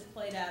all seen this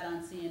played out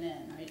on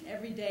CNN, right?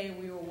 Every day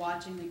we were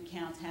watching the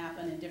counts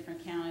happen in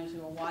different counties.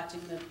 We were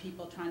watching the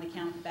people trying to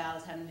count the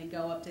ballots, having to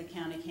go up to the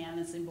county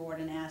canvassing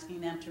board and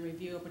asking them to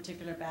review a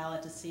particular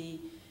ballot to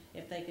see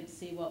if they could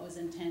see what was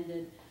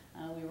intended.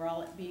 We were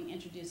all being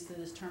introduced to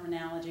this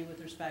terminology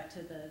with respect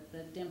to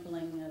the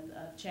dimpling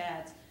of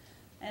chads.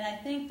 And I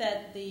think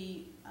that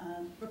the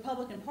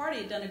Republican Party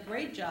had done a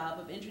great job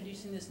of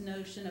introducing this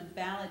notion of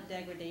ballot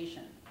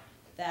degradation,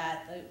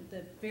 that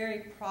the very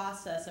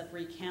process of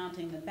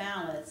recounting the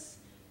ballots,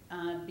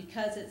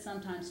 because it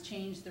sometimes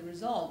changed the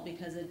result,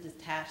 because it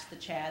detached the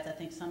chads. I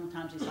think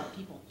sometimes you saw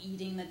people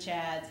eating the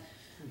chads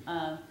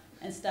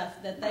and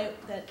stuff,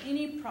 that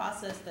any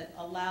process that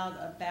allowed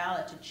a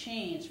ballot to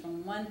change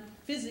from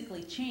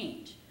physically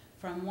change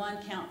from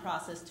one count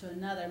process to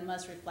another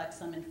must reflect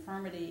some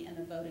infirmity in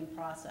the voting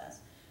process.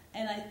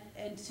 And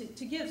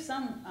to give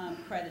some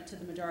credit to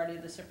the majority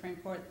of the Supreme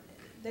Court,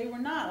 they were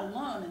not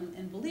alone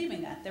in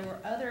believing that. There were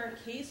other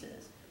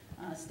cases,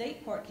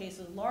 state court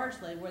cases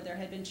largely, where there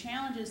had been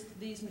challenges to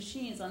these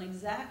machines on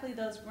exactly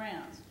those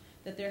grounds,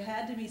 that there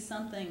had to be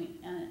something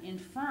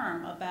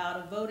infirm about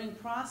a voting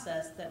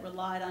process that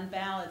relied on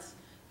ballots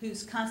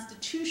whose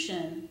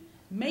constitution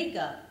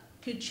makeup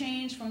could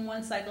change from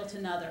one cycle to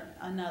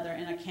another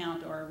in a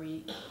count or a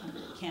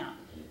recount.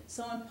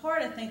 So in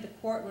part, I think the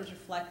court was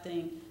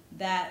reflecting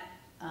that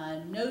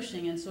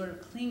notion and sort of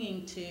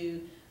clinging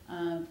to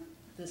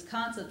this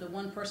concept of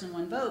one person,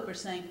 one vote, but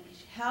saying,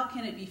 how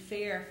can it be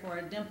fair for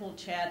a dimpled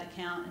Chad to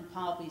count in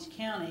Palm Beach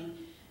County,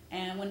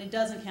 and when it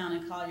doesn't count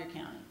in Collier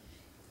County?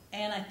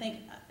 And I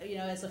think,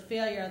 as a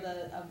failure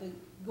of the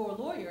Gore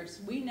lawyers,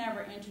 we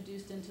never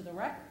introduced into the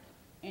record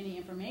any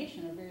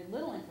information, or very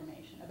little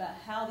information, about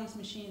how these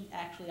machines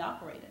actually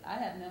operated. I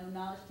have no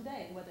knowledge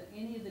today whether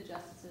any of the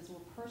justices were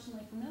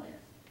personally familiar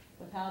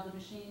with how the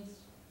machines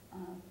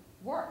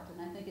worked,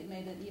 and I think it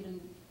made it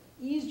even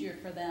easier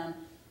for them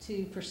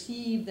to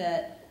perceive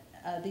that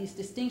these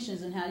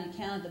distinctions in how you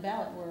counted the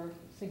ballot were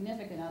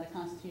significant at a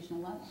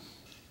constitutional level.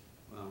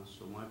 Well,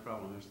 so my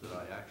problem is that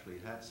I actually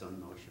had some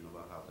notion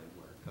about how they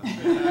work.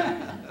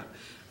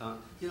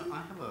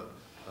 I have a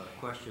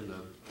question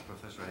of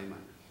Professor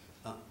Heyman.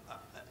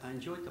 I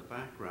enjoyed the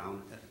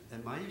background,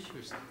 and my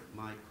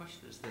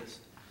question is this.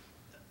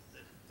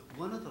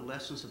 One of the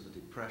lessons of the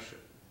Depression,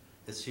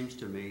 it seems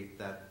to me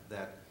that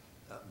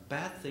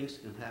bad things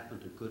can happen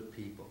to good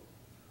people.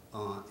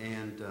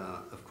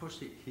 Of course,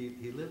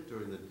 he lived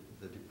during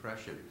the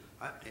Depression.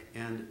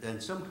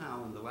 And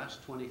somehow in the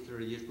last 20,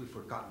 30 years, we've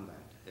forgotten that.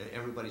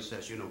 Everybody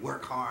says,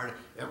 work hard,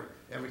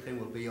 everything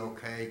will be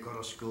okay, go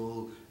to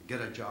school,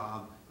 get a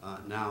job.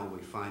 Now we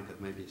find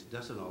that maybe it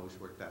doesn't always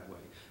work that way.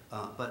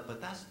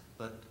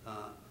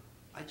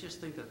 I just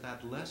think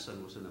that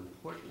lesson was an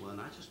important one.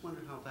 I just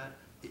wonder how that,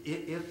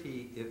 if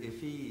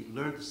he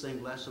learned the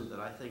same lesson that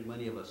I think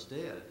many of us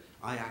did.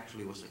 I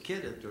actually was a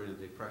kid during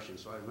the Depression,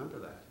 so I remember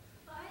that.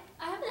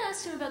 I haven't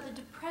asked him about the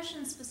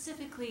Depression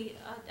specifically.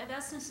 I've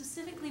asked him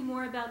specifically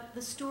more about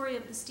the story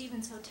of the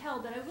Stevens Hotel,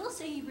 but I will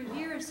say he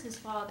reveres his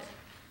father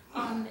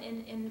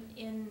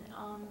in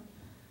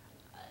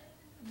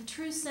the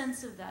true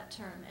sense of that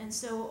term. And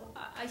so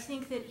I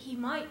think that he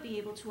might be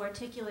able to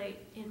articulate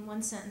in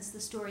one sentence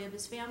the story of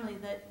his family,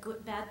 that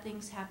bad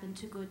things happen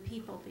to good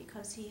people,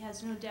 because he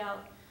has no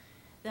doubt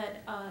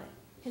that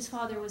his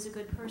father was a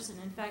good person.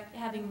 In fact,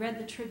 having read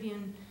the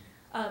Tribune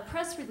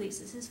press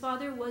releases, his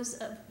father was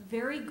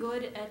very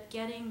good at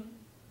getting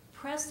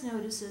press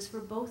notices for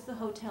both the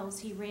hotels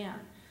he ran,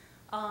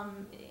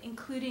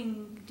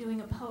 including doing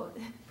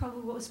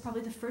what was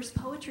probably the first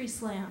poetry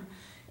slam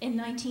in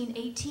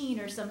 1918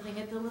 or something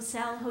at the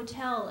LaSalle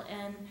Hotel,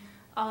 and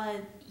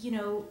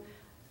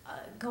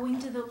going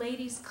to the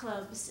ladies'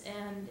 clubs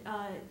and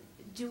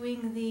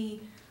doing the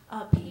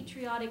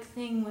patriotic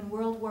thing when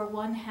World War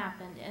I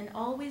happened, and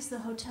always the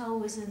hotel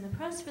was in the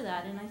press for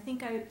that. And I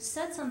think I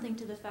said something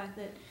to the fact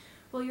that,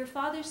 well, your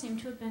father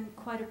seemed to have been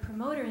quite a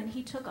promoter, and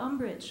he took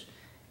umbrage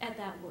at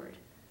that word.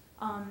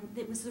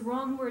 It was the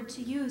wrong word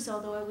to use,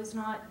 although I was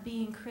not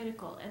being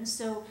critical. And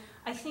so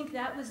I think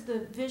that was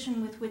the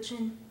vision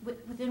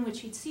within which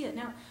he'd see it.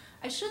 Now,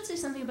 I should say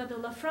something about the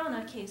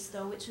Lafrana case,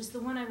 though, which is the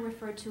one I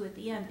referred to at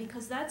the end,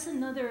 because that's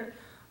another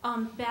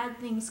bad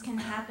things can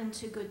happen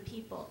to good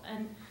people.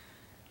 And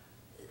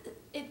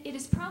it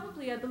is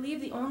probably, I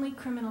believe, the only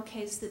criminal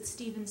case that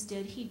Stevens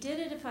did. He did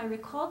it, if I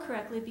recall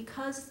correctly,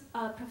 because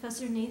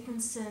Professor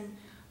Nathanson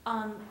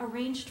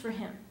arranged for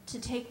him to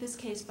take this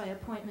case by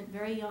appointment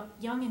very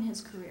young in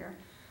his career.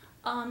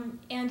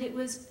 And it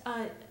was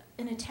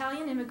an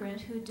Italian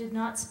immigrant who did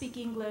not speak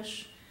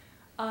English,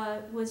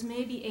 was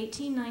maybe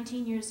 18,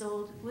 19 years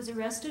old, was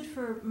arrested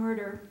for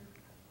murder.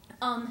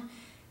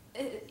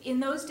 In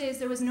those days,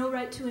 there was no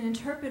right to an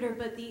interpreter,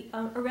 but the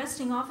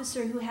arresting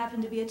officer, who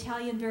happened to be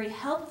Italian, very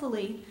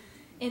helpfully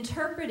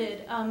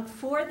interpreted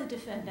for the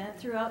defendant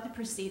throughout the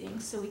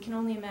proceedings, so we can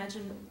only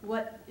imagine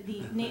what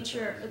the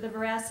nature, the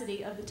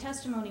veracity of the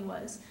testimony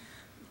was.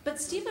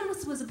 But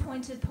Stevens was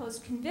appointed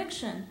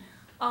post-conviction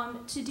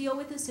to deal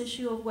with this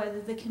issue of whether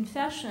the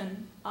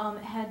confession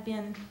had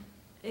been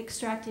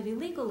extracted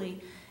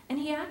illegally, and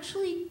he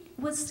actually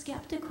was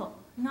skeptical,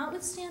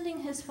 notwithstanding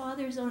his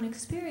father's own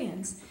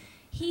experience.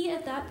 He,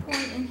 at that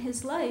point in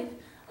his life,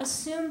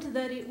 assumed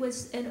that it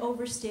was an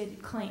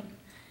overstated claim.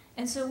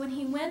 And so when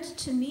he went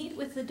to meet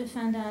with the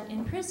defendant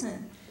in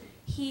prison,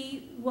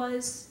 he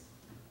was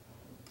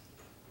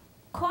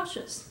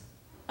cautious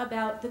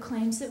about the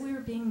claims that were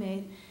being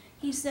made.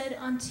 He said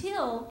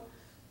until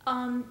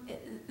the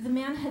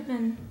man had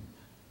been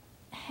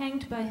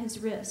hanged by his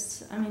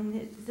wrists. I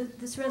mean,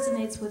 this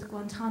resonates with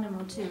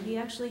Guantanamo, too. He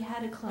actually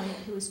had a client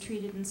who was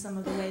treated in some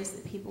of the ways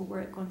that people were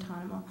at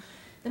Guantanamo.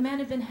 The man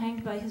had been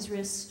hanged by his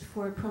wrists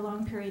for a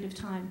prolonged period of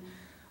time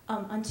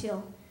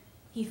until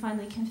he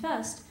finally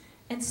confessed.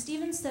 And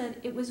Stevens said,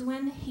 it was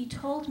when he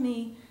told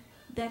me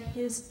that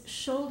his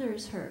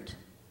shoulders hurt,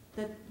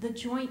 that the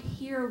joint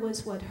here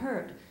was what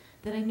hurt,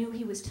 that I knew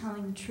he was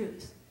telling the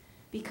truth.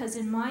 Because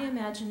in my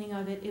imagining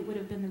of it, it would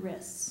have been the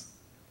wrists.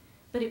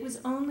 But it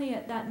was only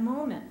at that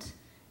moment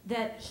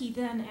that he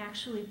then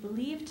actually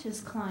believed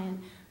his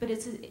client. But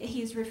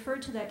he's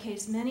referred to that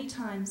case many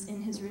times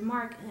in his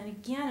remark, and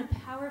again, a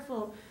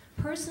powerful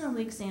personal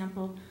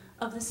example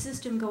of the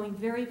system going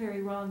very,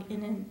 very wrong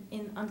in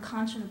an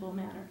unconscionable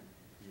manner.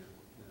 Yeah,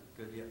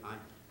 good. Yeah, I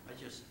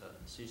just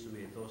seems to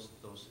me those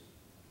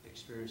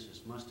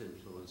experiences must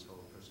influence how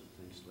a person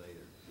thinks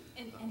later.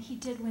 And he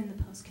did win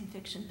the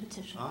post-conviction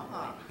petition.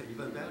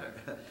 Even better.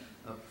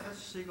 Professor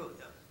Siegel,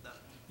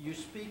 You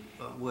speak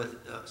with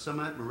some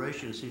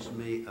admiration, it seems to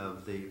me,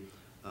 of the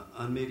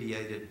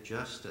unmediated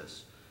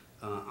justice.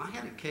 I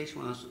had a case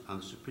when I was on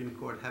the Supreme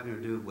Court having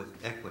to do with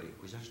equity,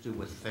 which has to do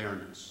with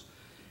fairness.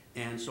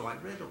 And so I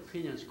read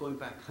opinions going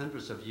back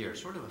hundreds of years,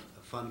 sort of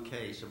a fun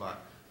case about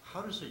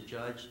how does a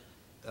judge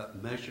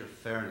measure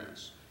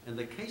fairness. And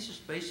the cases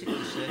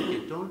basically said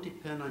you don't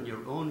depend on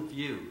your own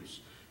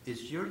views.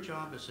 It's your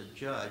job as a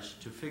judge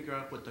to figure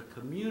out what the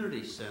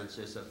community sense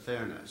is of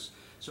fairness.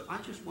 So I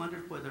just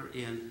wondered whether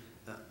in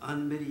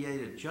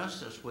unmediated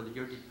justice, whether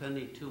you're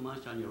depending too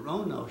much on your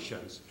own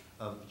notions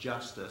of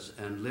justice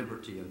and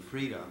liberty and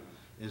freedom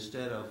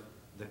instead of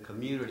the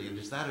community, and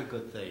is that a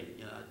good thing?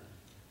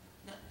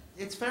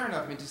 It's fair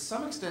enough. I mean, to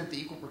some extent, the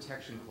Equal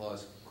Protection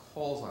Clause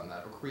calls on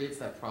that or creates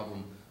that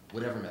problem,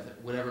 whatever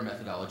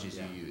methodologies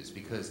you use,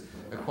 because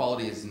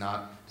equality does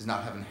not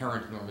have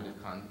inherent normative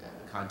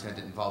content.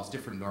 It involves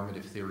different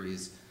normative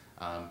theories,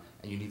 and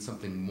you need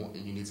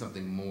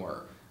something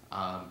more.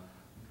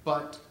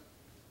 But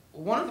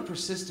one of the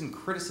persistent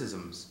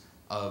criticisms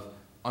of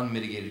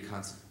unmediated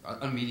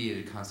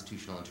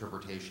constitutional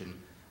interpretation,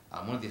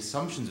 one of the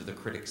assumptions of the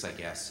critics, I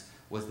guess,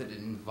 was that it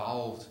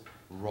involved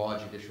raw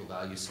judicial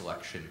value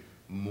selection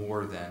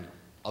more than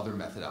other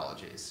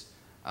methodologies.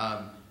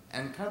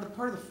 And kind of the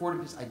part of the Ford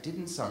piece I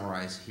didn't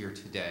summarize here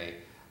today,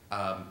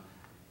 I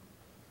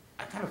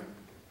kind of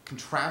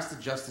contrasted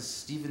Justice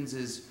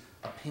Stevens's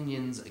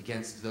opinions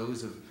against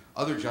those of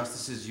other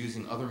justices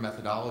using other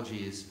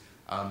methodologies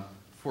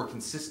for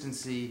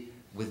consistency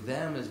with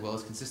them as well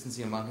as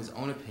consistency among his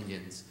own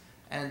opinions,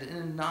 and in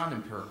a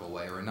non-empirical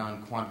way or a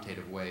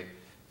non-quantitative way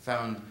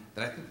found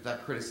that I think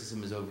that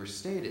criticism is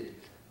overstated.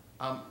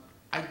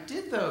 I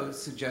did, though,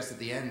 suggest at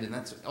the end, and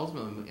that's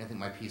ultimately, I think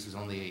my piece was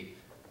only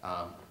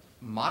a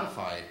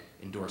modified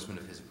endorsement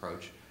of his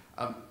approach.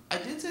 I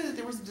did say that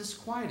there was a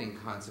disquieting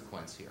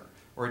consequence here,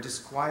 or a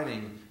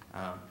disquieting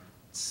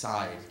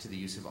side to the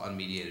use of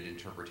unmediated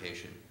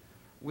interpretation,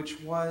 which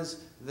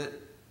was that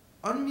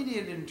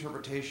unmediated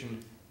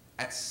interpretation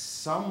at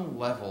some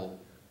level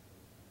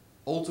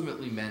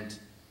ultimately meant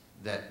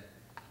that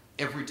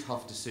every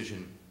tough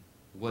decision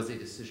was a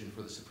decision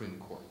for the Supreme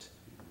Court.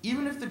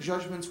 Even if the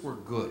judgments were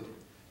good,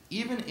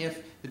 even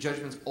if the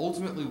judgments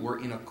ultimately were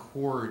in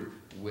accord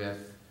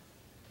with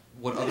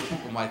what other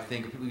people might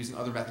think, or people using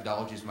other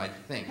methodologies might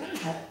think,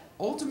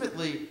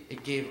 ultimately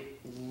it gave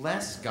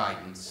less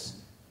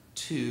guidance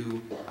to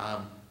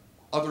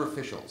other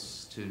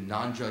officials, to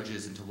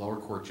non-judges and to lower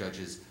court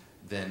judges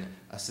than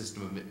a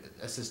system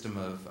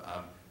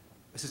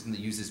that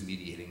uses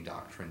mediating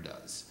doctrine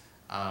does.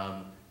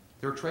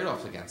 There are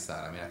trade-offs against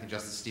that. I mean, I think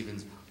Justice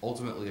Stevens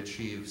ultimately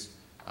achieves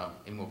a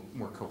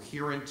more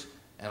coherent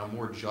and a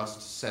more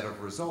just set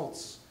of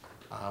results.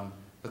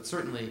 But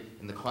certainly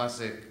in the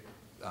classic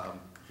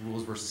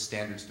rules versus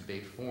standards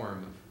debate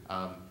form,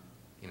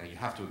 you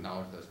have to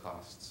acknowledge those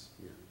costs.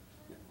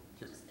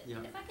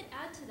 If I could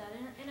add to that,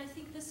 and I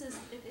think it's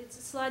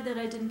a slide that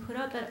I didn't put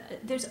up, but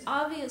there's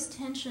obvious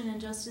tension in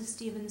Justice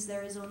Stevens.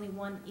 There is only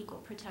one Equal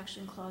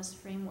Protection Clause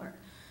framework.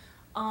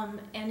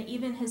 And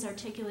even his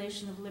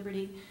articulation of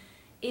liberty,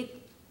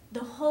 the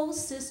whole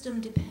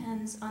system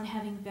depends on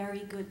having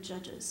very good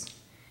judges.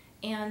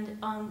 And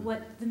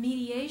what the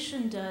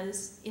mediation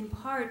does, in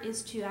part,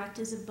 is to act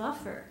as a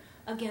buffer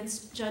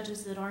against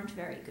judges that aren't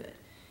very good.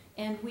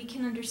 And we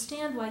can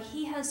understand why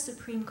he has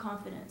supreme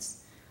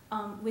confidence,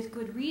 with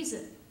good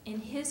reason, in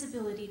his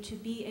ability to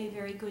be a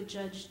very good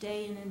judge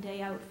day in and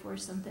day out for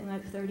something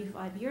like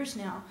 35 years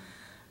now.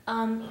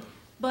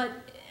 But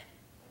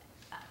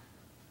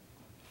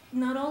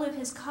not all of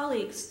his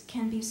colleagues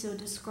can be so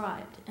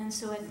described. And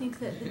so I think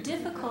that the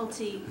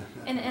difficulty,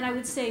 and I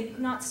would say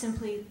not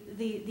simply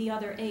the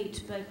other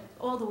 8, but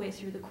all the way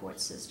through the court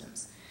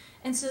systems.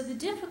 And so the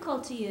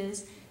difficulty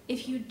is,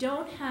 if you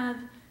don't have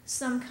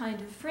some kind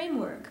of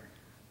framework,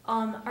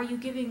 are you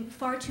giving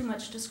far too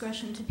much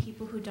discretion to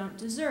people who don't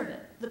deserve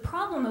it? The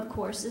problem, of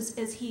course, is,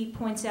 as he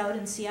points out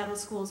in Seattle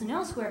schools and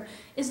elsewhere,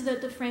 is that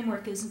the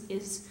framework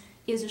is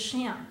a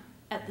sham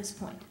at this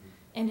point,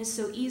 and is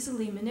so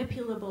easily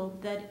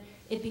manipulable that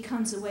it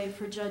becomes a way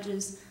for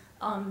judges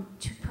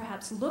to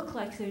perhaps look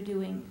like they're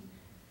doing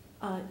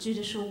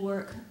judicial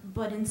work,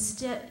 but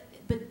instead,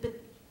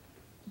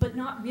 but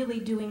not really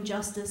doing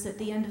justice at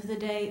the end of the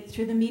day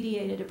through the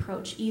mediated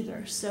approach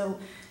either. So,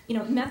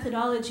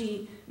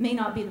 methodology may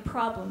not be the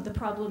problem. The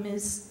problem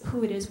is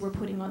who it is we're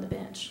putting on the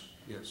bench.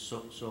 Yes,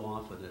 so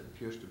often it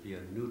appears to be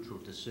a neutral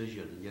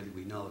decision, and yet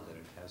we know that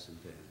it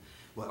hasn't been.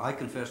 Well, I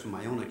confess from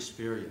my own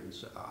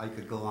experience, I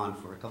could go on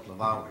for a couple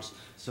of hours.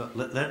 So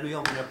let me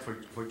open up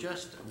for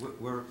just,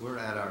 we're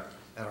at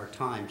our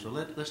time, so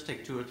let's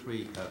take 2 or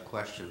 3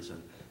 questions,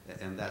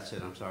 and that's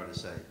it, I'm sorry to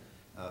say.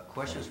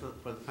 Questions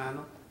for the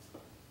panel?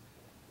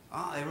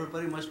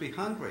 Everybody must be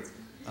hungry.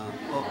 I have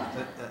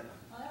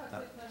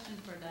a quick question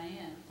for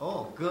Diane.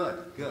 Oh, good.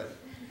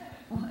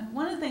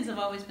 One of the things I've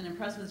always been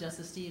impressed with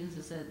Justice Stevens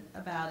is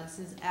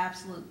his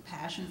absolute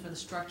passion for the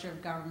structure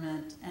of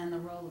government and the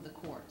role of the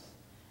courts,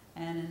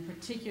 and in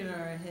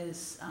particular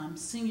his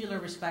singular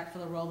respect for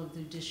the role of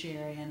the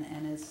judiciary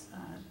and his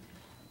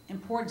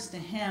importance to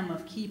him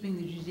of keeping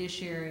the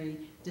judiciary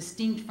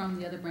distinct from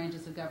the other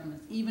branches of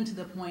government, even to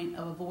the point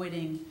of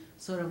avoiding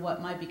sort of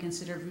what might be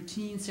considered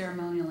routine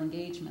ceremonial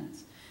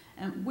engagements.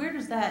 And where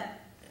does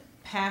that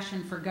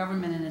passion for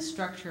government and its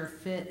structure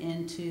fit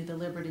into the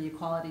liberty,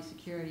 equality,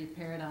 security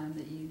paradigm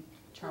that you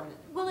charted?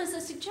 Well, as I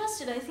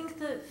suggested, I think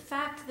the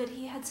fact that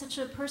he had such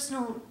a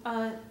personal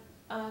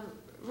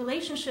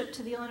relationship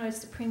to the Illinois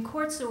Supreme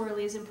Court so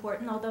early is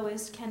important, although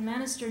as Ken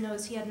Manister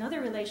knows, he had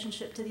another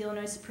relationship to the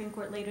Illinois Supreme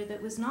Court later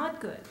that was not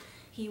good.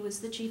 He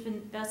was the chief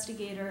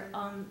investigator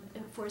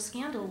for a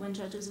scandal when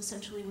judges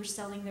essentially were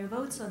selling their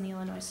votes on the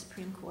Illinois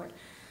Supreme Court.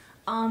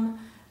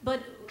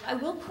 But I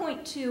will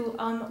point to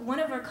one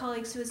of our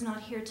colleagues who is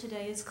not here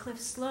today is Cliff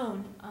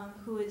Sloan,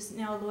 who is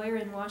now a lawyer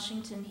in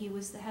Washington. He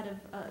was the head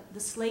of the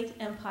Slate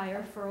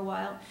Empire for a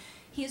while.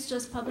 He has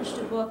just published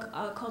a book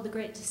called The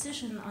Great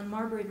Decision on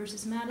Marbury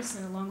versus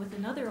Madison, along with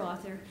another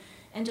author.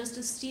 And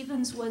Justice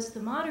Stevens was the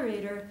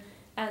moderator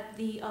at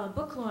the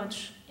book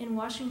launch in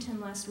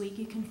Washington last week.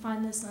 You can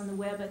find this on the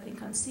web, I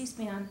think, on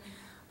C-SPAN,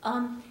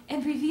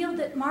 and revealed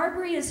that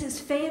Marbury is his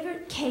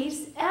favorite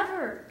case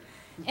ever,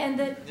 and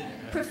that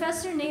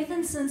Professor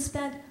Nathanson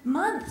spent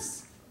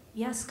months,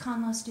 yes,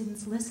 con law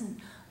students, listen,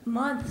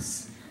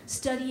 months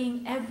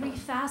studying every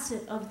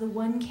facet of the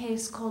one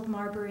case called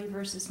Marbury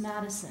versus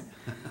Madison,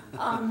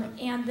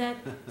 and that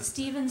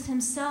Stevens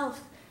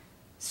himself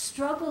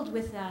struggled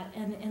with that,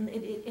 and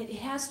it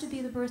has to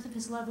be the birth of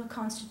his love of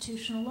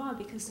constitutional law,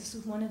 because this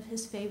was one of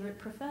his favorite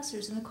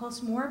professors. And of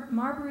course,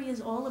 Marbury is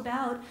all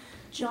about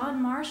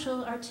John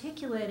Marshall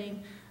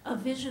articulating a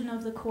vision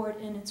of the court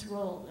and its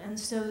role. And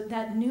so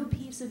that new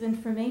piece of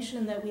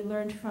information that we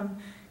learned from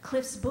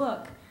Cliff's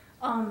book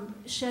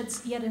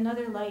sheds yet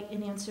another light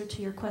in answer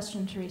to your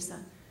question, Teresa.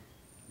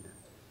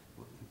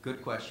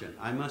 Good question.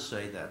 I must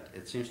say that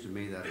it seems to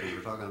me that when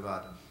we're talking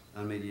about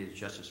unmediated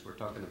justice, we're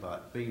talking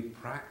about being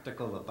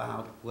practical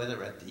about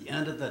whether at the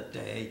end of the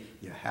day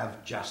you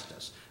have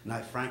justice. And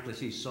I frankly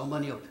see so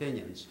many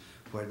opinions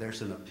where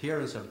there's an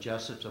appearance of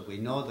justice, but we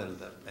know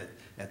that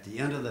at the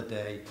end of the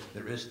day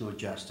there is no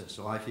justice.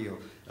 So I feel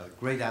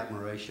great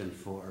admiration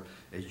for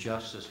a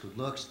justice who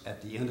looks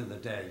at the end of the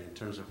day in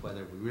terms of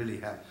whether we really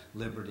have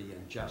liberty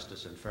and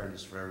justice and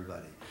fairness for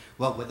everybody.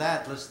 Well, with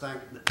that, let's thank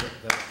the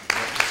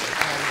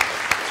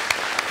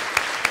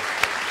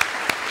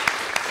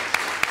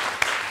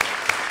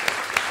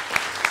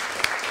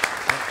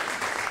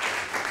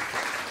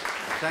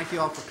Thank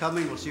you all for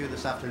coming. We'll see you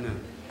this afternoon.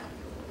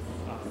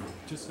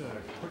 Just a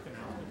quick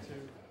announcement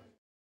too.